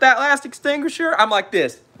get done with that last extinguisher, I'm like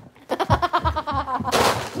this.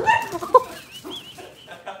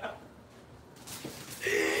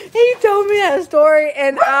 He told me that story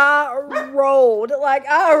and I rolled. Like,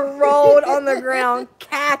 I rolled on the ground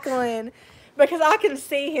cackling because I can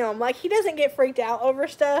see him. Like, he doesn't get freaked out over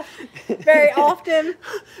stuff very often.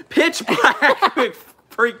 Pitch black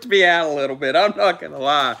freaked me out a little bit. I'm not going to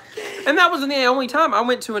lie. And that wasn't the only time. I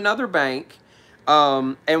went to another bank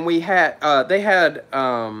and we had,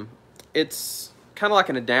 it's kind of like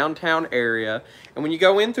in a downtown area. And when you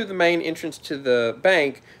go in through the main entrance to the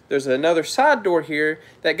bank, there's another side door here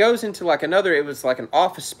that goes into like another, it was like an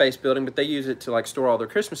office space building, but they use it to like store all their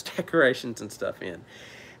Christmas decorations and stuff in.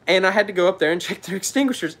 And I had to go up there and check their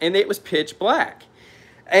extinguishers, and it was pitch black.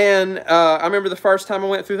 And I remember the first time I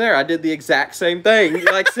went through there, I did the exact same thing,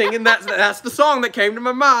 like singing that's the song that came to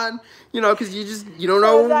my mind, you know, because you don't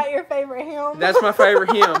know. Is that your favorite hymn? That's my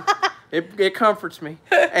favorite hymn. It comforts me.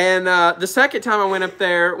 And the second time I went up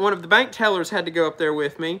there, one of the bank tellers had to go up there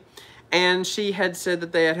with me. And she had said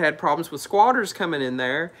that they had had problems with squatters coming in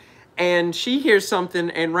there. And she hears something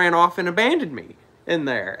and ran off and abandoned me in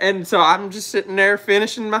there. And so I'm just sitting there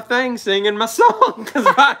finishing my thing, singing my song. Because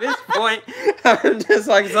by this point, I'm just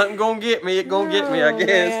like, something gonna get me. It gonna get me, I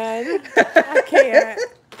guess. Man. I can't.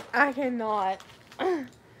 I cannot. I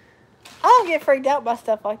don't get freaked out by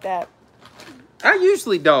stuff like that. I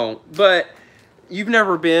usually don't, but you've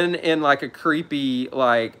never been in like a creepy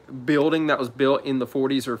like building that was built in the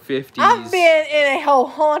 40s or 50s? I've been in a whole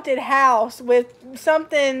haunted house with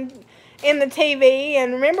something in the TV,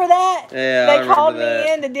 and remember that? Yeah, they called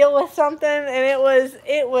me in to deal with something, and it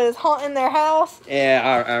was haunting their house.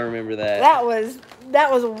 Yeah, I remember that.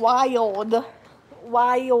 That was wild.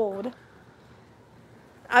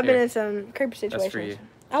 I've been in some creepy situations. That's for you.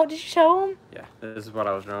 Oh, did you show them? Yeah, this is what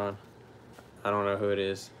I was drawing. I don't know who it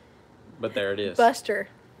is, but there it is. Buster.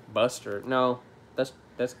 Buster. No, that's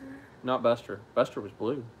not Buster. Buster was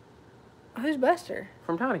blue. Who's Buster?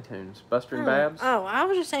 From Tiny Toons. Buster and Babs. Oh, I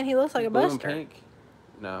was just saying he looks like a blue Buster. And pink.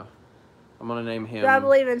 No. I'm going to name him. Do I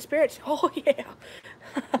believe in spirits? Oh, yeah.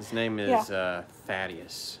 His name is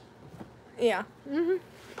Thaddeus. Yeah.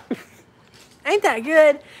 Ain't that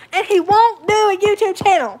good? And he won't do a YouTube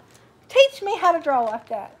channel. Teach me how to draw like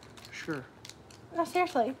that. Sure. No,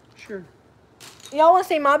 seriously. Sure. Y'all want to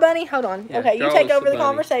see my bunny? Hold on. Yeah, okay, you take over the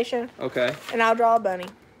conversation. Okay. And I'll draw a bunny.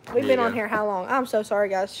 We've been on here how long? I'm so sorry,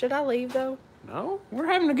 guys. Should I leave, though? No, we're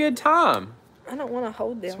having a good time. I don't want to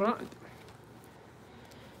hold them.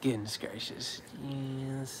 Goodness gracious.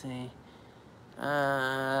 Yeah, let's see.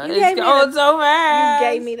 It's going so fast. You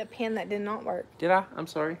gave me the pen that did not work. Did I? I'm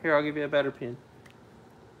sorry. Here, I'll give you a better pen.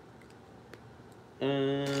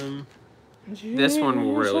 This one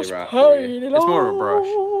will really rock for you. It's more of a brush.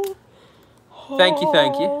 Thank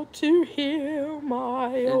you. To hear my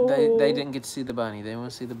they didn't get to see the bunny. They want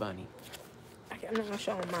to see the bunny. Okay, I'm not going to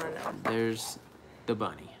show them mine, though. There's the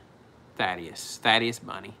bunny. Thaddeus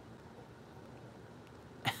Bunny.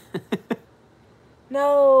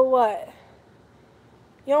 No, what?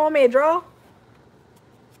 You don't want me to draw?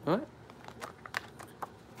 What?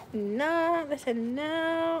 No, they said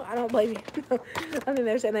no. I don't believe you. I think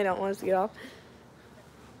they're saying they don't want us to get off.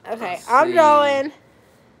 Okay, I'm drawing.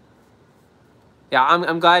 Yeah,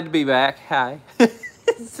 I'm glad to be back. Hi.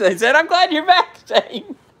 They said, I'm glad you're back,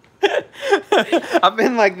 Shane. I've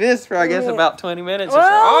been like this for, I guess, about 20 minutes or so.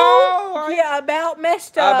 Oh, yeah, about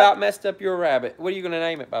messed up. I about messed up your rabbit. What are you going to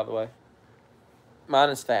name it, by the way? Mine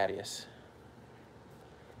is Thaddeus.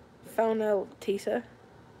 Phonotisa.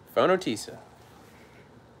 Phonotisa.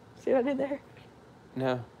 See what I did there?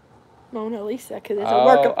 No. Mona Lisa, because it's a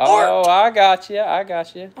work of art. Oh, I got you.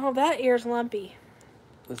 Oh, that ear's lumpy.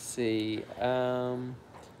 Let's see. Hey,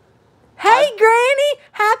 Granny,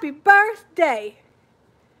 happy birthday.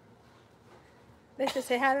 Let's just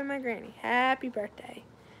say hi to my granny. Happy birthday.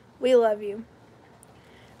 We love you.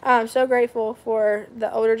 I'm so grateful for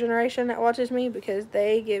the older generation that watches me because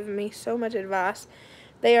they give me so much advice.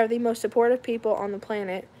 They are the most supportive people on the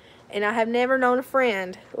planet. And I have never known a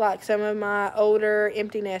friend like some of my older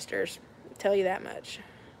empty nesters. I'll tell you that much.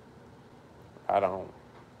 I don't.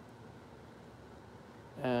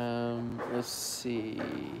 Let's see.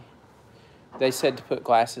 They said to put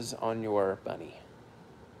glasses on your bunny.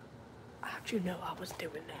 How'd you know I was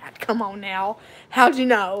doing that? Come on now. How'd you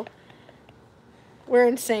know? We're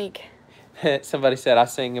in sync. Somebody said I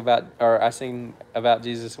sing about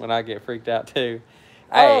Jesus when I get freaked out too.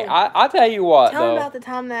 Oh, Hey, I'll tell you what, tell though. me about the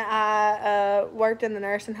time that I worked in the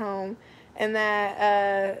nursing home and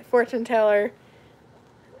that fortune teller.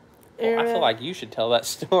 Well, I feel like you should tell that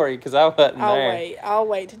story because I wasn't there. I'll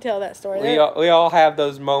wait to tell that story. We all have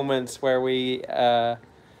those moments where we.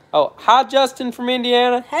 Oh, hi, Justin from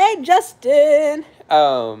Indiana. Hey, Justin.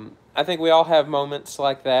 I think we all have moments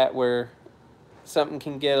like that where something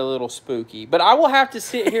can get a little spooky. But I will have to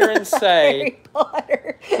sit here and say, Harry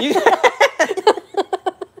Potter.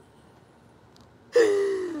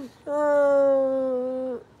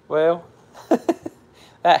 Well,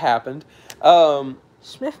 that happened.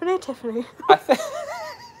 Smiffany Tiffany.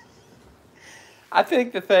 I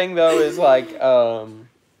think the thing though is like,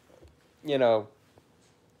 you know,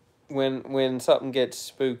 when something gets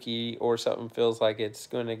spooky or something feels like it's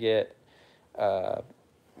going to get,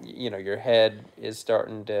 you know, your head is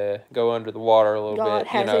starting to go under the water a little bit. God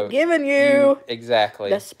has it given you exactly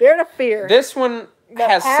the spirit of fear. This one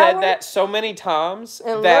has said that so many times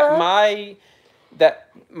that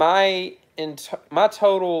my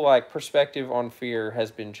total like perspective on fear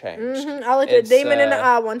has been changed. I looked at a demon in the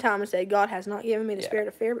eye one time and said, "God has not given me the spirit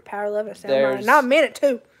of fear, but power, love, and a sound mind." And I meant it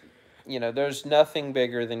too. You know, there's nothing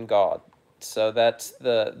bigger than God. So that's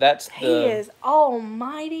the He is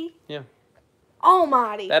almighty. Yeah.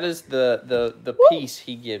 Almighty. That is the peace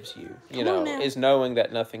he gives you. You know, is knowing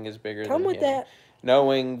that nothing is bigger than him. That.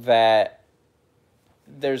 Knowing that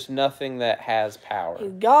there's nothing that has power.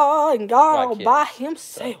 He's God and God all by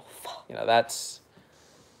himself. So, you know, that's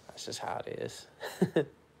just how it is.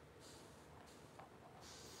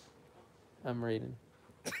 I'm reading.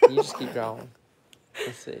 You just keep going.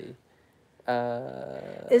 Let's see.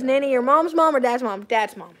 Is Nanny your mom's mom or dad's mom?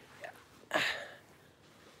 Dad's mom.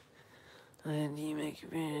 And you make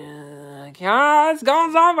it's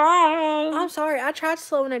going so fast. I'm sorry. I tried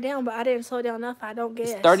slowing it down, but I didn't slow it down enough. I don't guess.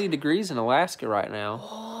 It's 30 degrees in Alaska right now.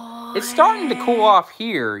 Oh, it's starting to cool off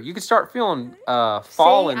here. You can start feeling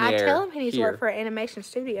fall in the air. I tell him he needs to work for an animation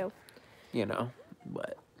studio. You know,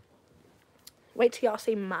 but wait till y'all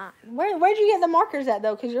see mine. Where'd you get the markers at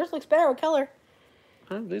though? Because yours looks better with color.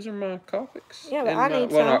 These are my Copics. Yeah, but I need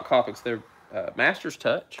some. Well, not Copics. They're Master's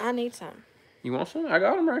Touch. I need some. You want some? I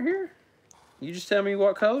got them right here. You just tell me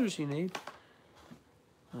what colors you need.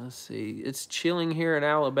 Let's see. It's chilling here in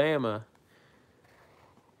Alabama.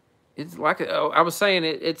 It's like I was saying.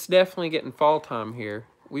 It's definitely getting fall time here.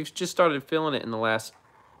 We've just started feeling it in the last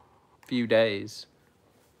few days.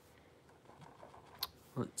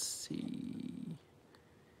 Let's see.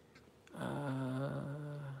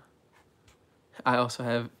 I also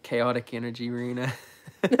have chaotic energy, Rena.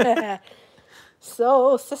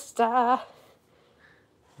 So, sister.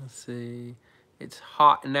 Let's see. It's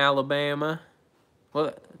hot in Alabama.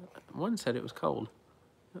 Well, one said it was cold.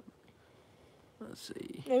 Let's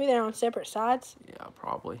see. Maybe they're on separate sides. Yeah,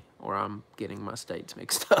 probably. Or I'm getting my states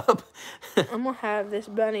mixed up. I'm going to have this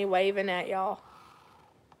bunny waving at y'all.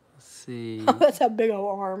 Let's see. Oh, that's a big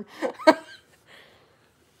old arm.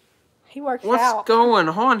 He works out. What's going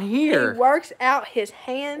on here? He works out his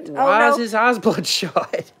hand. Why is his eyes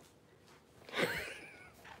bloodshot?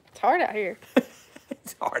 It's hard out here.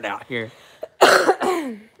 It's hard out here.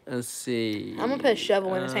 Let's see. I'm going to put a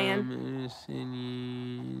shovel in his hand.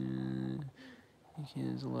 He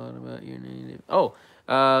cares a lot about your native. Oh,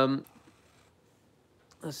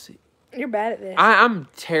 let's see. You're bad at this. I'm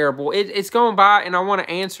terrible. It's going by, and I want to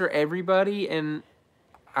answer everybody, and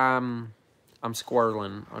I'm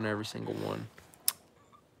squirreling on every single one.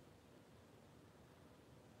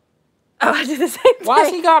 Oh, I did the same thing.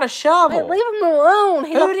 Why's he got a shovel? Wait, leave him alone.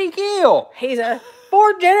 Who did he kill? He's a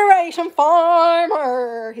fourth-generation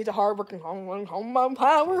farmer. He's a hard-working home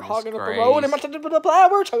power, hogging up the road in my tip of the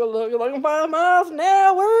plower, chugging 5 miles an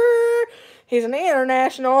hour. He's an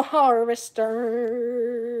international harvester.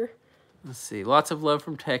 Let's see. Lots of love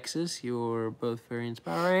from Texas. You're both very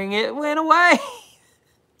inspiring. It went away.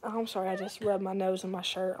 Oh, I'm sorry. I just rubbed my nose in my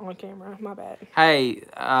shirt on camera. My bad. Hey.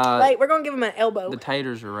 Wait, we're going to give him an elbow. The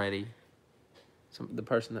taters are ready. The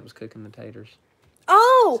person that was cooking the taters.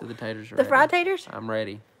 Oh! So the taters are ready. The fried taters? I'm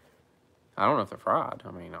ready. I don't know if they're fried.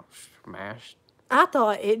 I mean, mashed. I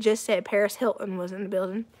thought it just said Paris Hilton was in the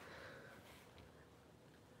building.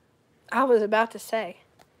 I was about to say.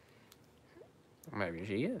 Maybe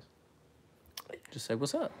she is. Just say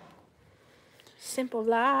what's up. Simple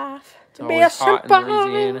life. It's always hot in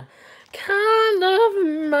Louisiana. kind of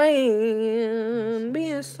man,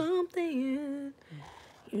 being something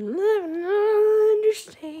you never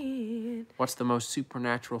understand. What's the most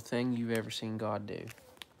supernatural thing you've ever seen God do?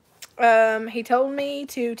 He told me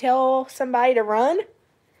to tell somebody to run.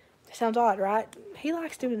 Sounds odd, right? He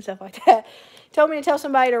likes doing stuff like that. Told me to tell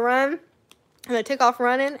somebody to run, and they took off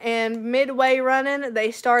running, and midway running, they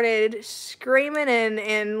started screaming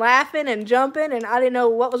and laughing and jumping, and I didn't know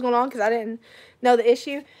what was going on because I didn't know the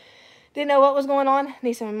issue. Didn't know what was going on.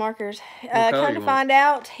 Need some markers. Come to find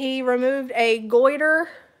out, he removed a goiter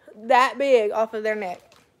that big off of their neck.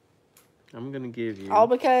 I'm going to give you... All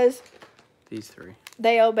because... these three.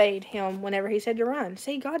 They obeyed him whenever he said to run.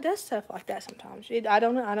 See, God does stuff like that sometimes. I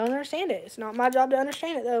don't understand it. It's not my job to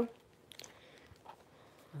understand it, though.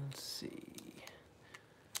 Let's see.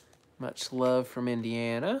 Much love from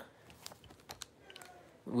Indiana.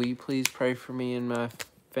 Will you please pray for me and my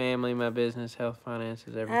family, my business, health,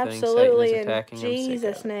 finances, everything? Absolutely, Satan is attacking. in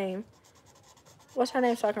Jesus' name. What's her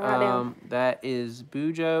name so I can write down? That is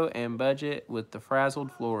Bujo and Budget with the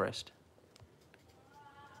Frazzled Florist.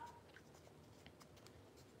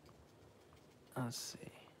 Let's see.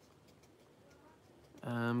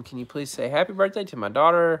 Can you please say happy birthday to my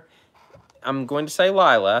daughter? I'm going to say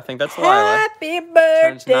Lila. I think that's Lila. Happy birthday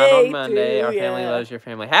Turns 9 on Monday. to Our family ya. loves your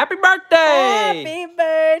family. Happy birthday! Happy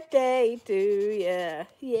birthday to ya.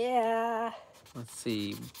 Yeah. Let's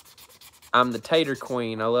see. I'm the tater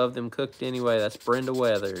queen. I love them cooked anyway. That's Brenda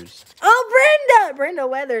Weathers. Oh, Brenda! Brenda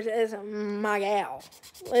Weathers is my gal.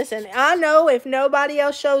 Listen, I know if nobody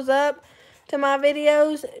else shows up to my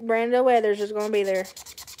videos, Brenda Weathers is going to be there.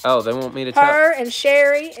 Oh, they want me to tell... Her and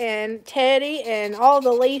Sherry and Teddy and all the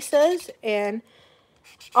Lisas and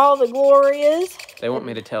all the Glorias. They want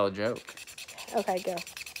me to tell a joke. Okay, go.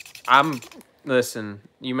 Listen,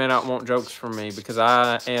 you may not want jokes from me because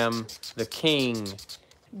I am the king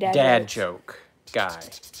dad joke guy.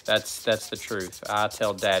 That's the truth. I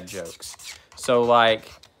tell dad jokes. So, like,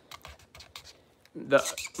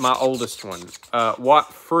 my oldest one,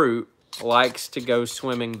 what fruit likes to go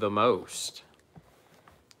swimming the most?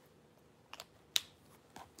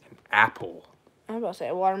 An apple. I was about to say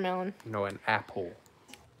a watermelon. No, an apple.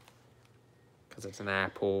 Because it's an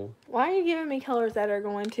apple. Why are you giving me colors that are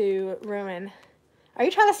going to ruin? Are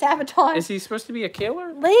you trying to sabotage? Is he supposed to be a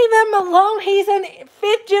killer? Leave him alone. He's a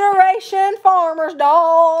fifth generation farmer's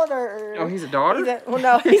daughter. Oh, he's a daughter?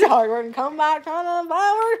 He's a hard-working comeback trying to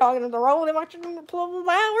flower, talking to the rolling watching the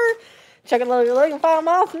flower. Chucking looking 5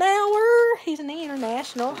 miles an hour. He's an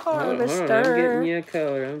international harvester.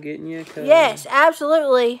 I'm getting you a color. Yes,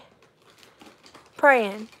 absolutely.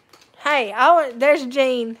 Praying. Hey, there's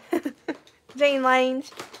Jean. Jean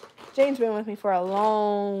Lanes. Jean's been with me for a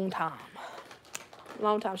long time.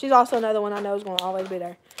 She's also another one I know is going to always be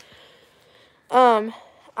there.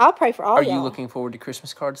 I'll pray for all y'all. Are you looking forward to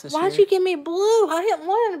Christmas cards this year? Why'd you give me blue? I didn't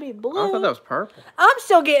want it to be blue. I thought that was purple. I'm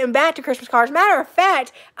still getting back to Christmas cards. Matter of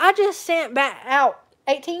fact, I just sent back out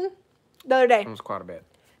 18 the other day. That was quite a bit.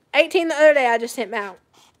 18 the other day I just sent out.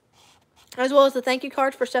 As well as the thank you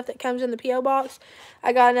cards for stuff that comes in the P.O. box.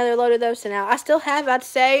 I got another load of those sent out. I still have, I'd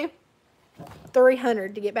say,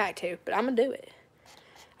 300 to get back to. But I'm going to do it.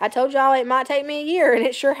 I told y'all it might take me a year, and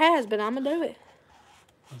it sure has, but I'm going to do it.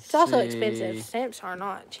 It's also expensive. Stamps are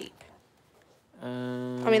not cheap. I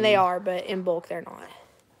mean, they are, but in bulk, they're not.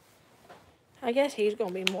 I guess he's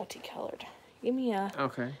going to be multicolored. Give me a...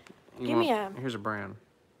 Okay. Here's a brown.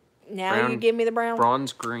 Now you give me the brown?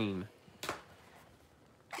 Bronze green.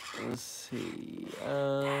 Let's see.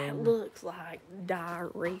 That looks like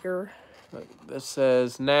diarrhea. This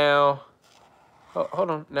says, now... Oh, hold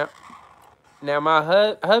on. Now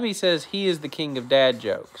my hubby says he is the king of dad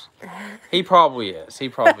jokes. He probably is.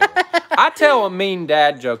 I tell a mean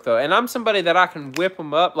dad joke, though, and I'm somebody that I can whip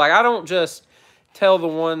them up. Like, I don't just tell the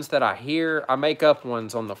ones that I hear. I make up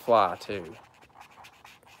ones on the fly, too.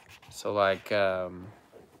 So, like, if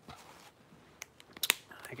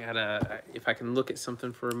I can look at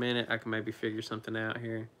something for a minute, I can maybe figure something out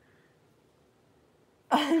here.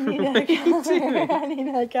 I need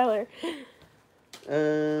another color.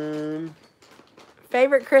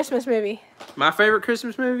 Favorite Christmas movie? My favorite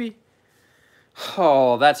Christmas movie?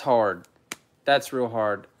 Oh, that's hard. That's real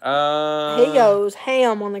hard. He goes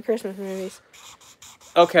ham on the Christmas movies.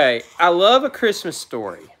 Okay, I love A Christmas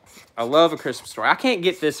Story. I can't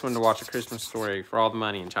get this one to watch A Christmas Story for all the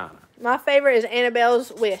money in China. My favorite is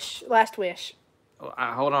Annabelle's Last Wish.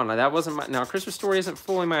 Hold on, that wasn't my... Now, A Christmas Story isn't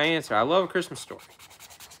fully my answer. I love A Christmas Story.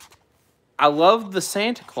 I love the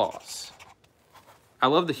Santa Claus. I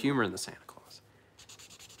love the humor in the Santa Claus.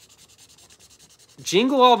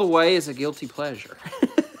 Jingle All the Way is a guilty pleasure.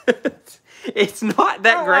 It's not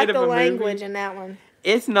that great of a movie. I don't like the language in that one.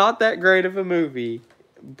 It's not that great of a movie,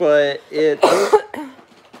 but it's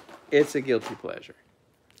a guilty pleasure.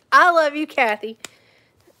 I love you, Kathy.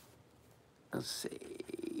 Let's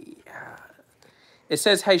see. It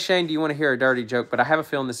says, hey, Shane, do you want to hear a dirty joke? But I have a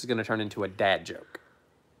feeling this is going to turn into a dad joke.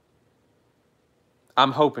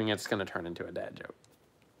 I'm hoping it's going to turn into a dad joke.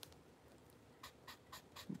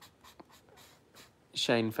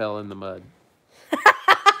 Shane fell in the mud.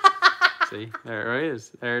 See, there it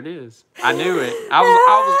is. There it is. I knew it. I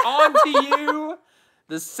was on to you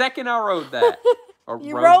the second I wrote that. Or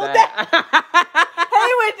you wrote that?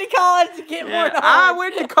 He went to college to get more knowledge. I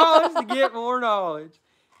went to college to get more knowledge.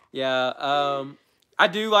 Yeah, I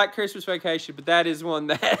do like Christmas Vacation, but that is one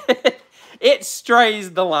that it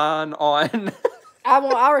strays the line on.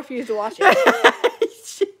 I refuse to watch it.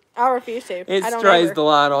 I refuse to. It strays the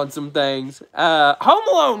line on some things. Home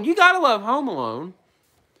Alone. You gotta love Home Alone.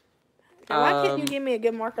 Now, why can't you give me a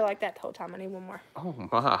good marker like that the whole time? I need one more. Oh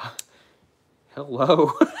my.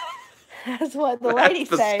 Hello. That's what the ladies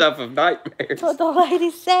say. That's the stuff of nightmares. That's what the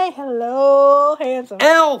ladies say. Hello, handsome.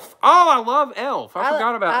 Elf. Oh, I love Elf. I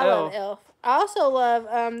forgot about Elf. I love Elf. I also love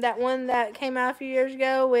that one that came out a few years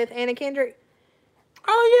ago with Anna Kendrick.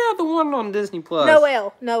 Oh, yeah, the one on Disney+.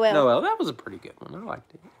 Noelle. Noelle. That was a pretty good one. I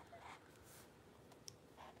liked it.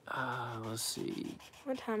 Let's see.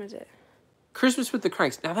 What time is it? Christmas with the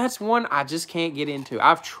Cranks. Now, that's one I just can't get into.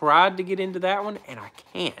 I've tried to get into that one, and I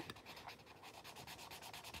can't.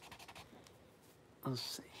 Let's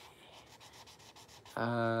see.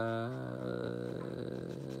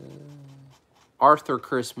 Arthur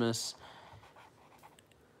Christmas.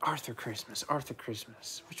 Arthur Christmas.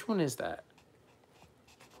 Which one is that?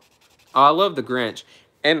 Oh, I love the Grinch.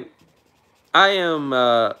 And I am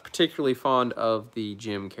particularly fond of the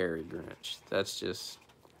Jim Carrey Grinch. That's just...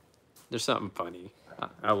 There's something funny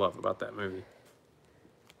I love about that movie.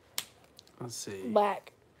 Let's see.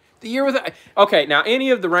 Black. The Year with... Okay, now,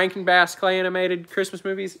 any of the Rankin Bass Clay animated Christmas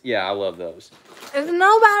movies? Yeah, I love those. Does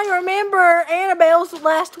nobody remember Annabelle's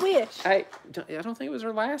Last Wish? I don't think it was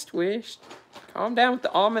her last wish. Calm down with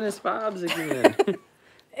the ominous vibes again. It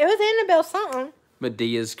was Annabelle something.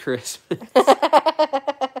 Medea's Christmas.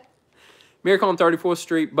 Miracle on 34th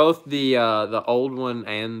Street, both the old one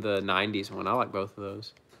and the 90s one. I like both of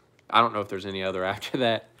those. I don't know if there's any other after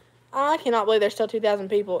that. I cannot believe there's still 2,000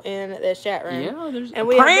 people in this chat room. Yeah, there's... And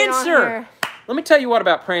we Prancer! Let me tell you what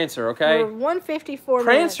about Prancer, okay? For 154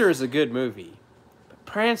 Prancer is a good movie. But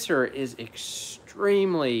Prancer is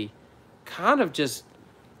extremely kind of just...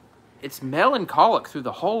 It's melancholic through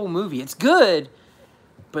the whole movie. It's good,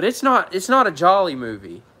 but it's not a jolly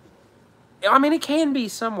movie. I mean, it can be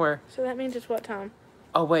somewhere. So that means it's what time?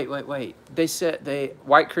 Oh, wait. They said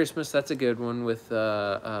White Christmas, that's a good one with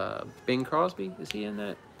Bing Crosby. Is he in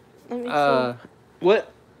that? Let me see.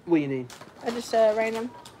 What do you need? I just random.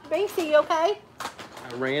 Banksy, you okay?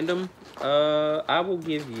 Random? I will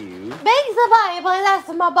give you... Banksy, baby, that's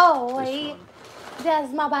my boy.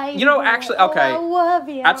 That's my baby. You know, actually, okay. Oh, I love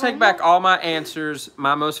you. I take back all my answers.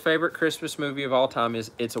 My most favorite Christmas movie of all time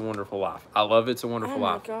is It's a Wonderful Life. I love It's a Wonderful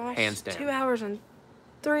Life. Gosh. Hands down. 2 hours and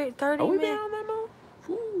 30 Are we minutes. down on that mode?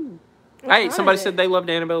 Hey, somebody said they loved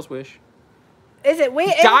Annabelle's Wish. Is it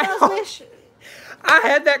Annabelle's Wish? I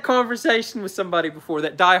had that conversation with somebody before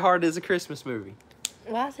that Die Hard is a Christmas movie.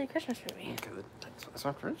 Why is it a Christmas movie? It's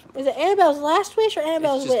not Christmas. Is it Annabelle's Last Wish or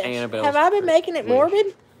Annabelle's It's just Wish? Annabelle's Have I been making it Wish.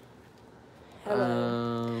 morbid?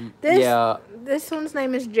 Yeah. This one's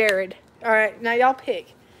name is Jared. All right, now y'all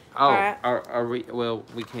pick. Oh, all right. Are we? Well,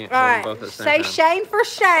 we can't. All right, both at the same say time. Shane for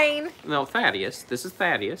Shane. No, Thaddeus. This is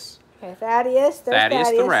Thaddeus. Okay, Thaddeus. There's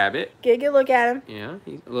Thaddeus. The rabbit. Get a good look at him. Yeah.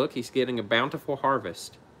 Look, he's getting a bountiful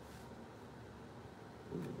harvest.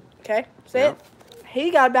 Okay, see it?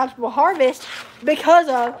 He got a bountiful harvest because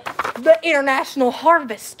of the International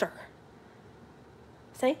Harvester.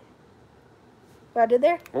 See? What I did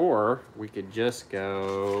there? Or we could just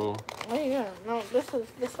go... What are you doing? No, this is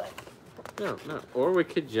this way. No. Or we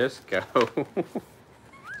could just go...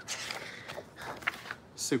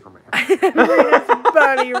 Superman.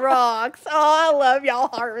 Bunny rocks. Oh, I love y'all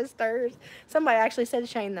harvesters. Somebody actually said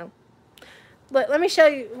Shane, though. Look, let me show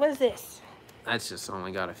you. What is this? That's just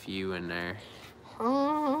only got a few in there.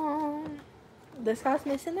 This guy's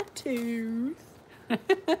missing a tooth.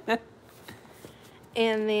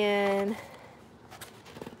 And then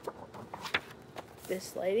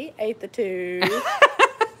this lady ate the tooth.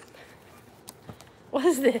 What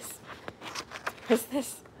is this? What's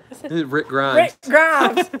this? Rick Grimes. Rick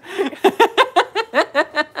Grimes.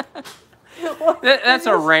 That's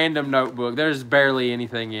a random notebook. There's barely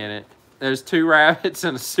anything in it. There's 2 rabbits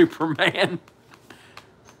and a Superman.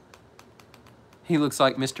 He looks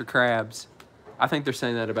like Mr. Krabs. I think they're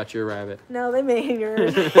saying that about your rabbit. No, they mean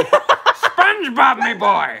yours. SpongeBob, me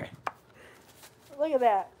boy. Look at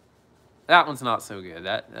that. That one's not so good.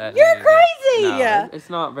 That You're crazy. No, it's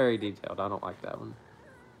not very detailed. I don't like that one.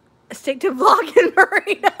 Stick to vlogging,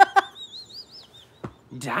 Marina.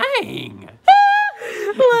 Dang.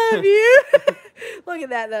 Love you. Look at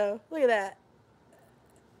that, though. Look at that.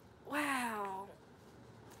 Wow.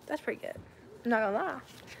 That's pretty good. I'm not gonna lie.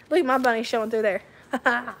 Look at my bunny showing through there.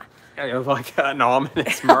 You look like an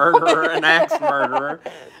ominous murderer, an axe murderer.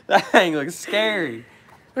 That thing looks scary.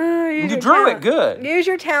 You drew it good. Use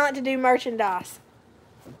your talent to do merchandise.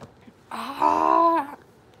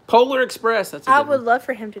 Polar Express. That's a good I would one. love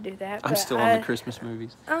for him to do that. I'm still on the Christmas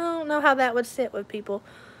movies. I don't know how that would sit with people.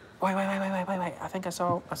 Wait. I think I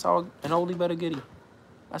saw an oldie but a goodie.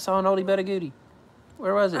 I saw an oldie but a goodie.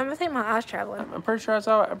 Where was it? I think my eye's traveling. I'm pretty sure I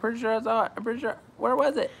saw it. Where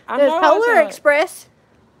was it? There's Polar Express.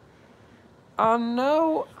 I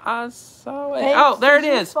know I saw it. Hey, oh, there it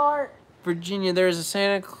is. Fart. Virginia, there's a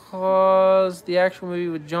Santa Claus, the actual movie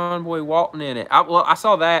with John Boy Walton in it. I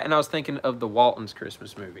saw that, and I was thinking of the Waltons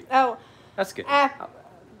Christmas movie. Oh. That's good.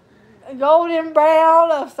 Golden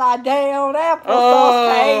brown, upside down,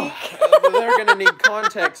 applesauce cake. They're going to need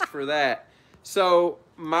context for that. So,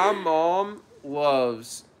 my mom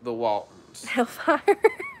loves the Waltons. Hellfire.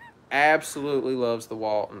 Absolutely loves the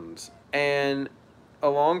Waltons. And a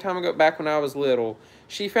long time ago, back when I was little,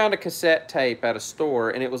 she found a cassette tape at a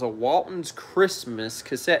store, and it was a Waltons Christmas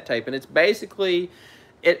cassette tape. And it's basically,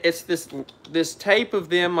 it's this tape of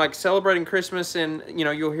them, like, celebrating Christmas, and, you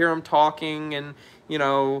know, you'll hear them talking and, you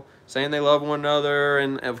know, saying they love one another.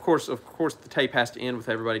 And, of course, the tape has to end with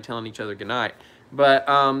everybody telling each other goodnight. But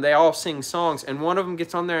they all sing songs, and one of them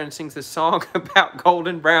gets on there and sings this song about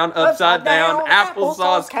golden brown, upside down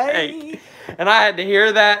applesauce cake. And I had to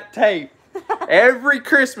hear that tape every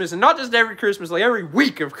Christmas, and not just every Christmas, like every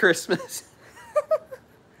week of Christmas.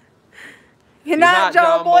 Good night,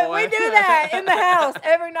 John Boy. We do that in the house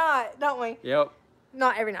every night, don't we? Yep.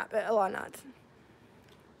 Not every night, but a lot of nights.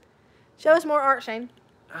 Show us more art, Shane.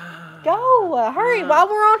 Go, hurry while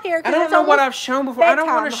we're on here. I don't know what I've shown before. I don't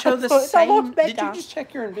want to show the same. Did you just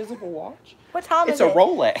check your invisible watch? What time is it? It's a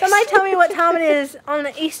Rolex. Somebody tell me what time it is on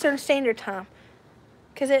the Eastern Standard Time,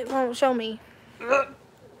 because it won't show me.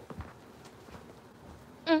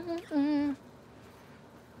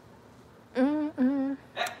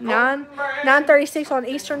 9:36 on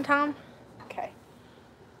Eastern Time. Okay.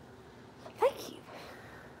 Thank you.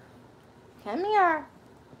 Come here.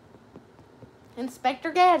 Inspector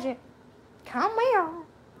Gadget. Come here.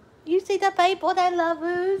 You see the people that love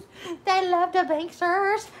who's? They love the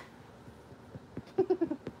banksters.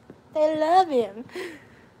 They love him.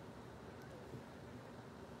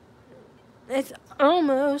 It's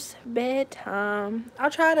almost bedtime. I'll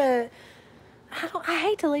try to... I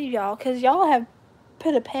hate to leave y'all because y'all have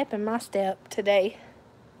put a pep in my step today.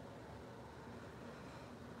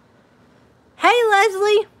 Hey,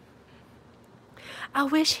 Leslie. I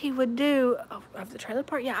wish he would do of the trailer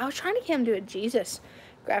park. Yeah, I was trying to get him to do a Jesus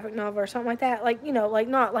graphic novel or something like that. Like, you know, like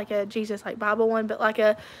not like a Jesus like Bible one, but like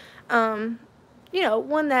a you know,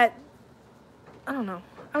 one that I don't know.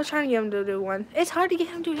 I was trying to get him to do one. It's hard to get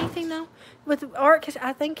him to do anything though with art because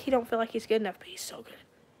I think he don't feel like he's good enough, but he's so good.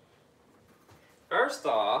 First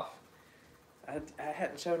off, I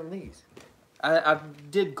hadn't showed him these. I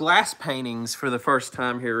did glass paintings for the first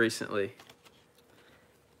time here recently.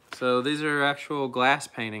 So these are actual glass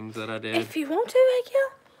paintings that I did. If you want to, Akil.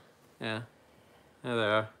 Yeah. There they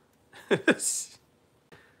are.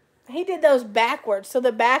 He did those backwards. So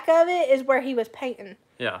the back of it is where he was painting.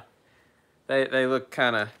 Yeah. They look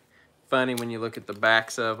kind of funny when you look at the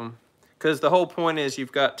backs of them. Because the whole point is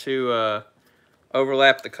you've got to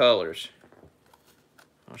overlap the colors.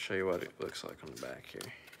 I'll show you what it looks like on the back here.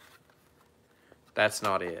 That's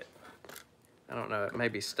not it. I don't know. It may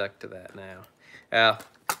be stuck to that now.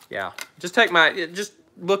 Yeah. Just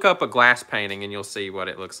look up a glass painting and you'll see what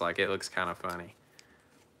it looks like. It looks kind of funny.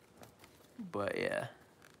 But yeah.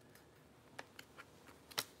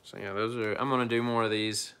 So yeah, those are. I'm gonna do more of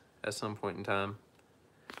these at some point in time.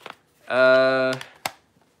 Let's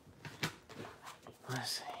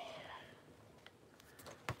see.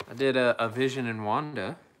 I did a Vision and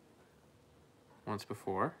Wanda once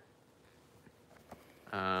before.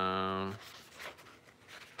 Let's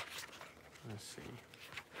see.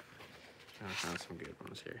 Trying to find some good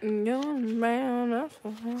ones here.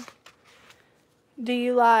 Do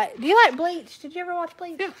you like Bleach? Did you ever watch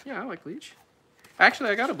Bleach? Yeah, I like Bleach. Actually,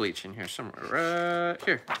 I got a Bleach in here somewhere. Right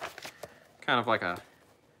here. Kind of like a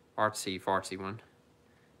artsy-fartsy one.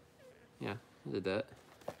 Yeah, I did that.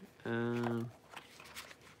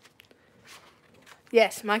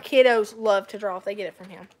 Yes, my kiddos love to draw if they get it from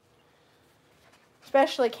him.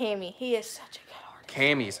 Especially Cammy. He is such a good artist.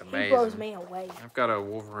 Cammy's amazing. He blows me away. I've got a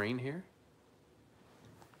Wolverine here.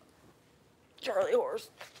 Charlie Horse.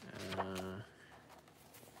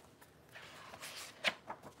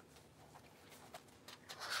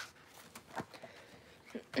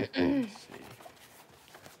 Let's see.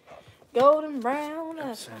 Golden brown,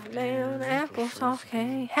 upside down, applesauce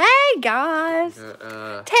cake. Hey, guys.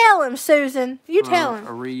 Tell him, Susan. You tell him.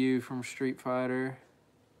 A Ryu from Street Fighter.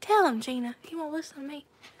 Tell him, Gina. He won't listen to me.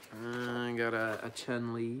 I got a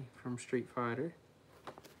Chun-Li from Street Fighter.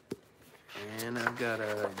 And I've got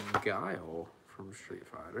a Guile from Street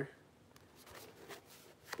Fighter.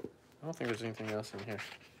 I don't think there's anything else in here.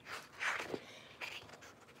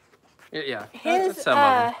 Yeah. His,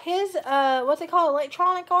 what's it called?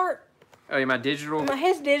 Electronic art? Oh, yeah, my digital?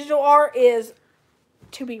 His digital art is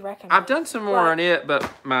to be reckoned. I've done some more on it, but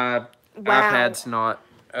my iPad's not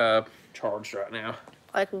charged right now.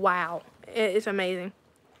 Like, wow. It's amazing.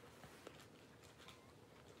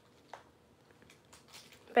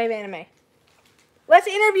 Babe Anime. Let's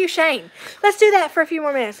interview Shane. Let's do that for a few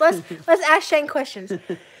more minutes. Let's ask Shane questions.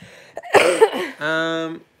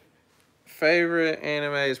 Favorite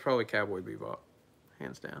anime is probably Cowboy Bebop,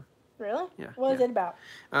 hands down. Really? Yeah. What is it about?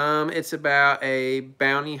 It's about a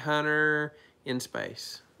bounty hunter in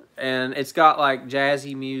space, and it's got like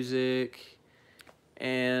jazzy music,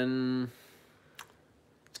 and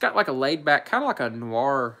it's got like a laid back, kind of like a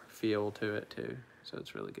noir feel to it too. So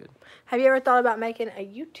it's really good. Have you ever thought about making a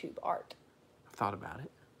YouTube art? I've thought about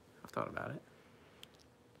it.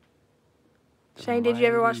 Shane, did you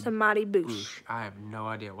ever watch The Mighty Boosh? I have no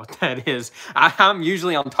idea what that is. I'm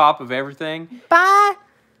usually on top of everything. Bye.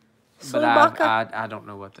 But I don't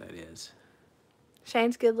know what that is.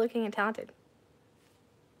 Shane's good looking and talented.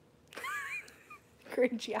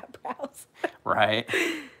 Cringy eyebrows. Right.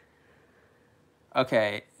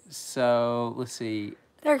 Okay, so let's see.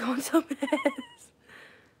 They're going so fast.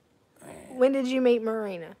 When did you meet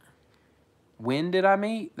Marina? When did I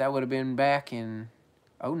meet? That would have been back in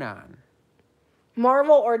 2009.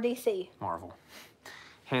 Marvel or DC? Marvel.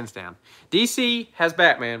 Hands down. DC has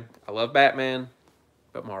Batman. I love Batman,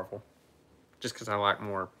 but Marvel. Just because I like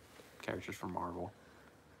more characters from Marvel.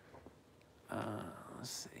 Let's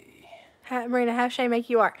see. Marina, have Shane make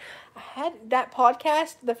you art. I had that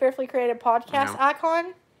podcast, the Fearfully Created podcast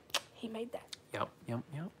icon. He made that. Yep.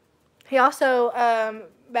 He also,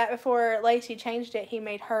 back before Lacey changed it, he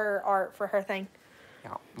made her art for her thing.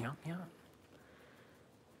 Yep.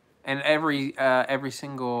 And every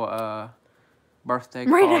single birthday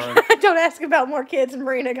Marina, card. don't ask about more kids.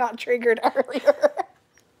 Marina got triggered earlier.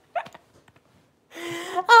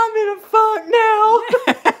 I'm in a funk now.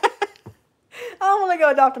 I want to go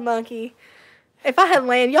adopt a monkey. If I had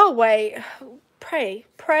land, y'all wait. Pray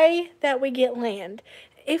that we get land.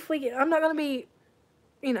 If we get, I'm not going to be,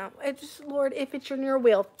 it's just, Lord, if it's in your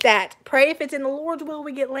will, pray if it's in the Lord's will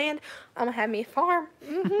we get land, I'm going to have me a farm.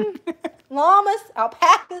 Llamas,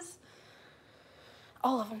 alpacas,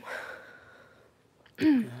 all of them.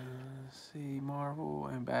 Let's see, Marvel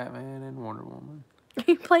and Batman and Wonder Woman.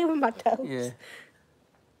 You playing with my toes? Yeah.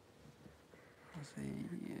 Let's see.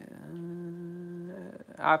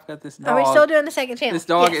 I've got this dog. Are we still doing the second channel? This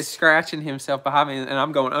dog is scratching himself behind me, and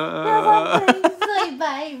I'm going, Please,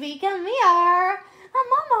 baby, come here.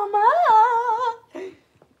 Mama.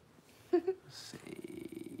 Let's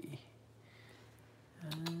see.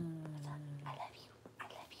 I love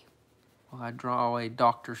you. Well, I draw a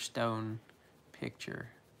Dr. Stone picture.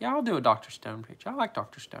 Yeah, I'll do a Dr. Stone picture. I like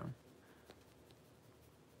Dr. Stone.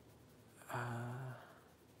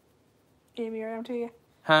 You need me to read them to you?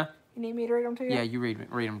 Huh? You need me to read them to you? Yeah, you read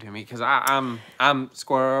them to me, because I'm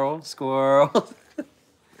squirrel.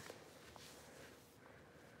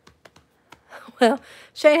 Well,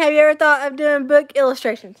 Shane, have you ever thought of doing book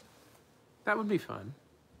illustrations? That would be fun.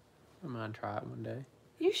 I might try it one day.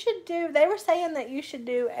 You should do. They were saying that you should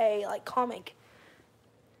do a comic.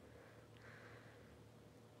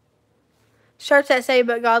 Shirts that say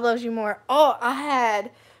 "But God loves you more." Oh, I had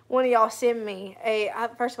one of y'all send me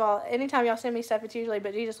first of all, anytime y'all send me stuff, it's usually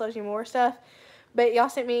 "But Jesus loves you more" stuff. But y'all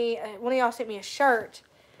sent me one of y'all sent me a shirt,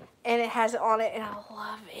 and it has it on it, and I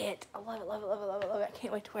love it. I love it. I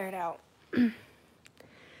can't wait to wear it out.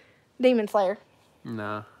 Demon Slayer.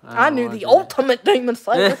 No. I knew the ultimate Demon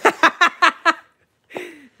Slayer.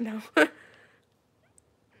 No.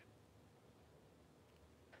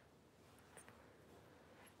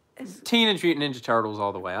 Teenage Mutant Ninja Turtles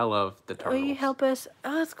all the way. I love the Turtles. Will you help us?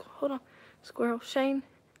 Hold on. Squirrel. Shane,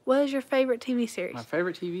 what is your favorite TV series? My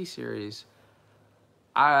favorite TV series?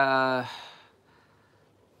 I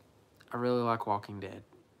I really like Walking Dead.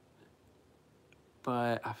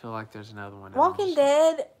 But I feel like there's another one. Walking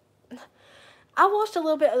Dead, I watched a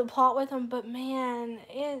little bit of the plot with them, but man,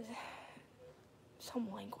 it's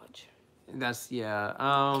some language. That's, yeah.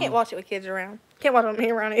 Can't watch it with kids around. Can't watch it with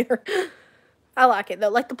me around either. I like it, though.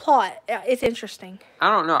 Like, the plot, it's interesting.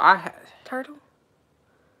 I don't know. Turtle?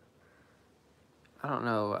 I don't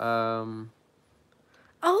know.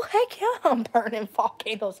 Oh, heck yeah, I'm burning fall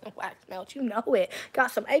candles and wax melts. You know it.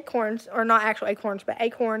 Got some acorns, or not actual acorns, but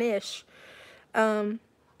acorn-ish.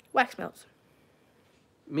 Wax melts.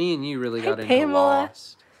 Me and you really got into Pamela.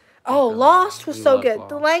 Lost. Oh, Lost was so good. Lost.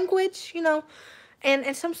 The language, you know,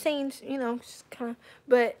 and some scenes, you know, just kind of,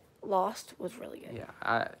 but Lost was really good.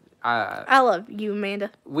 Yeah, I love you,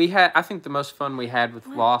 Amanda. I think the most fun we had with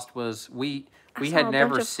Lost was we had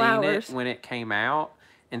never seen it when it came out.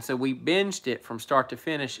 And so we binged it from start to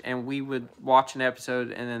finish, and we would watch an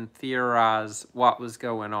episode and then theorize what was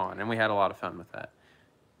going on, and we had a lot of fun with that.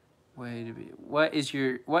 What is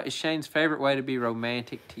Shane's favorite way to be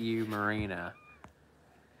romantic to you, Marina?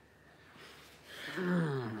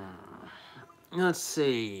 Let's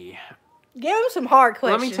see. Give him some hard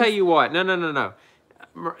questions. Let me tell you what. No.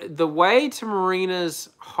 The way to Marina's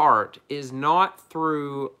heart is not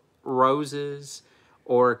through roses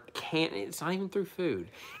or it's not even through food.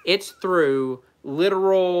 It's through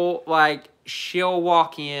literal, like, she'll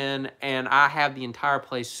walk in and I have the entire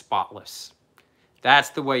place spotless. That's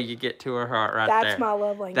the way you get to her heart there. That's my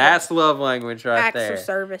love language. That's love language right there. Acts of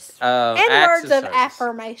service. And words of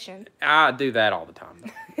affirmation. I do that all the time.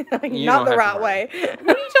 Not the right way.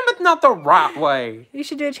 What are you talking about not the right way? You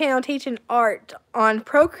should do a channel teaching art on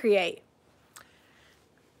Procreate.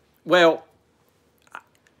 Well,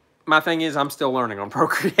 my thing is, I'm still learning on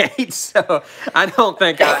Procreate, so I don't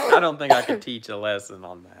think I could teach a lesson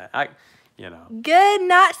on that. Good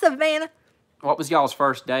night, Savannah. What was y'all's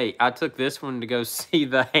first date? I took this one to go see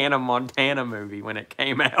the Hannah Montana movie when it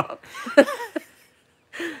came out.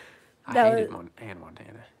 I hated Hannah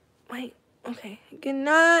Montana. Wait, okay. Good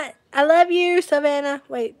night. I love you, Savannah.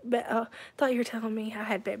 Wait, I thought you were telling me I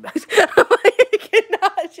had bed bugs. Good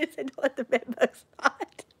night. She said, don't let the bed bugs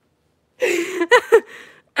out.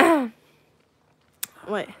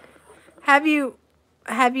 Wait. Have you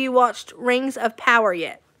watched Rings of Power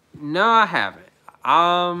yet? No, I haven't.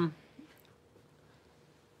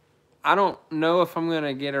 I don't know if I'm going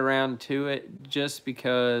to get around to it just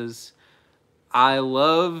because I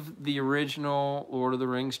love the original Lord of the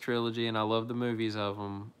Rings trilogy and I love the movies of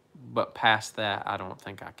them. But past that, I don't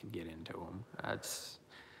think I could get into them. That's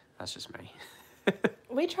just me.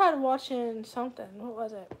 We tried watching something. What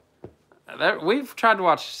was it? We've tried to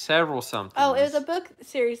watch several somethings. Oh, it was a book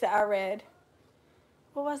series that I read.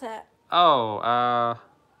 What was that? Oh,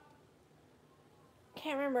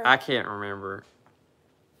 Can't remember. I can't remember.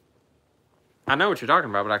 I know what you're talking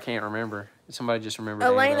about, but I can't remember. Somebody just remembered.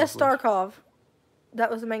 Elena Starkov. That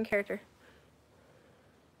was the main character.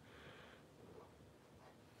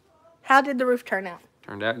 How did the roof turn out?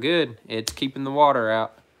 Turned out good. It's keeping the water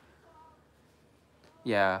out.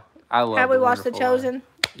 Yeah, I love. Have we watched The Chosen?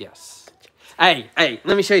 Yes. Hey,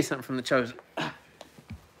 let me show you something from The Chosen.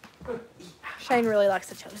 Shane really likes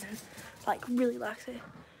The Chosen. Like, really likes it.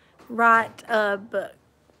 Write a book.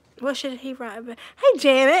 What should he write about? Hey,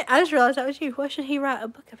 Janet. I just realized that was you. What should he write a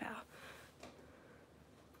book about?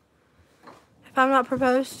 If I'm not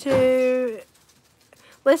proposed to...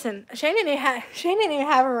 Listen, Shane didn't even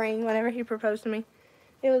have a ring whenever he proposed to me.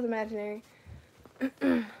 It was imaginary.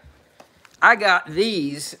 I got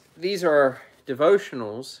these. These are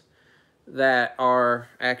devotionals that are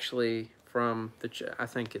actually from I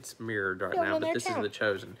think it's mirrored right now, but this is The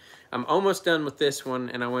Chosen. I'm almost done with this one,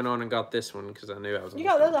 and I went on and got this one because I knew I was. You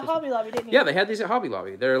got those at Hobby Lobby, didn't you? Yeah, they had these at Hobby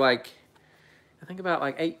Lobby. They're like, I think about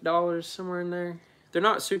like $8 somewhere in there. They're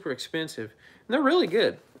not super expensive, and they're really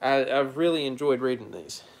good. I've really enjoyed reading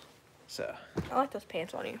these. So. I like those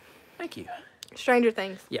pants on you. Thank you. Stranger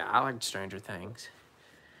Things. Yeah, I like Stranger Things.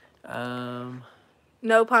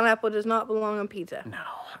 No, pineapple does not belong on pizza. No,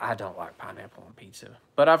 I don't like pineapple on pizza.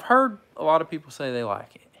 But I've heard a lot of people say they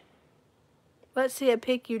like it. Let's see a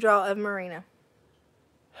pic you draw of Marina.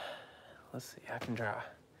 Let's see, I can draw.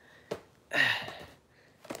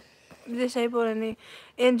 Disabled and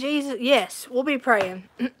in Jesus, yes, we'll be praying.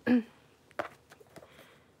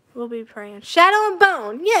 We'll be praying. Shadow and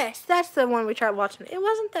Bone, yes, that's the one we tried watching. It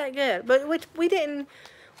wasn't that good, but we didn't.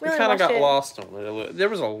 We kind of got lost on it. There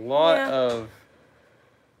was a lot of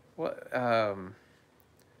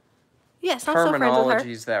yes, I'm so friends with her.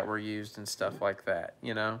 Terminologies that were used and stuff like that,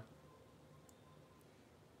 you know.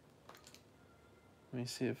 Let me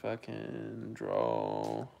see if I can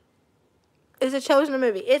draw. is a Chosen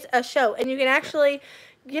movie. It's a show, and you can actually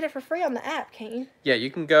get it for free on the app, can't you? Yeah,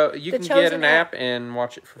 you can go. You can get an app and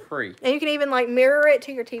watch it for free. And you can even like mirror it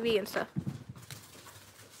to your TV and stuff.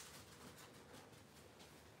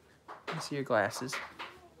 I see your glasses.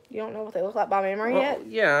 You don't know what they look like by memory yet?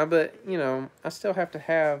 Yeah, but you know, I still have to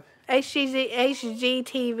have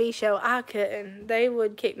HGTV show. I couldn't. They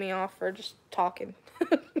would kick me off for just talking.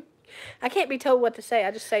 I can't be told what to say.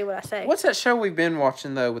 I just say what I say. What's that show we've been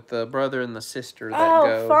watching though with the brother and the sister that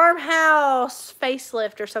go? Farmhouse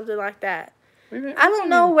Facelift or something like that. I don't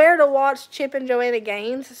know where to watch Chip and Joanna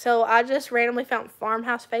Gaines, so I just randomly found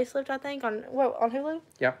Farmhouse Facelift. I think on Hulu.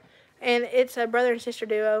 Yeah. And it's a brother and sister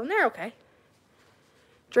duo, and they're okay.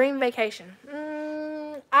 Dream vacation.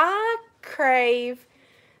 I crave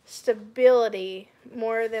stability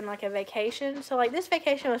more than like a vacation. So like this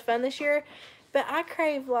vacation was fun this year, but I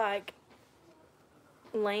crave like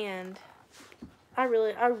land. I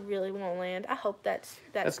really want land. I hope that's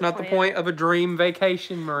not the point of a dream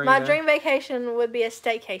vacation, Marina. My dream vacation would be a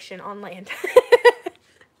staycation on land.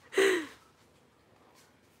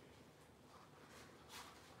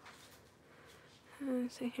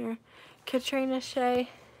 Let's see here. Katrina Shea.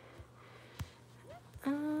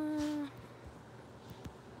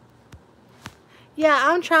 Yeah,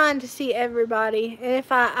 I'm trying to see everybody, and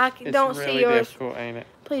if I don't see yours, it's really difficult, ain't it?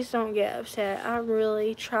 Please don't get upset. I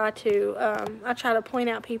really try to. I try to point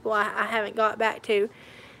out people I haven't got back to.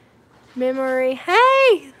 Memory.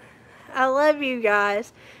 Hey, I love you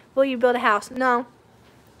guys. Will you build a house? No,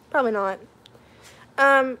 probably not.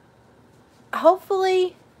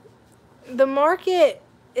 Hopefully, the market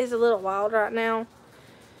is a little wild right now.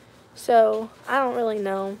 So, I don't really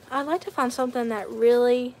know. I'd like to find something that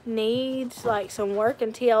really needs, like, some work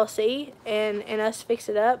and TLC and us fix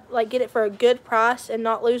it up. Like, get it for a good price and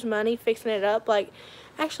not lose money fixing it up. Like,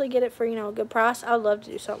 actually get it for, you know, a good price. I'd love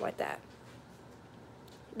to do something like that.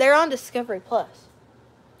 They're on Discovery Plus.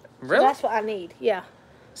 Really? So that's what I need, yeah.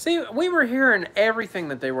 See, we were hearing everything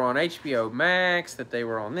that they were on HBO Max, that they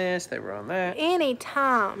were on this, they were on that.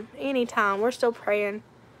 Anytime. We're still praying.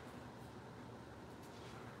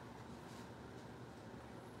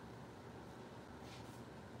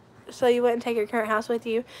 So you wouldn't take your current house with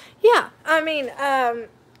you? Yeah, I mean,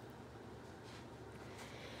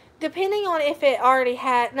 depending on if it already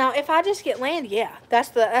had. Now, if I just get land, yeah, that's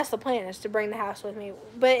the plan, is to bring the house with me.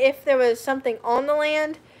 But if there was something on the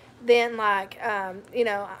land, then like you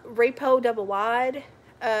know, repo double wide.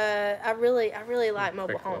 I really like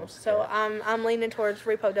mobile homes, so I'm leaning towards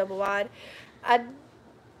repo double wide.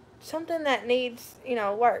 Something that needs, you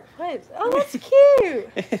know, work. Oh, that's cute.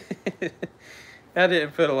 I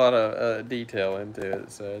didn't put a lot of detail into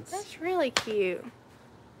it, so it's... That's really cute.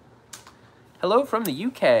 Hello from the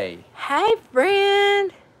UK. Hey,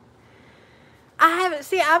 friend.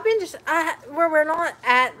 I've been where we're not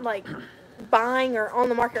at, like, buying or on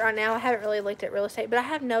the market right now, I haven't really looked at real estate, but I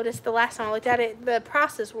have noticed the last time I looked at it, the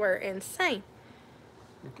prices were insane.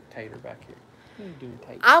 Look at Tater back here.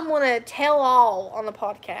 I'm going to tell all on the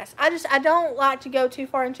podcast. I don't like to go too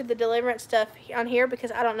far into the deliverance stuff on here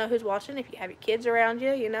because I don't know who's watching. If you have your kids around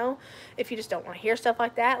you, you know, if you just don't want to hear stuff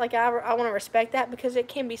like that. Like, I want to respect that because it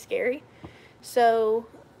can be scary. So,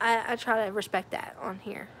 I try to respect that on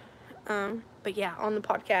here. But yeah, on the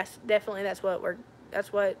podcast, definitely that's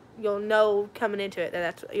what you'll know coming into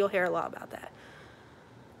it. You'll hear a lot about that.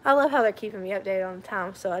 I love how they're keeping me updated on the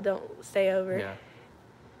time so I don't stay over. Yeah.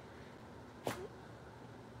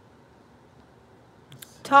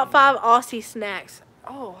 Top 5 Aussie snacks.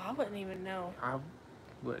 Oh, I wouldn't even know. I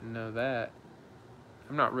wouldn't know that.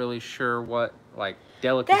 I'm not really sure what, like,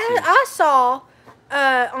 delicacies. I saw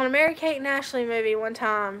on a Mary-Kate and Ashley movie one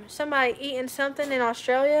time, somebody eating something in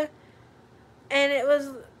Australia, and it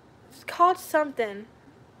was called something.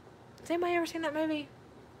 Has anybody ever seen that movie?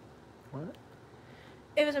 What?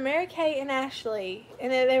 It was a Mary-Kate and Ashley,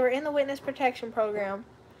 and they were in the witness protection program.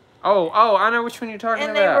 Oh, I know which one you're talking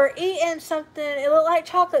about. And they were eating something. It looked like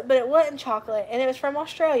chocolate, but it wasn't chocolate, and it was from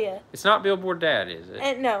Australia. It's not Billboard Dad, is it?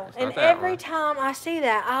 And no. And every time I see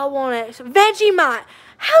that, I want it. Vegemite.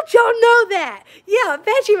 How'd y'all know that? Yeah,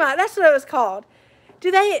 Vegemite. That's what it was called. Do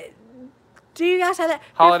you guys have that?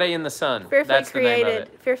 Holiday in the Sun. That's the name of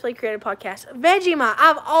it. Fearfully Created podcast. Vegemite.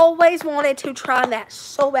 I've always wanted to try that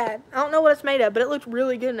so bad. I don't know what it's made of, but it looked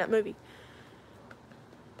really good in that movie.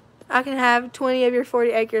 I can have 20 of your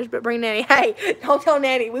 40 acres, but bring Nanny. Hey, don't tell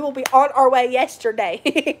Nanny. We will be on our way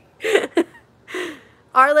yesterday.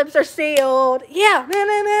 Our lips are sealed. Yeah.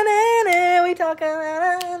 We talking.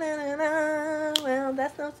 Well,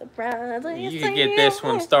 that's no surprise. You can get this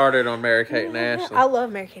one started on Mary-Kate and Ashley. I love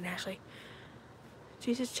Mary-Kate and Ashley.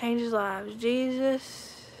 Jesus changes lives.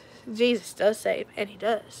 Jesus Jesus does save, and he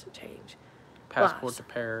does change. Passport lives. to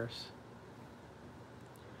Paris.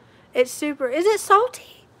 It's super. Is it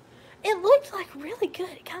salty? It looked like really good.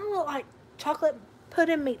 It kind of looked like chocolate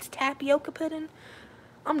pudding meets tapioca pudding.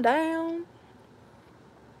 I'm down.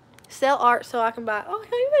 Sell art so I can buy. Oh,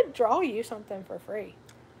 he would draw you something for free.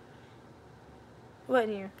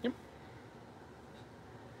 Wouldn't you? Yep.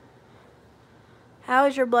 How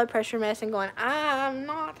is your blood pressure medicine going? I'm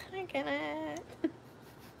not taking it.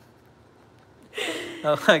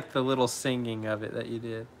 I like the little singing of it that you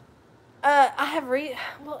did. I have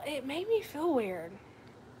well, it made me feel weird.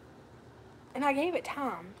 And I gave it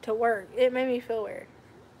time to work. It made me feel weird.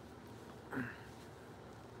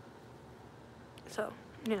 So,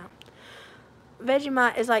 you know.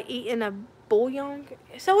 Vegemite is like eating a bouillon.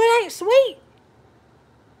 So it ain't sweet.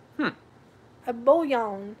 A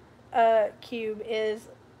bouillon cube is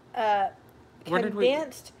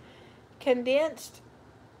condensed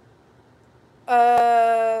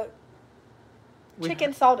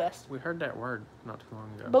chicken sawdust. We heard that word not too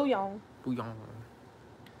long ago. Bouillon. Bouillon.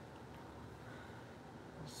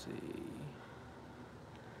 Let's see.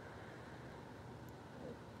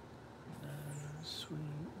 No, sweet.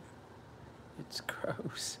 It's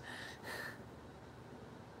gross.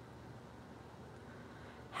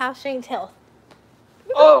 How's Shane's health?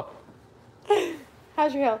 Oh!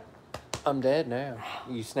 How's your health? I'm dead now.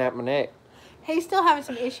 You snapped my neck. He's still having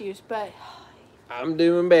some issues, but I'm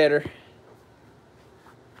doing better.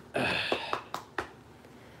 Let's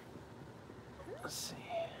see.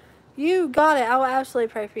 You got it. I will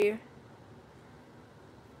absolutely pray for you.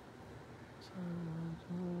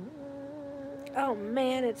 Oh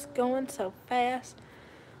man, it's going so fast.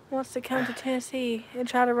 Wants to come to Tennessee and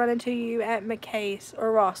try to run into you at McKay's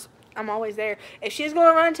or Ross. I'm always there. If she's going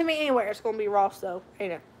to run into me anywhere, it's going to be Ross though.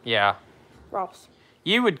 Ain't it? Yeah. Ross.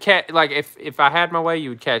 You would catch, like, if I had my way, you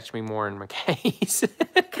would catch me more in McKay's.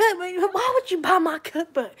 Why would you buy my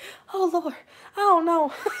cookbook? Oh, Lord. I don't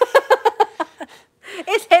know.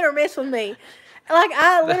 It's hit or miss with me. Like,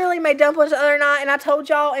 I literally made dumplings the other night, and I told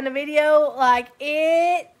y'all in the video, like,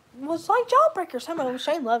 it was like Jawbreaker.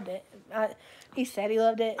 Shane loved it. He said he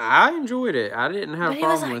loved it. I enjoyed it. I didn't have a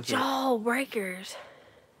problem with it. But it was like Jawbreakers.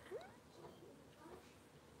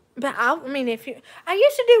 But I mean, I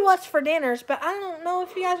used to do what's for dinners, but I don't know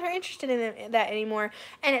if you guys are interested in that anymore.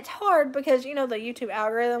 And it's hard because, you know, the YouTube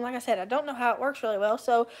algorithm, like I said, I don't know how it works really well.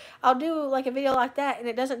 So I'll do like a video like that and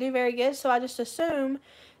it doesn't do very good. So I just assume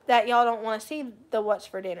that y'all don't want to see the what's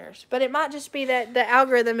for dinners. But it might just be that the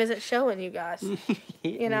algorithm isn't showing you guys.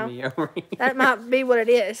 You know, that might be what it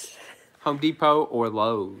is. Home Depot or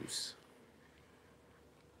Lowe's?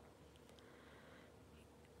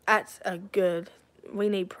 That's a good. We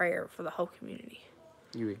need prayer for the whole community.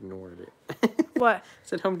 You ignored it. What? I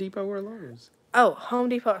said Home Depot or Lowe's. Oh, Home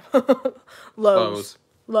Depot. Lowe's.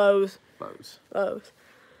 Lowe's. Lowe's. Lowe's.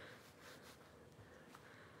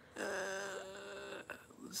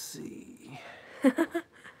 Let's see.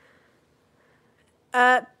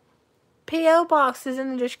 P.O. Box is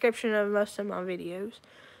in the description of most of my videos.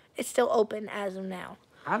 It's still open as of now.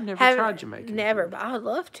 I've never tried Jamaican. Never, food. but I would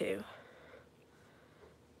love to.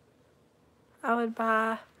 I would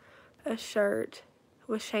buy a shirt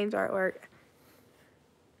with Shane's artwork.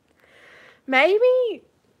 Maybe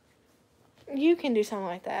you can do something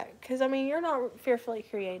like that. Because, I mean, you're not fearfully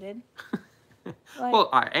created. Like, well,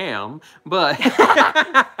 I am, but...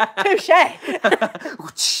 Touche.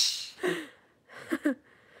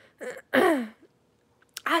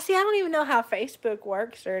 I don't even know how Facebook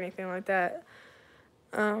works or anything like that.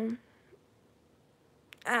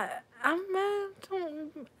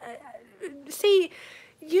 See,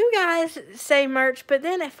 you guys say merch, but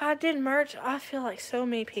then if I did merch, I feel like so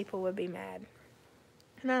many people would be mad.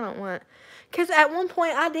 And I don't want... Because at one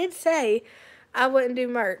point, I did say I wouldn't do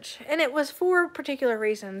merch. And it was for particular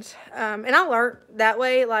reasons. And I learned that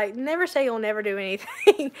way, like, never say you'll never do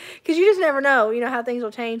anything. Because you just never know, you know, how things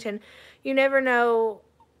will change. And you never know,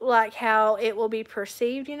 like, how it will be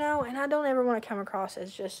perceived, you know. And I don't ever want to come across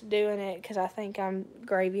as just doing it because I think I'm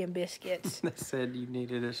gravy and biscuits. They said you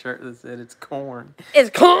needed a shirt that said it's corn. It's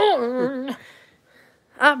corn!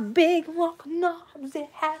 A big walk of knobs, it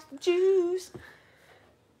has juice.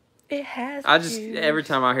 It has juice. Every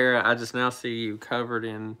time I hear it, I just now see you covered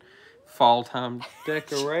in fall time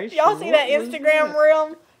decorations. Y'all see that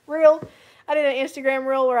Instagram reel? I did an Instagram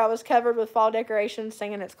reel where I was covered with fall decorations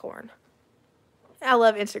singing It's Corn. I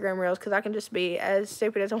love Instagram reels because I can just be as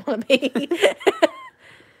stupid as I want to be.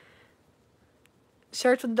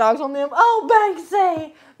 shirts with dogs on them. Oh,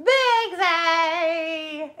 Banksy!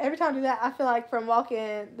 Banksy! Every time I do that, I feel like from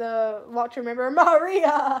walking the walk to remember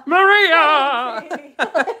Maria. Maria!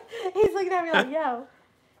 He's looking at me like, yo,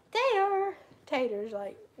 Tater. Tater's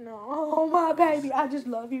like, no, my baby, I just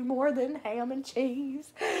love you more than ham and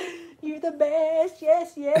cheese. You're the best.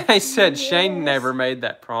 Yes, yes. I said yes. Shane never made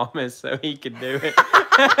that promise, so he could do it.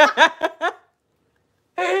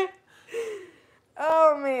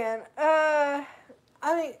 Oh man.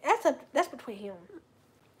 I mean, that's between him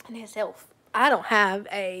and himself. I don't have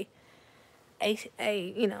a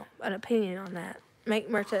an opinion on that. Make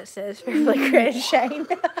merch that says fearfully created Shane.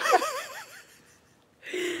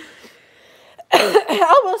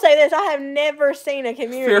 I will say this: I have never seen a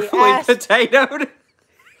community fearfully potatoed.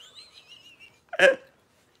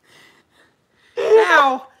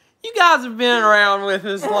 Now, you guys have been around with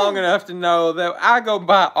us long enough to know that I go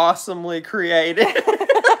by awesomely created.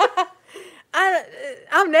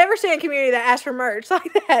 I've never seen a community that asks for merch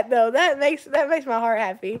like that though. That makes my heart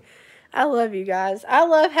happy. I love you guys. I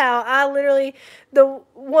love how I literally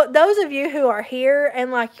those of you who are here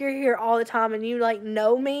and like you're here all the time and you like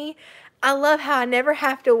know me. I love how I never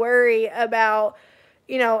have to worry about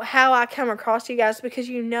how I come across to you guys because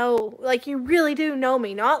like you really do know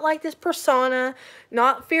me. Not like this persona,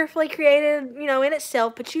 not fearfully created, in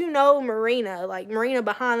itself, but Marina, like Marina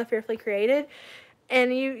behind the fearfully created.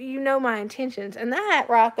 And you know my intentions. And that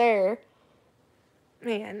right there,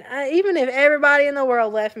 man, even if everybody in the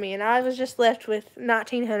world left me and I was just left with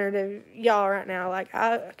 1,900 of y'all right now, like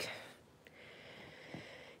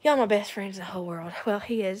y'all my best friends in the whole world. Well,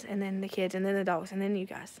 he is, and then the kids, and then the dogs, and then you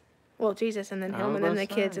guys. Well, Jesus, and then him, and then the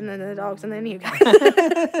kids, and then the dogs, and then you guys.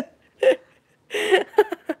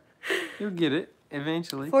 You'll get it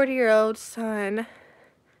eventually. 40-year-old son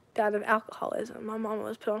died of alcoholism. My mama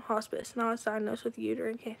was put on hospice, and I was diagnosed with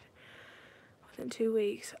uterine cancer within 2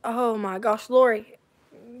 weeks. Oh, my gosh. Lori,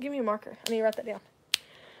 give me a marker. I need to write that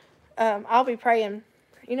down. I'll be praying.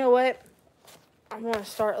 You know what? I'm going to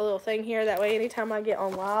start a little thing here. That way, anytime I get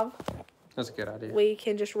on live, that's a good idea. We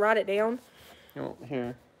can just write it down.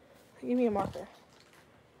 Here. Give me a marker.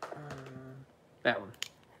 That one.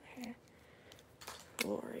 Okay.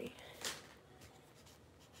 Lori.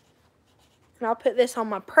 And I'll put this on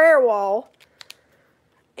my prayer wall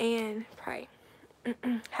and pray.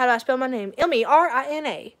 How do I spell my name?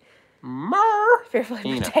 Merina.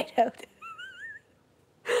 Fearfully potatoed.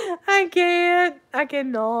 I can't. I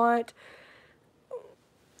cannot.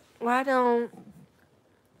 Why don't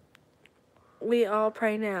we all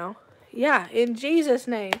pray now? Yeah, in Jesus'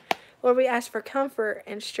 name. Lord, we ask for comfort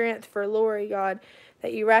and strength for Lori, God,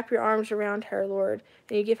 that you wrap your arms around her, Lord,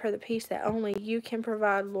 and you give her the peace that only you can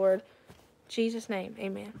provide, Lord. In Jesus' name,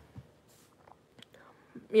 amen.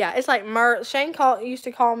 Yeah, it's like Mur. Shane used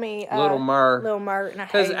to call me Little Mur. Little Mur, and I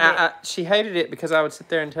hated it. She hated it because I would sit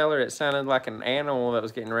there and tell her it sounded like an animal that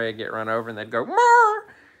was getting ready to get run over, and they'd go, Mur.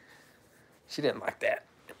 She didn't like that.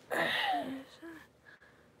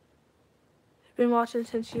 Been watching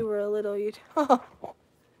since you were a little.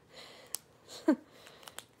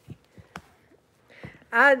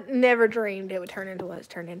 I never dreamed it would turn into what it's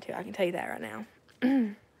turned into. I can tell you that right now.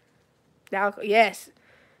 Yes.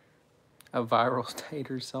 A viral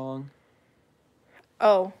Tater song.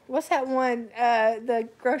 Oh, what's that one? The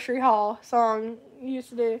grocery haul song you used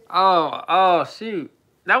to do. Oh, shoot.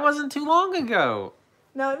 That wasn't too long ago.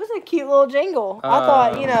 No, it was a cute little jingle. I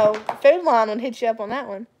thought, Food Line would hit you up on that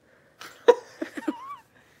one.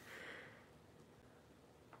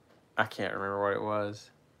 I can't remember what it was.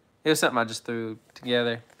 It was something I just threw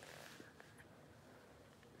together.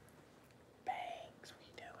 Bangs, what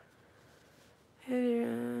are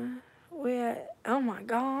you doing? Oh my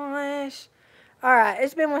gosh. All right,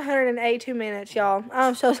 it's been 182 minutes, y'all.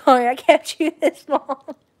 I'm so sorry I kept you this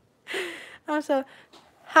long.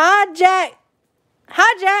 Hi, Jack.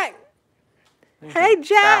 Hi, Jack. Hey,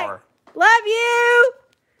 Jack. Bauer. Love you.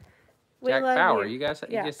 Jack Bauer. You. You guys,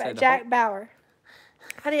 you just said Jack Bauer.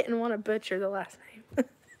 I didn't want to butcher the last name.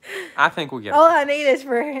 I think we'll get it. All I need is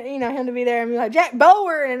for him to be there and be like, Jack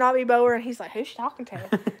Bauer, and not be Bauer, and he's like, who's she talking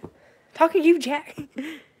to? Talking to you, Jack.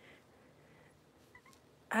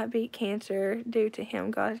 I beat cancer due to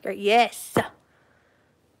him. God is great. Yes.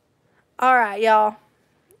 All right, y'all.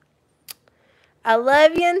 I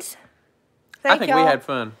love yous. I think we had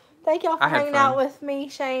fun. Thank y'all for hanging out with me,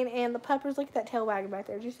 Shane, and the puppers. Look at that tail wagging back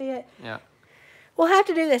there. Did you see it? Yeah. We'll have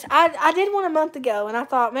to do this. I did one a month ago, and I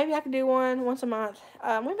thought maybe I could do one once a month.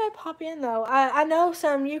 We may pop in, though. I know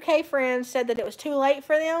some UK friends said that it was too late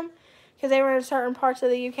for them because they were in certain parts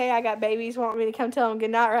of the UK. I got babies wanting me to come tell them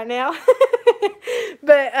good night right now.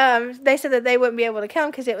 But they said that they wouldn't be able to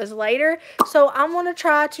come because it was later. So I'm going to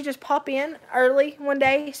try to just pop in early one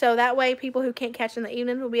day. So that way people who can't catch in the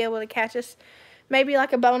evening will be able to catch us. Maybe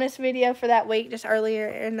like a bonus video for that week, just earlier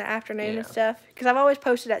in the afternoon and stuff. Because I've always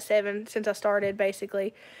posted at 7 since I started,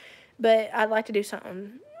 basically. But I'd like to do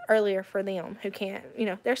something earlier for them who can't,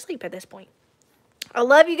 they're asleep at this point. I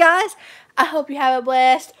love you guys. I hope you have a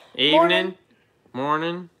blessed morning,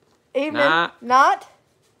 evening, night.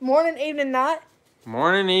 Morning, evening, night.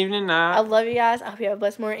 Morning, evening, night. I love you guys. I hope you have a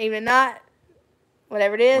blessed morning, evening, night.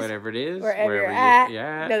 Whatever it is. Wherever you're at.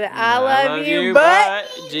 Know that I love you, but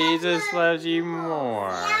Jesus loves you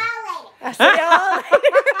more. I'll see y'all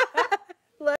later.